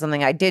diagnosed with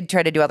something, I did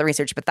try to do all the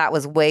research, but that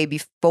was way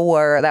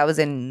before. That was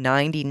in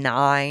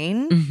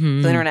 99.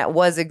 Mm-hmm. The internet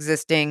was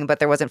existing, but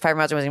there wasn't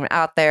fibromyalgia wasn't even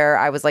out there.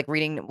 I was like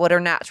reading what are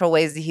natural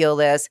ways to heal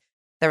this.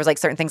 There was like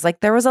certain things, like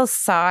there was a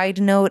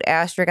side note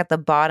asterisk at the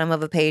bottom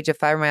of a page of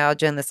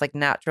fibromyalgia in this like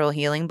natural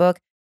healing book.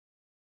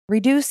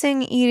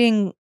 Reducing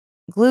eating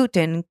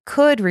gluten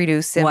could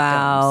reduce symptoms.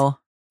 Wow.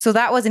 So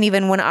that wasn't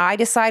even when I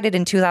decided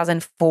in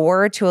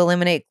 2004 to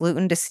eliminate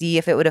gluten to see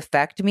if it would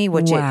affect me,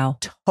 which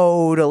it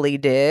totally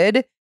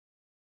did.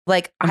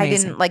 Like, amazing.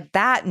 I didn't like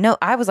that. No,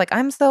 I was like,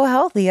 I'm so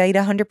healthy. I eat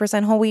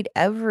 100% whole wheat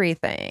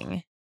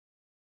everything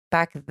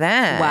back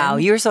then. Wow.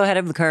 You were so ahead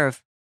of the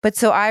curve. But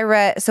so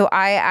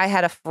I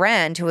had a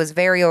friend who was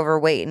very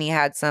overweight and he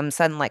had some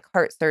sudden like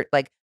heart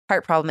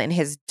problem, and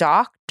his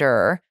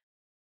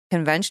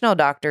conventional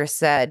doctor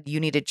said you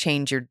need to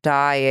change your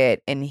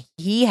diet, and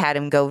he had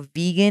him go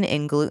vegan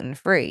and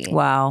gluten-free.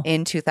 Wow.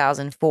 In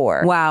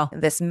 2004. Wow.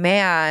 This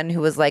man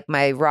who was like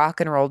my rock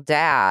and roll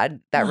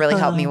dad that really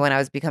helped me when I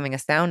was becoming a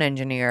sound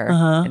engineer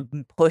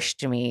and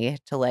pushed me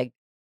to like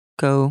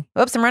go.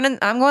 Oops, I'm going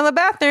to the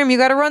bathroom. You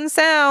got to run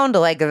sound,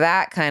 like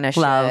that kind of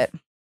shit.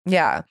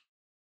 Yeah.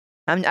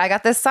 I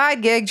got this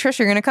side gig. Trisha,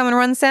 you're going to come and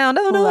run sound.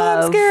 Oh no,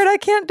 I'm scared. I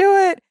can't do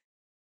it.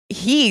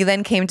 He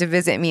then came to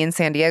visit me in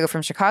San Diego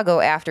from Chicago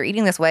after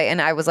eating this way.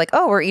 And I was like,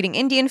 oh, we're eating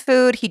Indian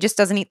food. He just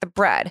doesn't eat the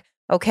bread.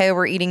 Okay,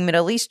 we're eating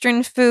Middle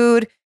Eastern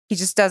food. He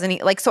just doesn't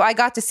eat. Like, so I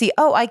got to see,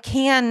 I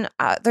can,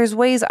 there's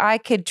ways I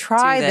could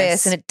try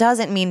this. And it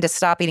doesn't mean to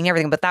stop eating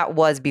everything. But that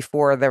was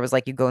before there was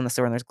like, you go in the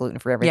store and there's gluten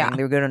for everything. Yeah.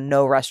 They would go to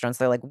no restaurants.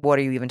 They're like, what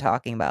are you even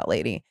talking about,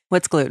 lady?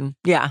 What's gluten?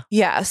 Yeah.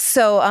 Yeah.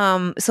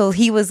 So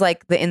he was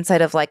like the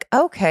insight of like,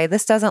 okay,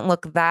 this doesn't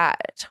look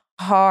that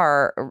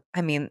hard.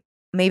 I mean,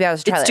 maybe I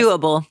was trying. It's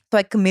doable. So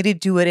I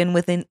committed to it,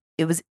 and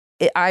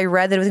I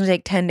read that it was going to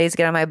take 10 days to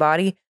get out of my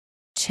body.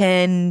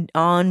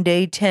 on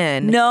day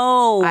 10,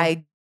 No.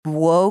 I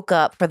woke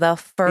up for the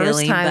first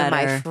Feeling time in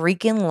my better.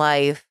 freaking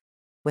life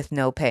with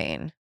no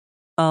pain.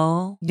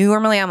 Oh.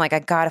 Normally, I'm like, I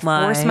gotta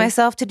force My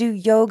myself to do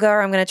yoga,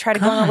 or I'm gonna try to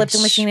go on the lifting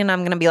gosh. machine, and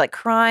I'm gonna be like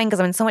crying because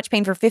I'm in so much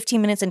pain for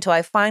 15 minutes until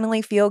I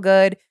finally feel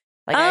good.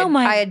 Like Oh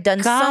my I had done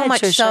so God,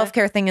 much Trisha.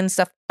 self-care thing and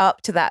stuff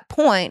up to that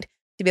point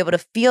to be able to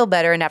feel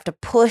better and have to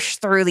push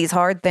through these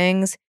hard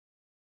things.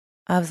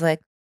 I was like,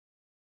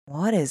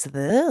 what is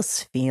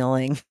this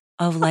feeling?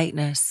 Of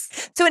lightness.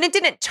 So, and it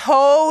didn't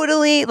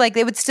totally, like,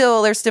 they would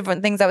still, there's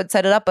different things that would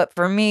set it up, but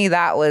for me,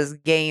 that was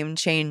game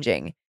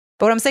changing.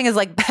 But what I'm saying is,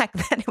 like, back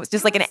then, it was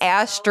just like an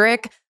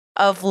asterisk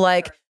of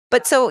like,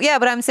 but so, yeah,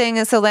 but I'm saying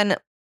is, so then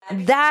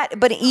that,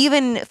 but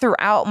even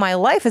throughout my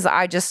life, as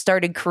I just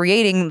started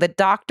creating, the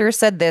doctor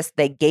said this,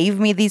 they gave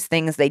me these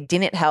things, they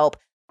didn't help.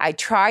 I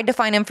tried to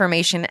find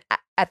information.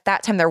 At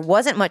that time, there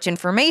wasn't much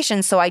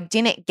information, so I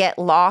didn't get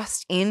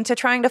lost into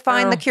trying to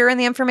find the cure and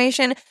the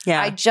information. Yeah.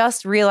 I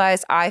just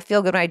realized I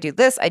feel good when I do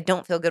this. I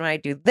don't feel good when I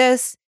do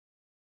this.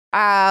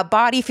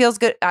 Body feels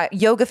good.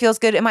 Yoga feels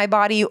good in my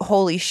body.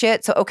 Holy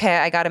shit. So, okay,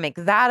 I got to make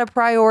that a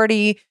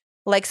priority.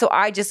 Like, so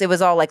it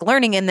was all like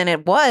learning. And then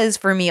it was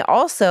for me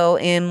also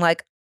in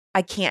like,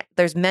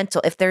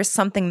 if there's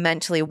something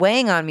mentally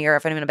weighing on me, or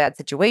if I'm in a bad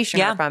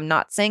situation, or if I'm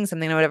not saying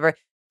something or whatever,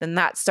 then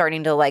that's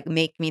starting to like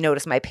make me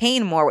notice my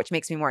pain more, which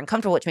makes me more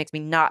uncomfortable, which makes me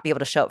not be able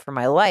to show up for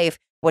my life,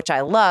 which I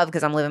love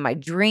because I'm living my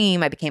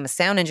dream. I became a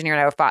sound engineer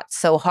and I fought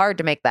so hard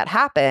to make that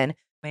happen.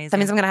 Amazing. That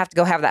means I'm going to have to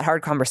go have that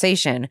hard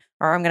conversation,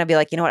 or I'm going to be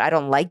like, you know what? I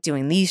don't like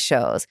doing these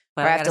shows,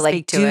 But or I have to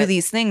like do it.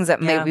 these things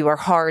that Yeah. maybe were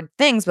hard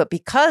things. But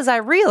because I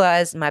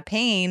realized my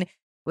pain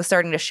was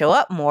starting to show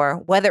up more,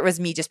 whether it was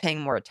me just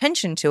paying more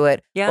attention to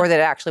it, or that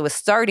it actually was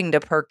starting to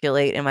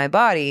percolate in my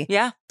body,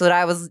 Yeah. so that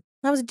I was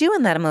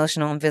doing that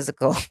emotional and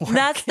physical work.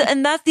 That's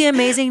the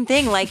amazing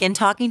thing. Like, in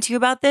talking to you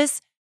about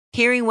this,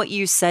 hearing what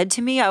you said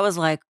to me, I was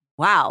like,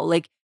 wow,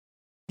 like,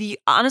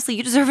 honestly,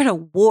 you deserve an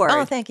award.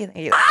 Oh, thank you.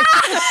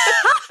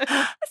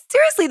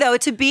 Seriously, though,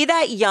 to be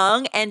that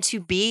young and to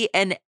be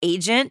an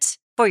agent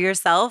for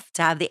yourself,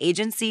 to have the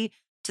agency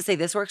to say,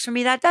 this works for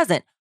me, that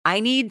doesn't. I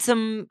need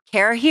some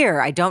care here.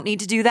 I don't need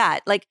to do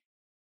that. Like,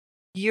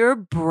 you're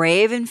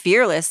brave and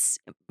fearless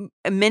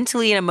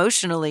mentally and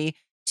emotionally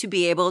to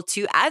be able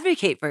to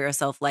advocate for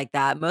yourself like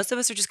that. Most of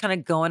us are just kind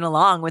of going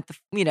along with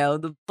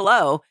the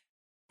flow.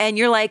 And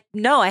you're like,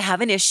 no, I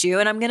have an issue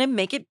and I'm going to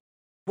make it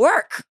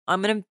work.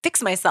 I'm going to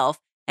fix myself.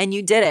 And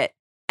you did it.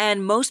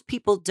 And most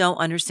people don't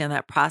understand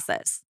that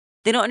process.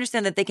 They don't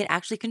understand that they can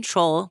actually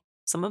control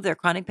some of their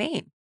chronic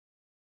pain.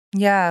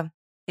 Yeah.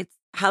 It's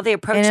how they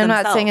approach And I'm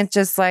themselves. not saying it's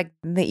just like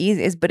the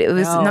easiest, but it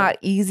was not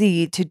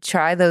easy to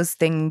try those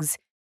things,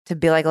 to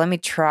be like, let me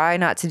try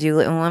not to do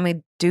it. And let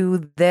me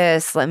do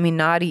this. Let me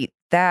not eat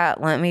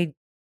that. Let me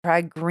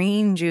try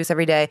green juice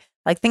every day.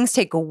 Like, things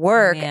take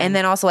work. Man. And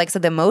then also, like I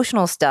said, the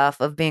emotional stuff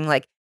of being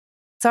like,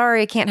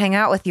 sorry, I can't hang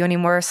out with you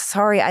anymore.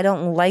 Sorry, I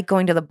don't like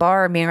going to the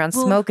bar and being around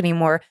smoke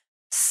anymore.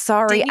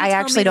 Sorry, Didn't you I tell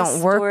actually me the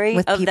don't work story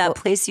with of people. that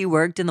place you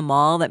worked in the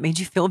mall that made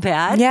you feel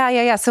bad?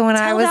 Yeah. So when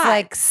I Tell was that.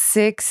 like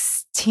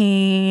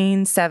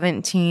 16,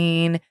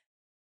 17,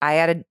 I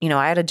had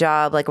a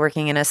job like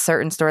working in a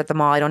certain store at the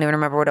mall. I don't even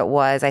remember what it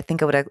was. I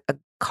think it was a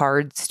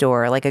card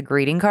store, like a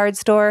greeting card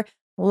store.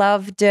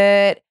 Loved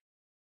it.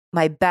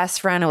 My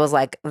best friend was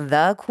like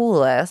the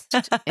coolest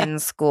in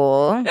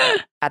school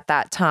at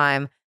that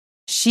time.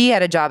 She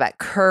had a job at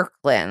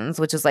Kirkland's,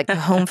 which is like a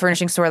home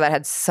furnishing store that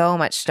had so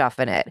much stuff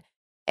in it.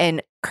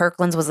 And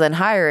Kirkland's was then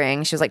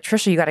hiring. She was like,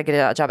 Trisha, you got to get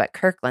a job at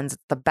Kirkland's.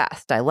 It's the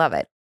best. I love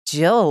it.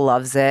 Jill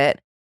loves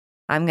it.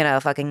 I'm going to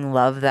fucking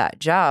love that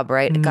job,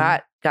 right? Mhm.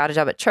 Got a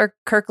job at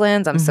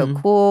Kirkland's. I'm so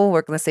cool.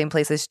 Working the same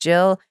place as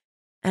Jill.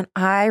 And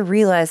I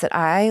realized that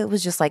I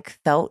was just like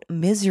felt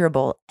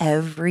miserable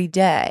every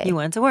day. You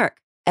went to work.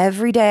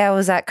 Every day I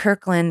was at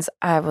Kirkland's,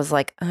 I was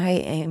like, I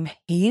am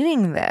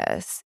hating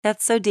this.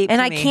 That's so deep And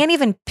to I me. can't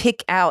even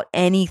pick out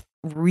any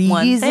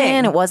reason.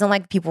 thing. It wasn't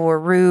like people were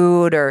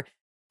rude or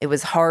it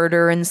was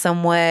harder in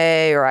some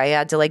way or I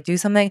had to like do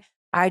something.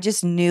 I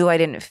just knew I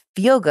didn't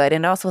feel good.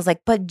 And also was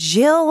like, but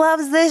Jill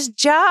loves this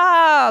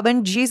job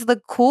and she's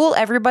the cool.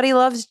 Everybody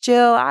loves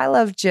Jill. I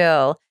love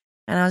Jill.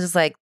 And I was just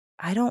like,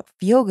 I don't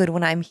feel good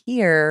when I'm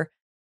here.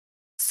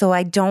 So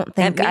I don't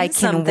think I means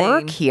can something.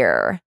 work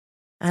here.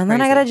 And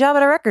then I got Crazy. a job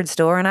at a record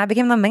store and I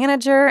became the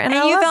manager and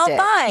I you loved felt it.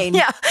 fine.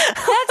 Yeah.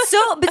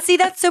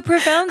 That's so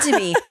profound to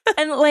me.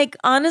 And like,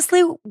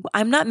 honestly,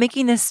 I'm not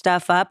making this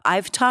stuff up.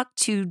 I've talked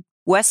to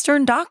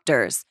Western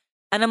doctors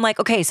and I'm like,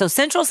 okay, so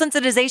central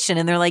sensitization.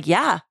 And they're like,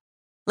 yeah,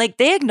 like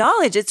they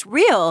acknowledge it's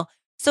real.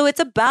 So it's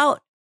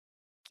about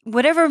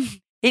whatever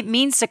it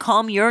means to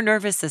calm your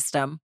nervous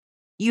system.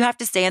 You have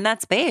to stay in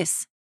that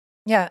space.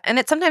 Yeah. And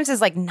it sometimes is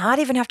like not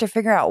even have to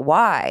figure out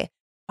why.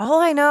 All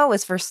I know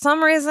is for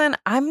some reason,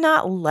 I'm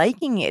not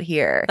liking it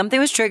here. Something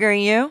was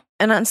triggering you.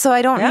 And so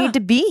I don't Yeah. need to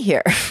be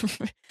here.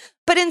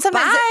 But in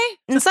sometimes, Bye.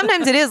 and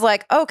sometimes it is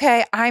like,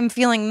 okay, I'm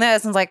feeling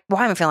this. And it's like,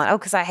 why am I feeling it? Oh,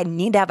 because I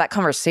need to have that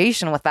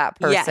conversation with that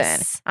person.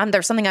 Yes.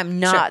 There's something I'm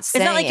Sure. not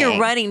saying. It's not like you're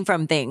running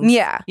from things.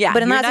 Yeah. Yeah.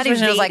 But in you're that not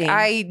situation, it was like,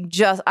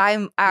 evading.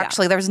 I'm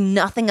actually, there's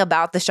nothing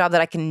about this job that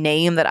I can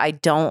name that I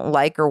don't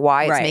like or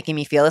why it's Right. making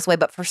me feel this way.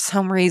 But for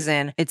some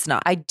reason, It's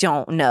not. I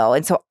don't know.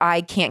 And so I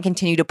can't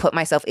continue to put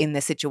myself in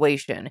this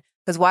situation.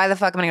 Because why the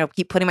fuck am I going to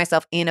keep putting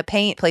myself in a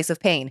place of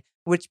pain,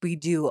 which we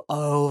do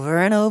over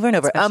and over and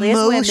over. Especially as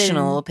women.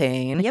 Emotional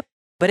pain. Yep.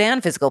 But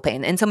and physical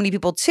pain. And so many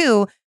people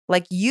too,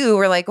 like you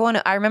were like, oh,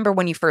 I remember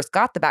when you first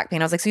got the back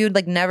pain, I was like, so you'd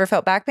like never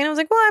felt back pain? I was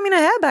like, well, I mean, I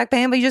had back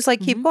pain, but you just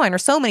like keep going. Or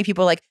so many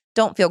people like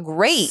don't feel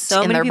great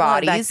So in many their people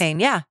have bodies. back pain.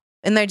 Yeah.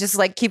 And they're just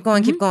like, keep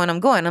going, keep going, I'm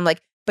going. I'm like,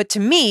 but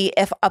to me,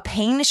 if a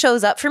pain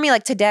shows up for me,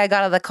 like today I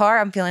got out of the car,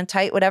 I'm feeling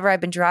tight, whatever,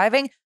 I've been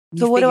driving.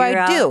 So what do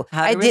I do?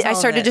 I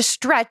started to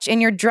stretch in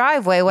your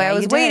driveway while I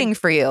was waiting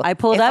for you. I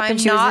pulled up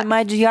and she was in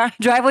my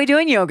driveway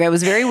doing yoga. It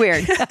was very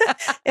weird.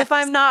 If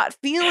I'm not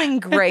feeling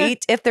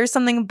great, if there's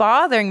something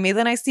bothering me,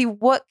 then I see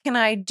what can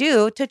I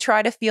do to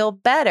try to feel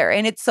better.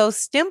 And it's so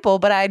simple,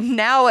 but I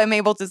now am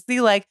able to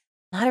see like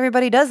not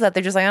everybody does that.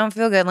 They're just like, I don't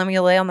feel good. Let me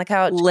lay on the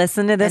couch.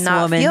 Listen to this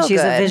not woman. feel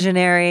She's good. a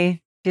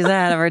visionary. She's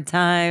ahead of her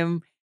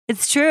time.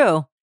 It's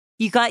true.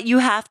 You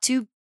have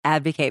to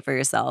advocate for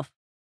yourself.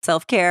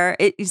 Self-care.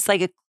 It's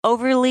like a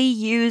overly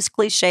used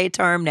cliche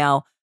term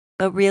now,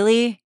 but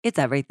really it's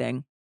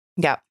everything.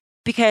 Yeah.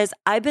 Because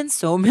I've been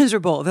so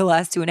miserable the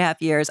last 2.5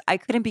 years. I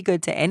couldn't be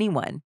good to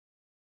anyone.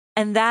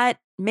 And that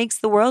makes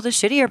the world a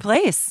shittier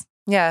place.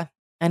 Yeah.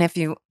 And if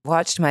you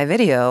watched my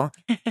video,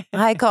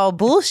 I call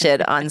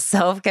bullshit on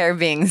self-care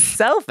being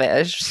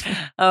selfish.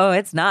 Oh,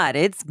 it's not.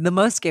 It's the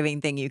most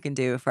giving thing you can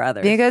do for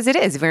others. Because it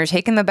is. When you're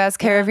taking the best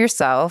care of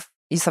yourself,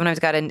 you sometimes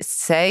got to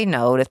say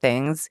no to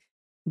things,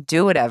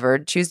 do whatever,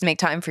 choose to make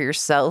time for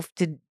yourself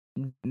to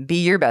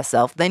be your best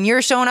self. Then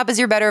you're showing up as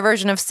your better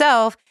version of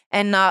self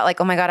and not like,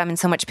 oh my God, I'm in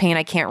so much pain.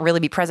 I can't really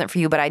be present for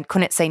you, but I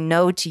couldn't say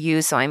no to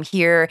you. So I'm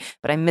here,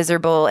 but I'm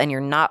miserable and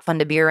you're not fun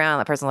to be around.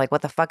 That person's like,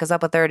 what the fuck is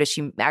up with her? Is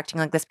she acting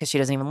like this because she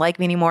doesn't even like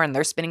me anymore? And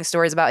they're spinning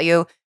stories about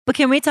you. But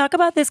can we talk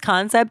about this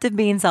concept of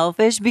being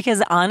selfish?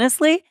 Because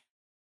honestly,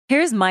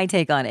 here's my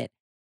take on it.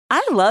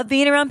 I love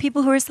being around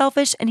people who are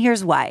selfish, and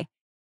here's why.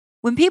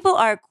 When people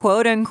are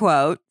quote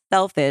unquote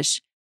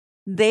selfish,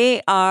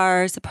 they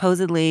are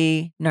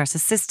supposedly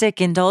narcissistic,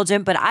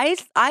 indulgent, but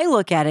I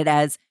look at it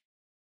as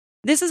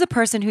this is a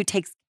person who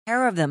takes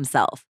care of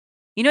themselves.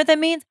 You know what that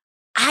means?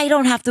 I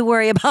don't have to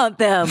worry about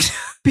them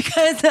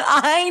because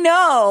I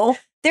know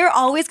they're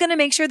always going to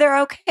make sure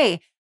they're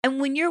okay.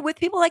 And when you're with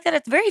people like that,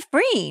 it's very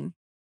freeing.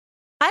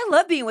 I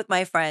love being with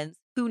my friends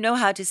who know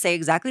how to say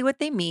exactly what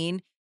they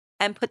mean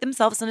and put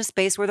themselves in a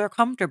space where they're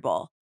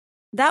comfortable.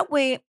 That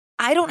way,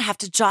 I don't have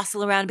to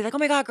jostle around and be like, oh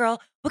my God,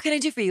 girl, what can I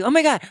do for you? Oh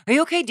my God, are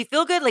you okay? Do you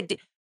feel good?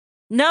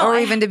 No. Or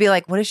even to be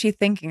like, what is she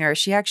thinking? Or is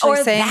she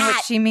actually saying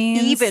what she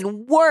means?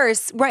 Even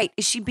worse. Right.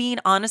 Is she being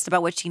honest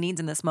about what she needs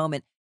in this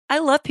moment? I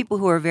love people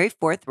who are very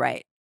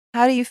forthright.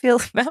 How do you feel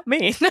about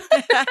me?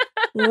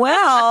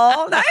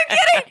 Well, I'm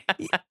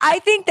kidding. I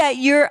think that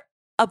you're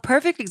a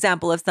perfect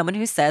example of someone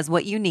who says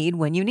what you need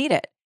when you need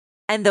it.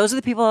 And those are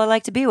the people I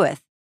like to be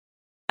with.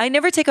 I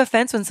never take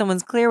offense when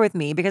someone's clear with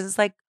me because it's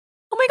like,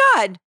 oh my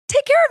God,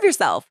 take care of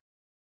yourself.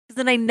 Because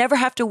then I never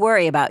have to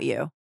worry about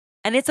you.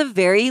 And it's a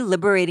very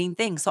liberating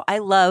thing. So I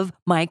love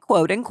my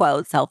quote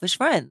unquote selfish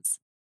friends.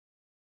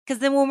 Because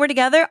then when we're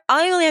together,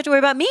 I only have to worry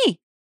about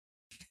me.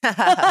 Does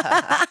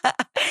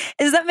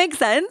that make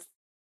sense?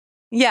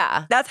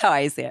 Yeah. That's how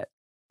I see it.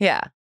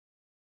 Yeah.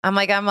 I'm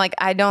like,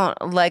 I don't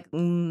like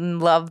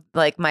love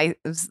like my,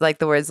 like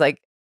the words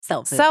like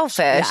Selfish.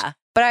 selfish.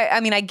 But I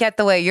mean, I get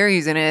the way you're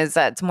using it is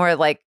that it's more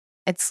like,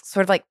 it's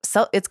sort of like,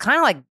 it's kind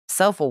of like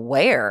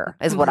self-aware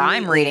is what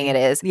I'm reading it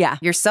is. Yeah.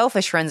 Your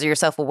selfish friends are your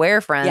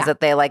self-aware friends that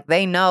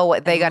they know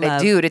what they got to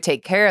do to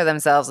take care of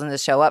themselves and to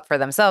show up for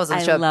themselves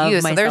and show up to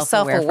you. So they're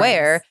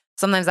self-aware. Friends.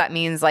 Sometimes that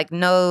means like,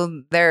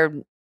 no, they're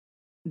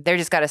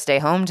just got to stay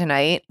home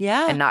tonight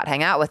and not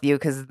hang out with you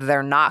because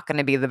they're not going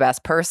to be the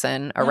best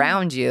person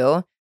around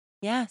you.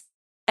 Yes.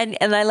 And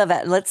I love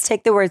that. Let's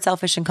take the word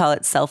selfish and call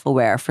it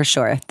self-aware for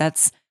sure.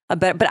 That's a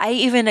better, but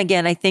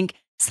I think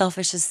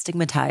selfish is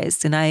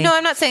stigmatized. And No,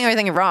 I'm not saying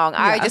everything wrong.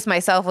 I just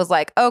myself was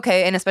like,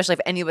 okay. And especially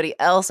if anybody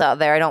else out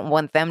there, I don't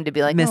want them to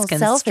be like, oh,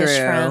 selfish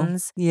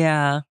friends.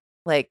 Yeah.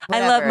 Like,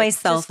 whatever. I love my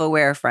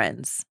self-aware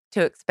friends.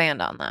 To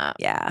expand on that.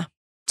 Yeah.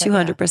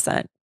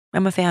 200%.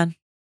 I'm a fan.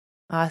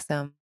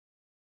 Awesome.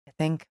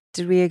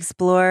 Did we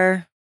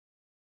explore?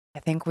 I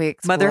think we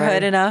explored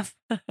motherhood enough.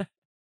 Do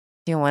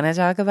you want to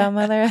talk about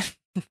motherhood?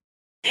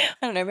 I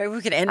don't know. Maybe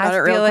we could end on it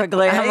real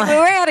quickly.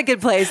 We're at a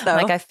good place though.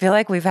 Like I feel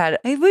like we've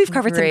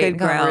covered some good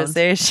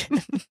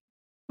conversation.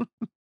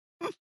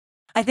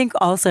 I think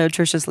also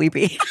Trisha's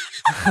sleepy.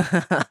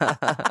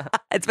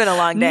 It's been a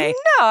long day.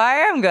 No, I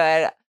am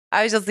good.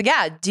 I was just like,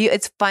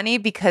 it's funny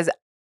because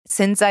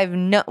since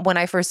when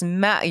I first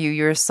met you,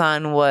 your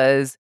son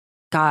was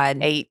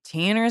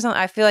 18 or something.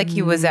 I feel like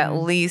he was at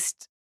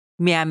least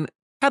I'm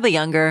probably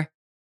younger.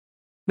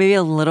 Maybe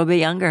a little bit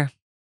younger.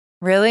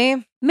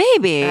 Really?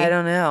 Maybe. I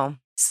don't know.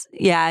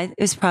 Yeah, it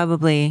was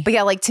probably. But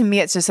yeah, like to me,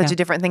 it's just such Yeah. a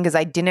different thing because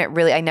I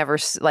never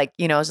like,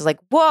 it's just like,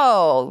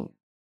 whoa,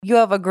 you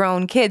have a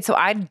grown kid. So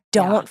I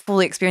don't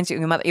fully experience it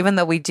with your mother, even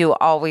though we do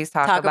always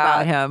talk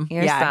about him.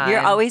 Your Yeah, you're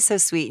son. always so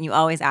sweet and you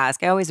always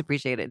ask. I always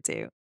appreciate it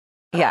too.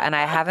 Yeah, and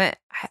I haven't.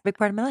 Big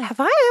part of my life. Have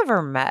I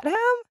ever met him?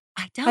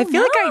 I don't I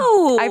feel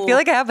know. I feel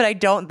like I have, but I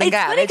don't think it's I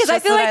have. funny because I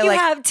just feel that like you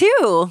have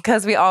too.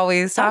 Because we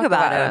always talk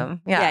about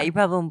him. Yeah, you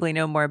probably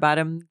know more about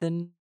him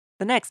than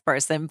the next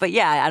person. But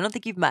yeah, I don't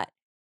think you've met.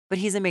 But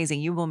he's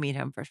amazing. You will meet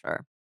him for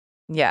sure.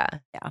 Yeah.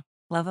 Yeah.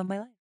 Love of my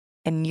life.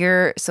 And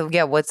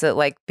what's it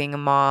like being a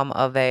mom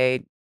of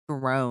a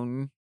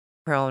Grown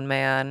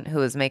man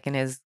who is making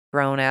his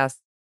grown ass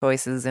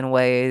choices in a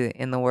way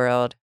in the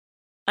world?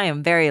 I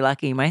am very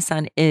lucky. My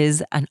son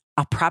is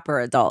a proper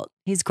adult.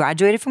 He's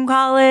graduated from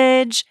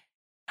college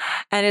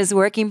and is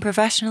working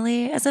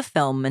professionally as a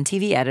film and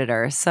TV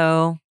editor.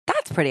 So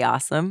that's pretty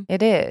awesome.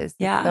 It is.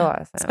 Yeah. It's so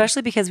awesome.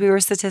 Especially because we were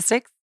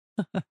statistics.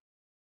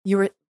 You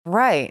were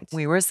right.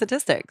 We were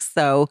statistics.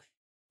 So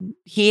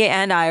he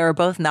and I are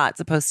both not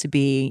supposed to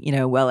be,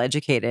 well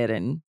educated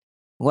and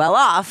well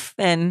off.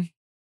 And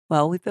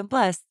well, we've been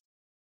blessed.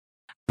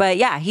 But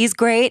yeah, he's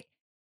great.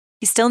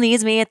 He still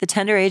needs me at the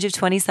tender age of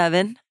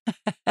 27.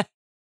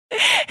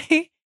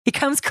 He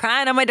comes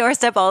crying on my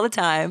doorstep all the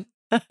time.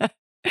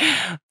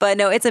 But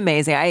no, it's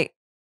amazing.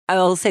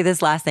 I'll say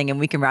this last thing and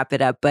we can wrap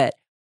it up. But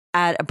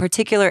at a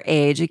particular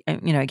age,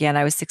 again,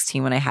 I was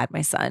 16 when I had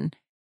my son.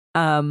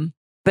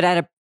 But at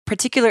a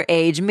particular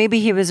age, maybe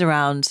he was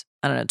around,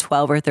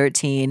 12 or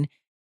 13.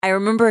 I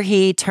remember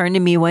he turned to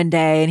me one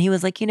day and he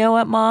was like, "You know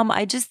what, Mom?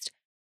 I just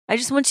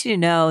want you to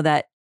know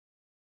that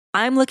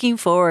I'm looking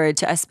forward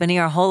to us spending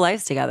our whole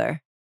lives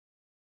together."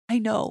 I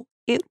know.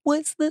 It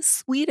was the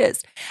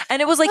sweetest.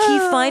 And it was like he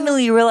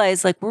finally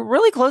realized, like, we're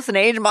really close in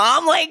age,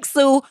 Mom. Like,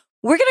 so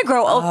we're going to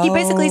grow old. He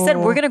basically said,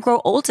 we're going to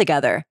grow old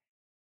together.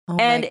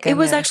 And it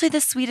was actually the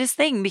sweetest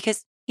thing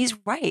because he's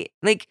right.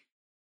 Like,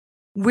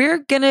 we're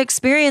going to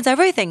experience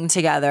everything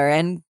together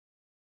and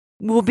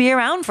we'll be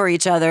around for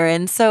each other.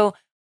 And so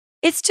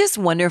it's just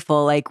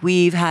wonderful. Like,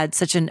 we've had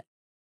such an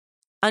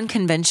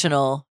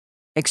unconventional,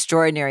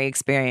 extraordinary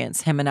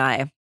experience, him and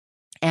I.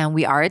 And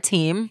we are a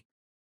team.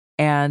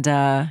 And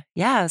it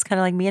was kind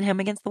of like me and him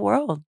against the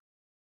world.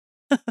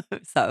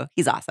 So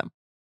he's awesome.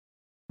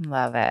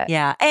 Love it.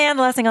 Yeah. And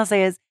the last thing I'll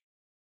say is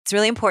it's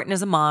really important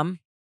as a mom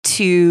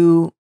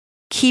to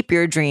keep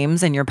your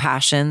dreams and your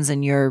passions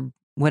and your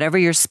whatever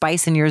your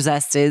spice and your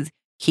zest is,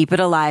 keep it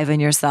alive in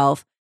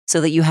yourself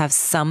so that you have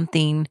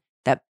something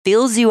that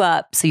fills you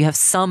up, so you have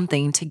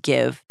something to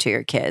give to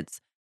your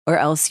kids, or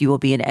else you will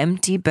be an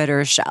empty,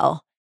 bitter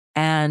shell.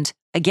 And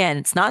again,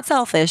 it's not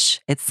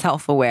selfish, it's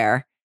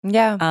self-aware.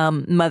 Yeah.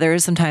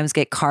 Mothers sometimes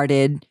get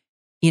carded,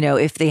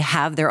 if they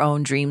have their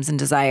own dreams and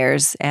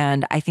desires.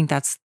 And I think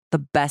that's the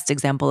best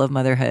example of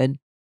motherhood.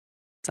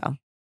 So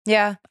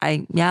yeah.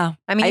 I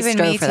mean, even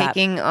me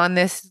taking on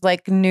this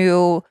like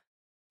new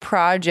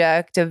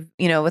project of,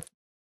 with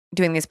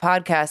doing these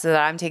podcasts,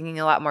 that I'm taking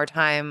a lot more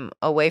time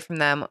away from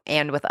them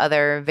and with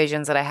other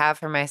visions that I have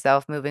for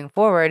myself moving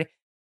forward.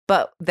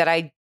 But that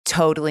I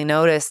totally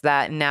notice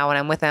that now when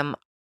I'm with them,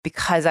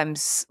 because I'm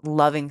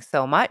loving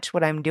so much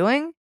what I'm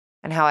doing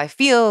and how I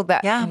feel,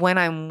 that when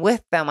I'm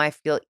with them, I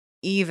feel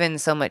even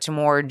so much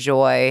more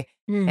joy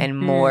and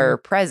more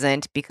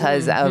present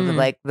because of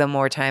like the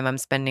more time I'm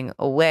spending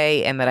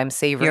away and that I'm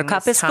savoring your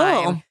cup this is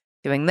time full.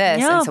 Doing this.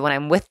 Yeah. And so when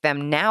I'm with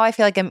them now, I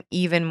feel like I'm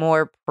even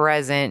more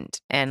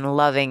present and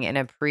loving and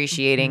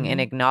appreciating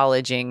and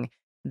acknowledging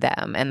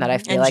them. And that I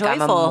feel like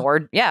joyful. I'm a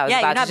more, I was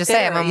about to just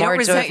say I'm a more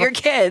resent joyful. your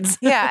kids.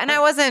 Yeah. And I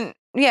wasn't,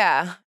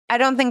 I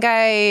don't think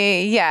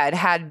I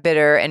had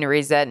bitter and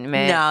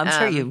resentment. No, I'm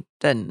sure you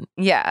didn't.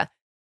 Yeah.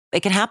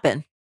 It can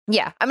happen.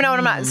 Yeah. I mean,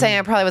 I'm not saying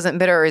I probably wasn't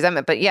bitter or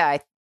resentment, but I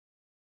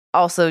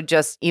also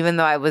just, even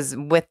though I was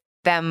with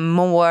them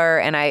more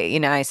and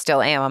I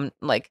still am, I'm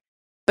like,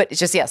 but it's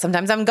just,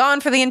 sometimes I'm gone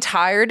for the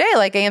entire day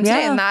like I am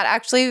today. And that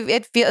actually,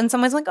 it feels in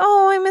some ways like,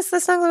 oh, I miss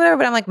this song or whatever.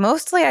 But I'm like,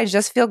 mostly I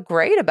just feel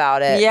great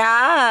about it.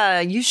 Yeah,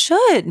 you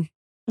should.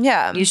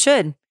 Yeah. You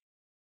should.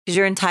 Because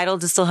you're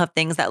entitled to still have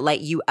things that light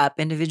you up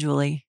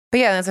individually. But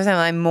that's what I'm saying.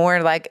 I'm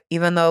more like,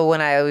 even though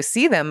when I always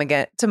see them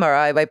again tomorrow,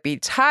 I might be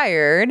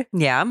tired.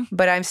 Yeah.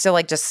 But I'm still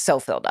like just so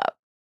filled up.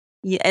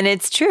 Yeah, and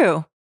it's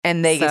true.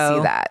 And they can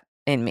see that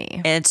in me.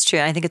 And it's true.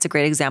 I think it's a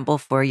great example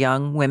for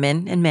young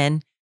women and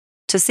men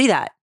to see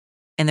that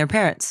in their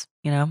parents.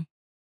 It's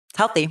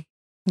healthy.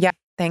 Yeah.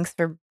 Thanks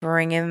for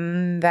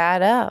bringing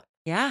that up.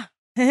 Yeah.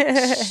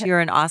 You're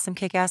an awesome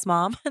kick-ass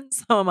mom. And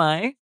so am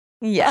I.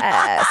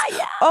 Yes.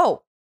 Yeah.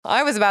 Oh,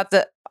 I was about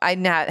to. I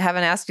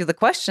haven't asked you the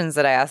questions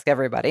that I ask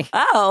everybody.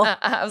 Oh,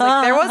 I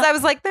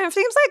was like, there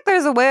seems like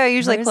there's a way I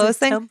usually close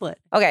things. Template?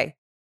 Okay.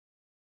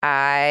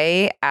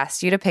 I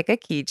asked you to pick a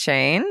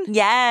keychain.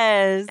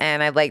 Yes.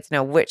 And I'd like to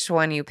know which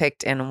one you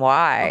picked and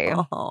why.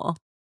 Oh.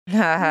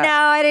 No,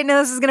 I didn't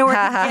know this was going to work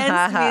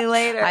against me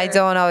later. I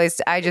don't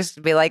always, I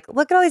just be like,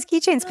 look at all these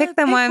keychains, pick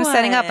them while I'm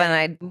setting up. And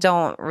I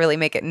don't really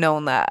make it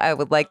known that I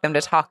would like them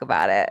to talk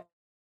about it.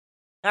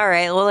 All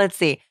right. Well, let's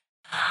see.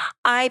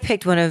 I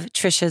picked one of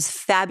Trisha's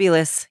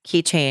fabulous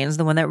keychains,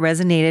 the one that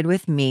resonated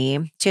with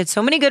me. She had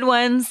so many good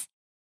ones,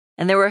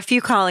 and there were a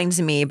few calling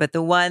to me, but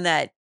the one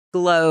that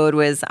glowed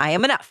was I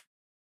am enough.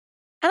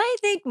 And I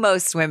think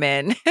most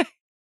women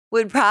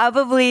would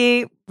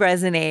probably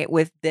resonate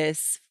with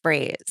this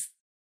phrase.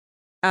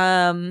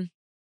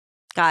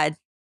 God,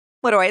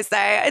 what do I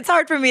say? It's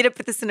hard for me to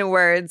put this into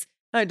words.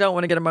 I don't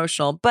want to get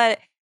emotional, but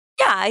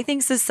yeah, I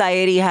think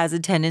society has a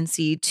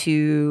tendency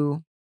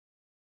to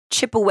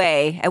chip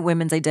away at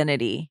women's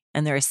identity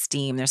and their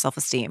esteem, their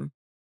self-esteem,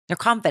 their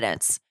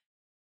confidence.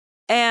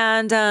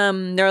 And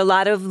there are a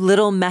lot of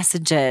little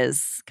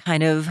messages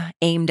kind of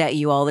aimed at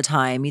you all the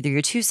time. Either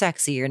you're too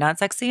sexy, you're not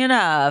sexy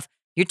enough,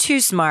 you're too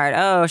smart,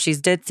 oh, she's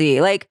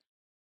ditzy. Like,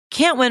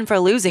 can't win for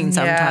losing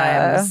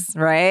sometimes,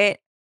 right?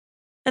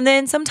 And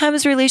then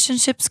sometimes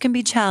relationships can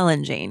be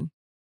challenging.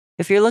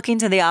 If you're looking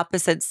to the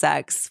opposite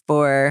sex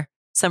for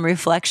some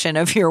reflection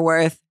of your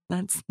worth,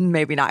 that's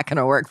maybe not going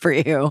to work for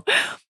you.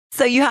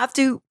 So you have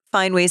to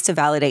find ways to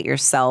validate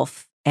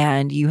yourself.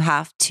 And you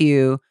have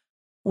to,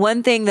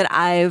 one thing that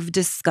I've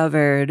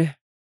discovered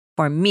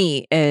for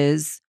me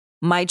is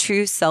my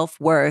true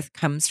self-worth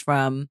comes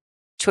from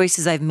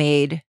choices I've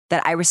made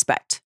that I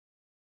respect.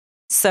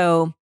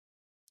 So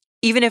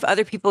even if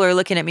other people are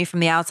looking at me from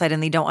the outside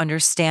and they don't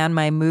understand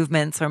my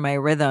movements or my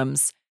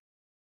rhythms,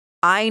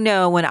 I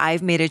know when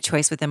I've made a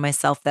choice within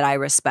myself that I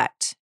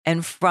respect.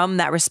 And from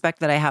that respect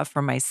that I have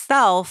for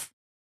myself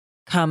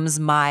comes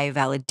my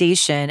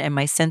validation and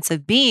my sense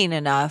of being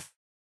enough.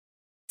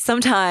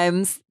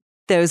 Sometimes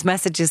those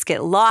messages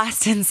get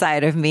lost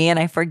inside of me and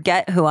I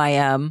forget who I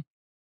am.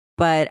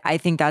 But I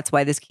think that's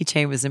why this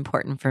keychain was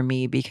important for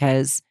me,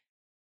 because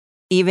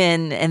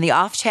even in the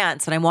off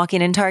chance that I'm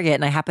walking in Target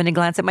and I happen to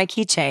glance at my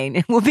keychain,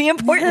 it will be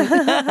important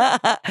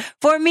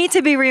for me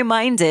to be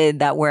reminded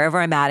that wherever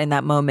I'm at in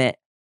that moment,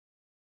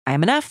 I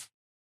am enough.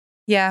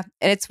 Yeah.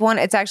 And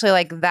it's actually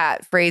like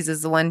that phrase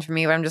is the one for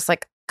me where I'm just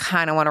like,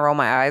 kind of want to roll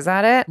my eyes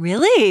at it.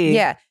 Really?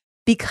 Yeah.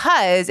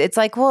 Because it's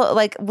like, well,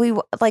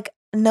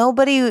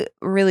 nobody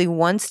really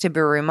wants to be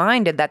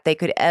reminded that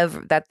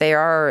that they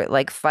are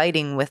like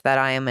fighting with that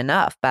I am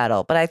enough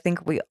battle. But I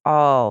think we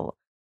all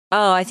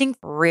I think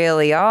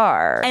really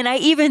are. And I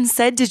even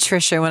said to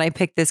Trisha when I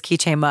picked this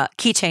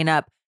keychain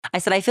up, I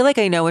said, I feel like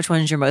I know which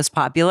one's your most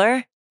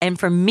popular. And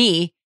for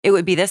me, it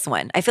would be this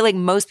one. I feel like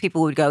most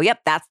people would go,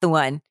 yep, that's the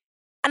one.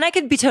 And I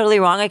could be totally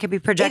wrong. I could be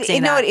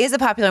projecting it is a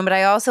popular one, but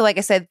I also, like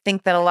I said,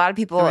 think that a lot of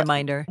people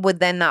would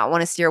then not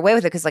want to steer away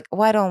with it because, like,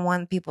 oh, I don't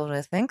want people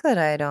to think that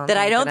I don't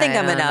think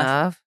I'm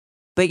enough.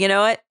 But you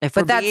know what?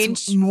 But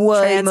that's what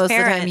most of the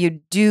time you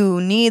do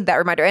need that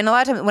reminder. And a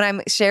lot of times when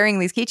I'm sharing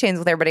these keychains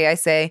with everybody, I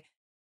say,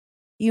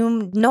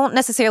 you don't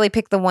necessarily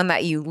pick the one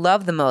that you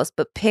love the most,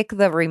 but pick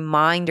the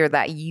reminder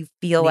that you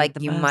feel like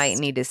you might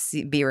need to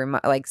see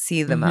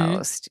the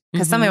most.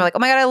 Because some people are like, oh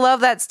my God, I love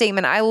that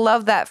statement. I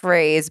love that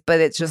phrase. But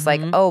it's just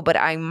like, oh, but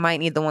I might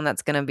need the one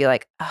that's going to be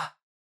like, oh,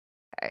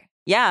 okay.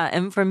 Yeah.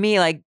 And for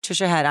me, like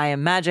Trisha had I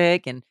Am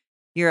Magic and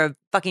You're a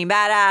Fucking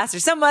Badass or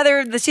some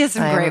other, she has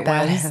some great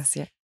ones.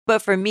 Yeah.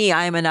 But for me,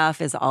 I Am Enough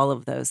is all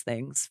of those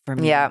things for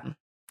me. Yeah.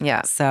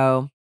 Yeah.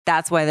 So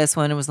that's why this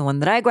one was the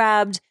one that I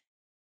grabbed.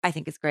 I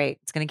think it's great.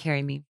 It's going to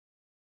carry me.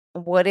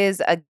 What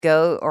is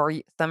or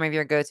some of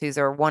your go-tos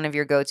or one of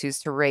your go-tos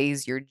to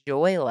raise your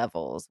joy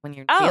levels when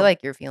you feel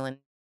like you're feeling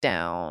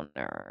down?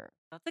 Or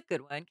that's a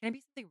good one. Can it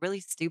be something really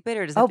stupid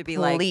or does it have to be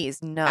no.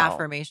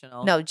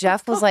 affirmational? No,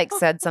 Jeff was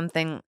said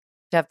something,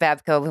 Jeff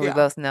Babco, who we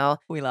both know.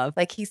 We love.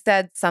 Like he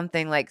said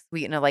something like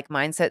sweet in a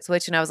mindset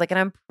switch. And I was like, and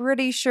I'm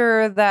pretty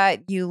sure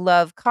that you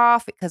love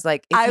coffee. Because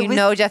if you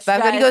know Jeff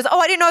Babco, he goes, oh,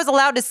 I didn't know I was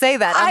allowed to say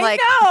that. I'm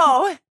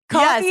know.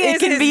 Coffee yes,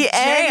 it can be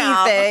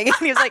anything. And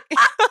he was like,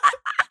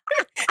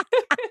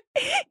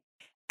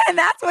 and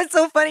that's what's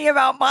so funny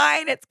about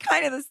mine. It's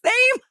kind of the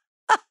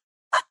same.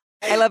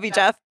 I love you,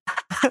 Jeff.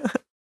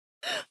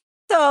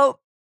 So,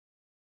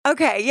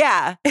 okay,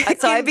 yeah. It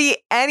can be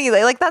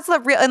anything. Like that's the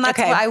real, and that's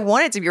what I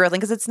want it to be real thing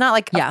because it's not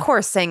like, of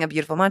course, saying a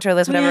beautiful mantra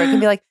list, whatever. It can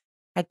be like,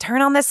 I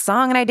turn on this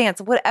song and I dance,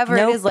 whatever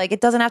it is. Like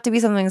it doesn't have to be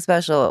something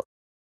special.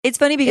 It's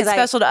funny because it's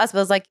special to us, but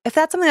it's like, if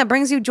that's something that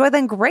brings you joy,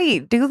 then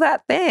great, do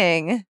that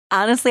thing.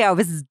 Honestly, I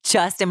was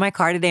just in my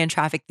car today in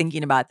traffic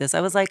thinking about this. I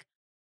was like,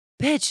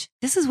 bitch,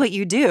 this is what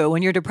you do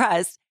when you're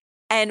depressed.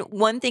 And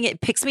one thing, it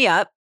picks me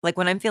up, like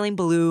when I'm feeling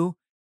blue,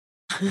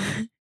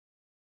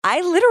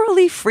 I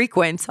literally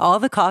frequent all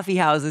the coffee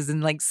houses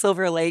in like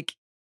Silver Lake,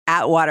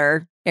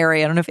 Atwater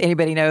area. I don't know if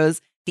anybody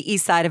knows the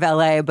east side of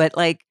LA, but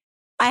like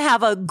I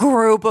have a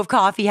group of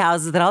coffee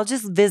houses that I'll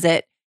just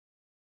visit.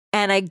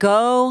 And I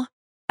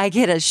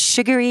get a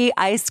sugary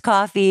iced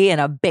coffee and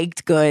a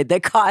baked good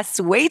that costs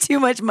way too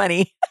much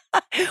money,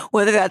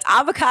 whether that's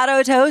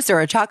avocado toast or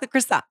a chocolate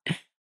croissant.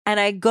 And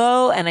I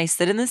go and I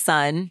sit in the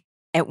sun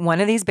at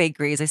one of these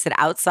bakeries. I sit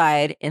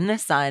outside in the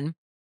sun.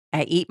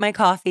 I eat my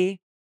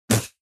coffee.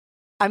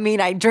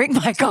 I drink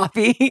my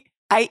coffee.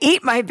 I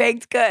eat my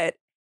baked good.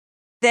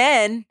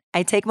 Then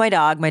I take my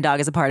dog. My dog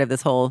is a part of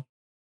this whole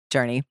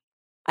journey.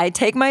 I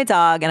take my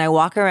dog and I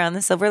walk around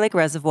the Silver Lake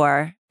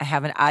Reservoir I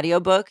have an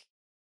audiobook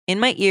in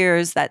my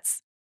ears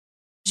that's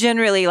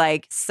generally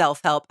like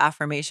self-help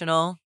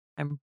affirmational.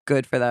 I'm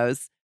good for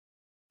those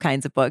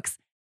kinds of books.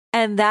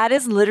 And that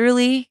is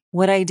literally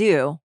what I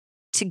do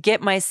to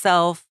get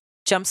myself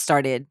jump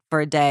started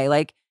for a day.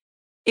 Like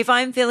if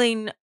I'm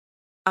feeling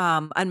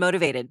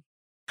unmotivated,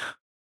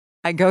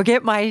 I go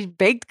get my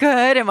baked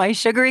good and my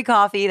sugary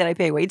coffee that I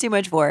pay way too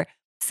much for,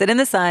 sit in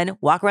the sun,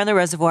 walk around the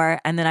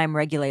reservoir, and then I'm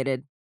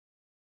regulated.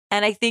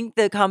 And I think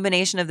the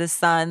combination of the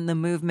sun, the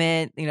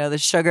movement, the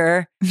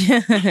sugar,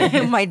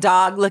 my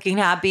dog looking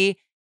happy,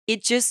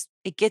 it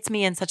gets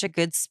me in such a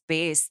good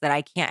space that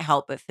I can't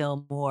help but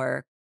feel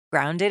more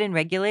grounded and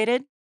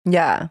regulated.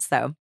 Yeah.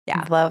 So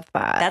yeah, Love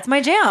that. that's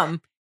my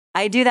jam.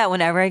 I do that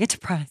whenever I get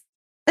depressed.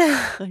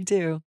 I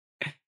do.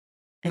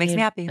 It makes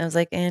me happy. I was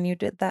like, and you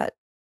did that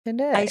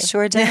today. I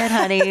sure did,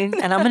 honey.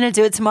 And I'm going to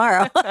do it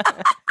tomorrow.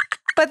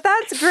 But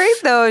that's great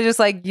though. Just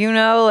like,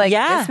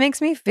 this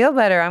makes me feel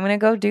better. I'm going to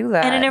go do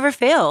that. And it never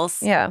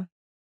fails. Yeah.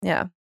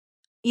 Yeah.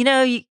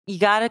 You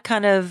got to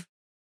kind of,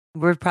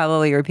 we're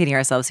probably repeating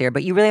ourselves here,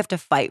 but you really have to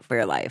fight for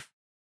your life.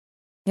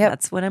 Yeah.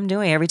 That's what I'm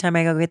doing every time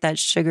I go get that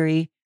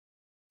sugary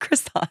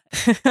croissant.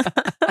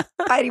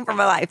 Fighting for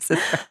my life,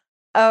 sister.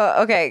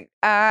 Oh, okay.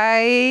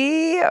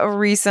 I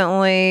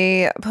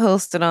recently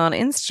posted on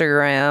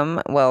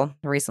Instagram. Well,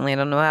 recently, I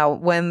don't know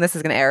when this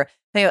is going to air.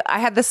 Anyway, I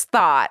had this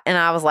thought and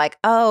I was like,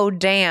 oh,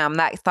 damn,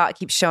 that thought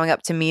keeps showing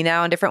up to me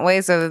now in different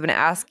ways. So I've been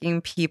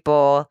asking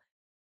people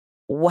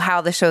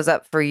how this shows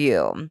up for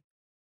you.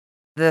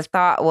 The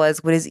thought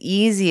was, what is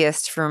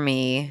easiest for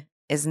me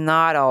is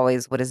not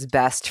always what is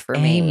best for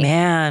me.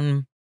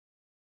 Amen.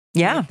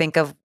 Yeah. Think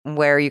of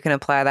where you can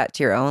apply that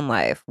to your own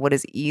life. What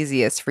is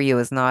easiest for you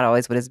is not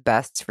always what is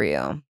best for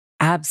you.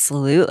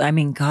 Absolutely. I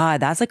mean,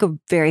 God, that's like a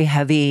very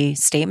heavy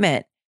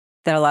statement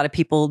that a lot of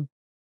people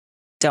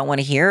don't want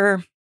to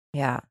hear.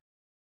 Yeah.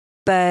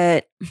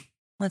 But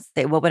let's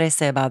see, what would I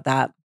say about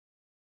that?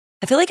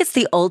 I feel like it's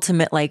the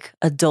ultimate like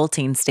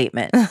adulting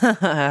statement,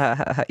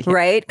 Yeah.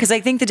 right? Because I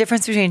think the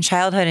difference between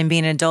childhood and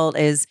being an adult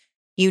is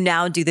you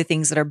now do the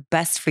things that are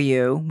best for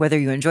you, whether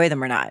you enjoy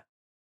them or not,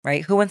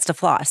 right? Who wants to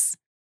floss?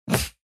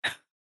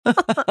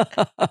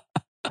 I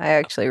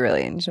actually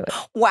really enjoy it.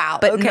 Wow.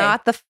 But okay.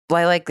 not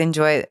I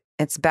enjoy it.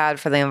 It's bad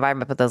for the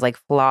environment, but those like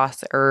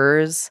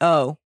flossers,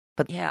 Oh,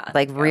 but yeah.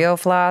 like real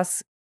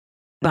floss,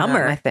 not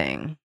Bummer. my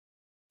thing.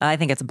 I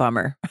think it's a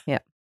bummer. Yeah.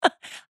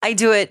 I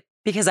do it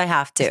because I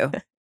have to.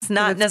 It's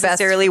not It's best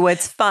necessarily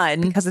what's fun.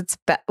 Because it's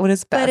what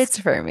is best it's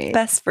for me.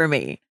 Best for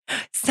me.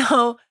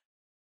 So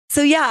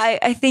yeah,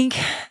 I think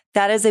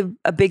that is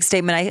a big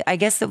statement. I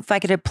guess if I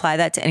could apply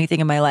that to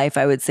anything in my life,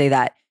 I would say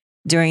that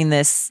during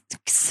this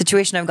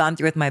situation I've gone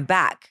through with my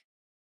back,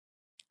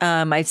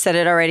 I've said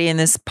it already in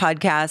this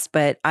podcast,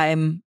 but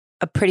I'm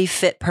a pretty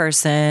fit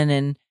person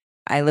and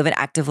I live an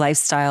active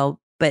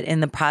lifestyle. But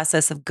in the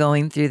process of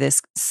going through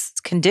this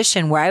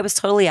condition where I was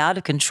totally out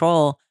of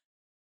control,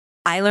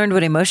 I learned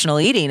what emotional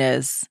eating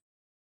is.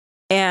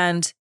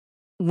 And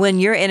when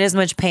you're in as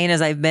much pain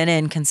as I've been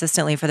in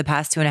consistently for the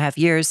past 2.5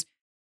 years,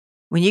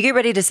 when you get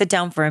ready to sit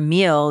down for a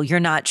meal, you're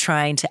not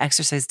trying to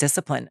exercise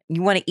discipline.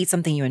 You want to eat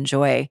something you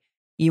enjoy.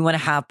 You want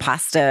to have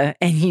pasta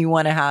and you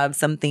want to have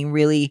something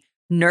really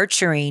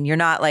nurturing. You're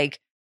not like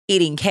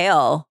eating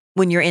kale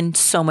when you're in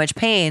so much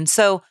pain.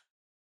 So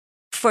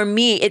for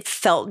me, it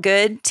felt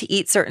good to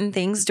eat certain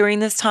things during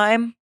this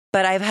time,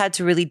 but I've had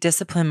to really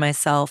discipline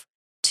myself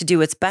to do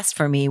what's best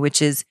for me, which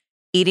is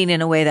eating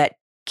in a way that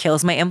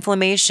kills my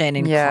inflammation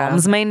and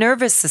calms my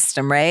nervous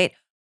system, right?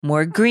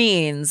 More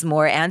greens,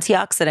 more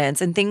antioxidants,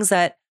 and things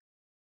that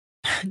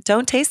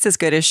don't taste as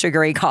good as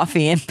sugary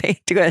coffee and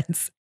baked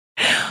goods.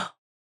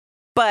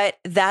 But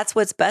that's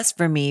what's best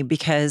for me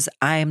because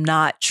I'm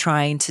not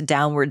trying to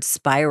downward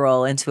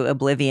spiral into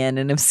oblivion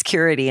and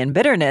obscurity and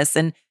bitterness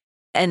and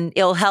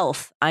ill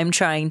health. I'm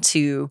trying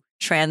to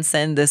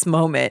transcend this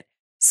moment.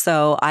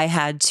 So I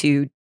had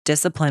to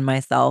discipline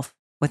myself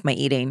with my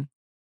eating.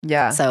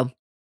 Yeah. So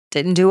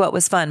didn't do what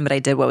was fun, but I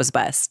did what was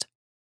best.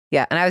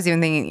 Yeah. And I was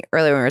even thinking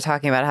earlier when we were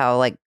talking about how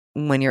like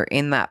when you're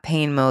in that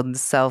pain mode,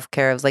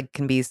 self-care is like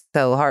can be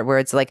so hard where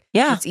it's like,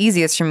 what's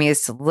easiest for me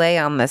is to lay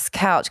on this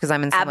couch because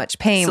I'm in so much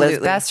pain. What's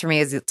best for me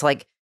is it's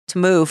like to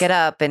move, get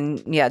up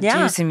and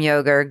do some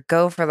yoga or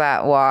go for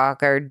that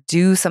walk or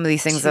do some of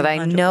these things 200%. That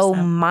I know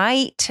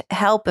might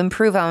help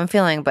improve how I'm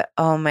feeling. But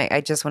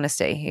I just want to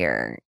stay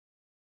here.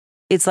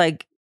 It's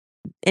like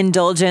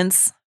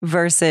indulgence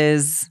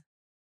versus,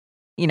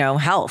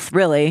 health,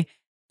 really.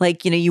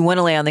 Like, you want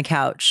to lay on the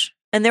couch.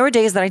 And there were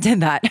days that I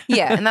did that.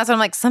 Yeah. And that's what I'm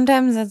like,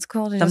 sometimes that's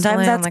cool to just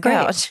lay on the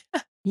couch.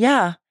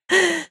 Yeah.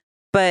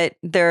 But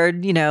there are,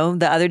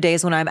 the other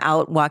days when I'm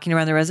out walking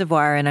around the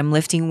reservoir and I'm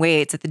lifting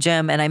weights at the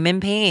gym and I'm in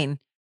pain,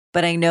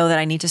 but I know that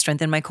I need to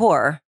strengthen my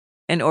core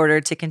in order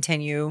to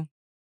continue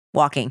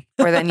walking.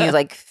 Or then you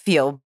like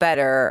feel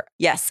better.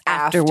 Yes.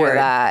 After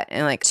that.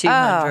 And like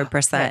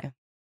 200%. Okay.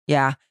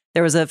 Yeah.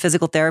 There was a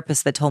physical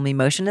therapist that told me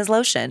motion is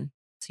lotion.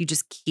 So you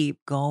just keep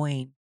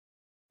going.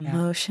 Yeah.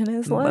 Motion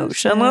is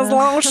lotion. Motion is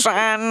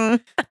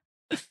lotion.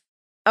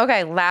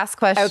 Okay, last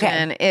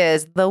question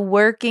is the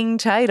working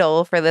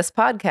title for this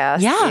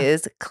podcast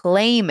is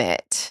Claim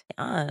It.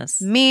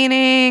 Yes.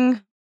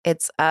 Meaning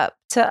it's up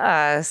to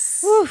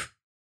us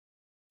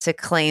to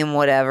claim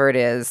whatever it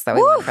is that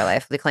we want for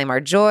life. To claim our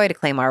joy, to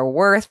claim our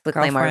worth, to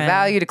claim our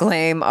value, to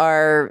claim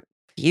our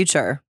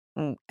future.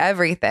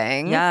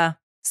 Everything. Yeah.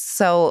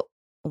 So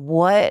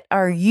what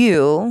are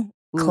you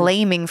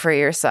claiming for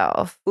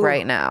yourself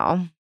right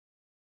now?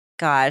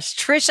 Gosh,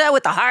 Trisha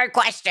with the hard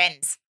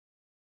questions.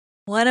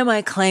 What am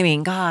I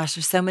claiming? Gosh,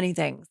 there's so many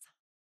things.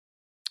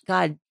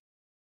 God,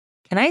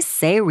 can I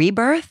say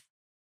rebirth?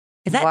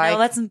 Is that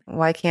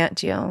why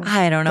can't you?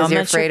 I don't know. Because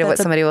you're afraid of what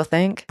somebody will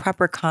think.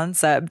 Proper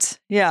concept.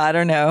 Yeah, I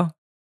don't know.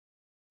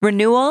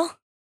 Renewal.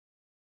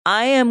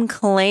 I am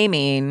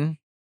claiming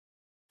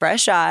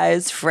fresh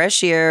eyes,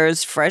 fresh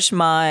ears, fresh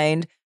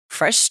mind,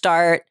 fresh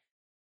start.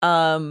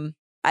 I'm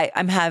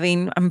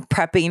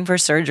prepping for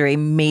surgery,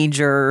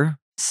 major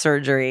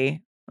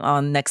surgery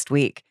on next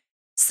week.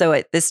 So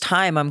at this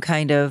time, I'm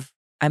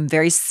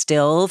very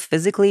still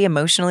physically,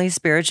 emotionally,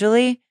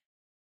 spiritually.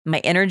 My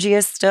energy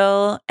is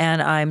still,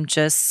 and I'm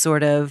just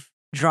sort of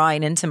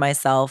drawing into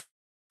myself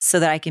so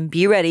that I can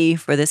be ready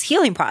for this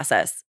healing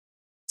process.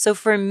 So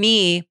for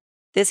me,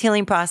 this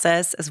healing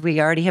process, as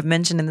we already have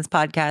mentioned in this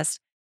podcast,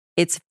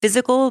 it's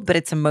physical, but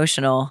it's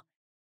emotional.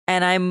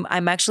 And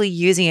I'm actually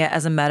using it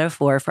as a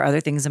metaphor for other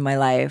things in my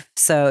life.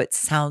 So it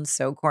sounds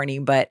so corny,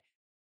 but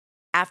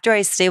after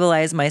I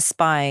stabilize my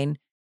spine,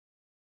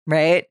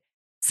 right?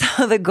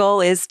 So the goal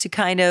is to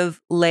kind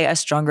of lay a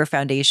stronger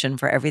foundation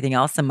for everything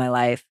else in my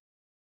life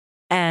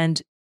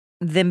and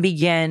then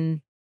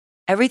begin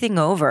everything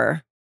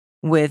over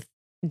with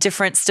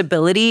different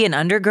stability and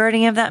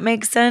undergirding, if that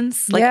makes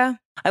sense. I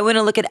want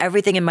to look at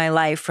everything in my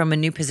life from a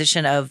new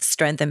position of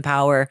strength and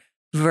power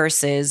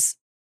versus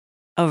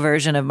a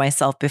version of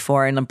myself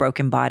before in a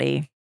broken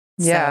body.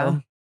 Yeah.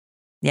 So,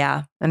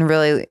 yeah. And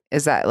really,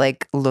 is that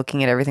like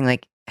looking at everything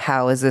like,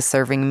 how is this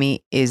serving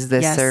me? Is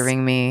this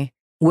serving me?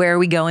 Where are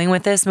we going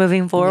with this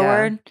moving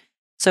forward? Yeah.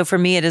 So for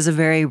me, it is a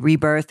very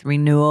rebirth,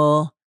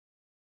 renewal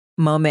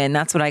moment. And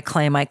that's what I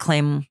claim. A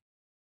new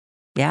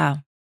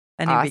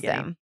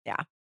beginning. Yeah.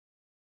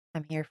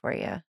 I'm here for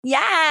you.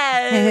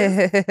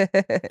 Yes.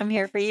 I'm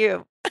here for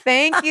you.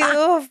 Thank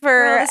you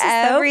for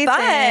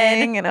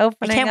everything and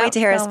opening. I can't wait to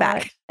hear us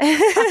back.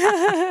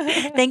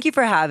 Thank you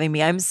for having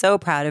me. I'm so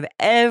proud of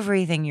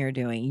everything you're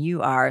doing.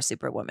 You are a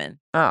superwoman.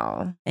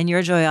 Oh. And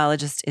your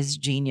joyologist is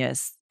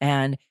genius.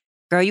 And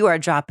girl, you are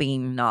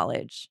dropping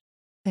knowledge.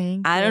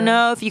 Thank you. I don't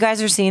know if you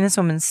guys are seeing this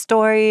woman's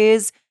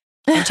stories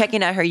and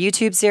checking out her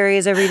YouTube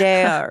series every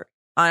day or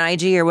on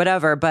IG or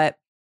whatever, but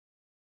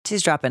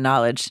she's dropping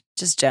knowledge,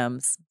 just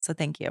gems. So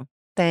thank you.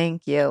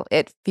 Thank you.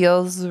 It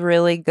feels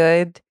really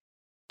good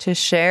to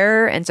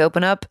share and to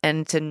open up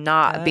and to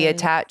not be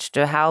attached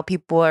to how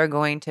people are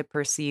going to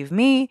perceive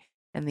me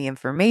and the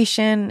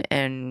information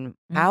and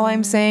how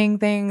I'm saying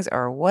things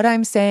or what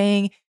I'm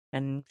saying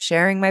and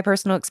sharing my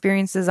personal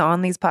experiences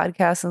on these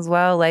podcasts as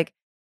well. Like,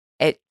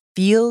 it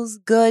feels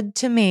good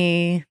to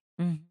me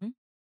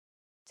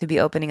to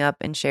be opening up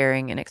and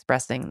sharing and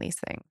expressing these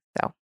things.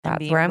 So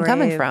that's where I'm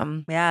coming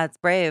from. Yeah, it's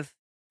brave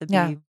to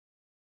be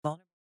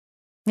vulnerable.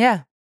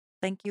 Yeah.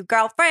 Thank you,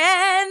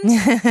 girlfriend.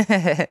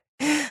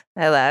 I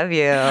love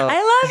you.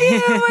 I love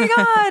you. Oh my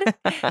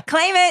God.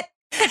 Claim it.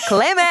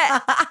 Claim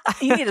it.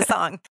 You need a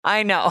song.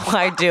 I know.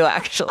 I do,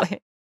 actually.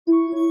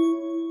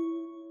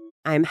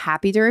 I'm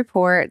happy to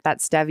report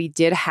that Stevie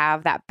did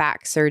have that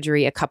back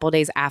surgery a couple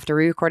days after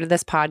we recorded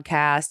this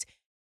podcast,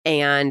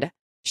 and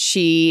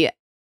she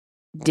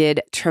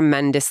did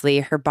tremendously.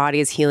 Her body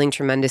is healing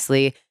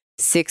tremendously.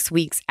 6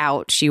 weeks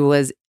out, she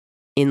was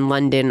in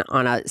London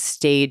on a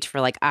stage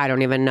for I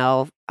don't even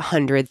know,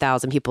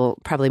 100,000 people,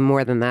 probably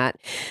more than that,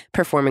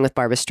 performing with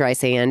Barbra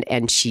Streisand,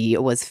 and she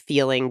was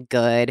feeling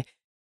good.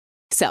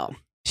 So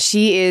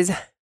she is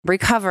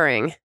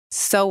recovering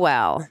so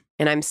well.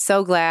 And I'm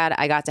so glad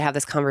I got to have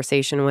this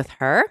conversation with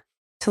her.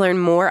 To learn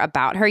more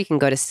about her, you can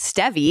go to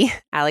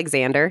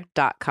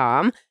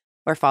StevieAlexander.com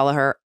or follow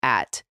her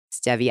at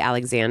Stevie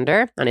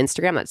Alexander on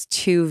Instagram. That's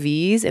 2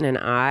 V's and an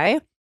I.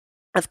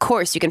 Of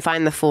course, you can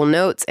find the full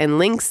notes and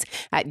links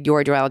at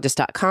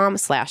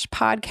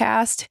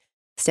yourjoyologist.com/podcast,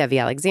 Stevie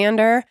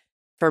Alexander.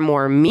 For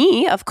more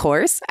me, of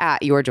course,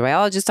 at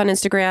yourjoyologist on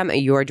Instagram,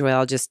 at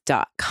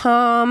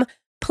yourjoyologist.com.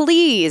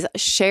 Please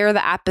share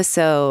the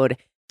episode,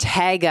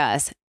 tag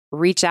us,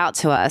 reach out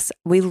to us.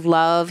 We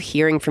love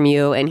hearing from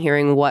you and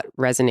hearing what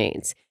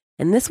resonates.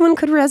 And this one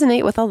could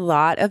resonate with a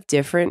lot of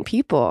different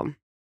people.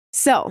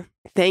 So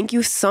thank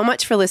you so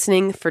much for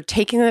listening, for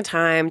taking the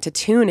time to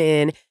tune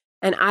in.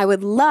 And I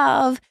would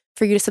love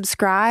for you to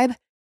subscribe,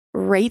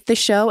 rate the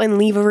show, and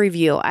leave a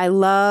review. I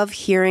love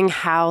hearing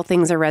how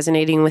things are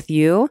resonating with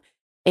you.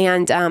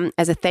 And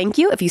as a thank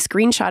you, if you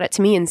screenshot it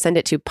to me and send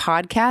it to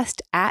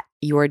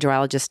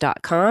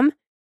podcast@yourjoyologist.com,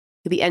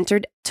 you'll be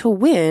entered to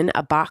win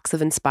a box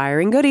of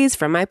inspiring goodies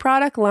from my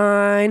product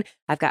line.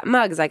 I've got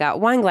mugs, I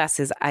got wine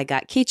glasses, I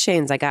got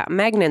keychains, I got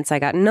magnets, I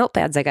got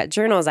notepads, I got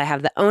journals, I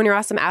have the Own Your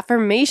Awesome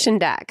affirmation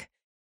deck.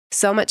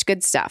 So much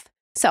good stuff.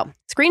 So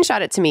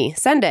screenshot it to me,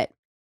 send it.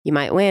 You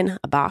might win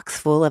a box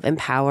full of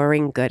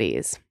empowering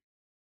goodies.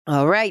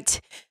 All right.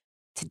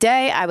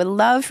 Today, I would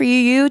love for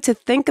you to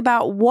think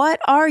about what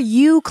are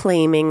you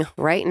claiming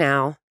right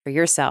now for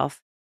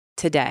yourself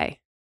today?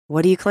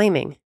 What are you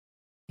claiming?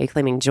 Are you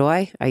claiming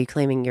joy? Are you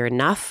claiming you're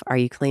enough? Are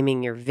you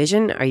claiming your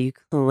vision? Are you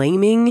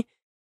claiming,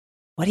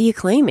 what are you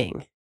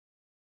claiming?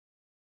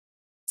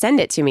 Send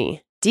it to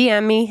me.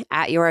 DM me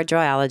at Your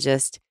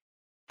Joyologist.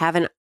 Have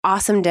an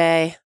awesome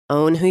day.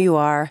 Own who you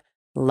are.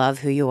 Love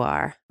who you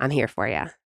are. I'm here for you.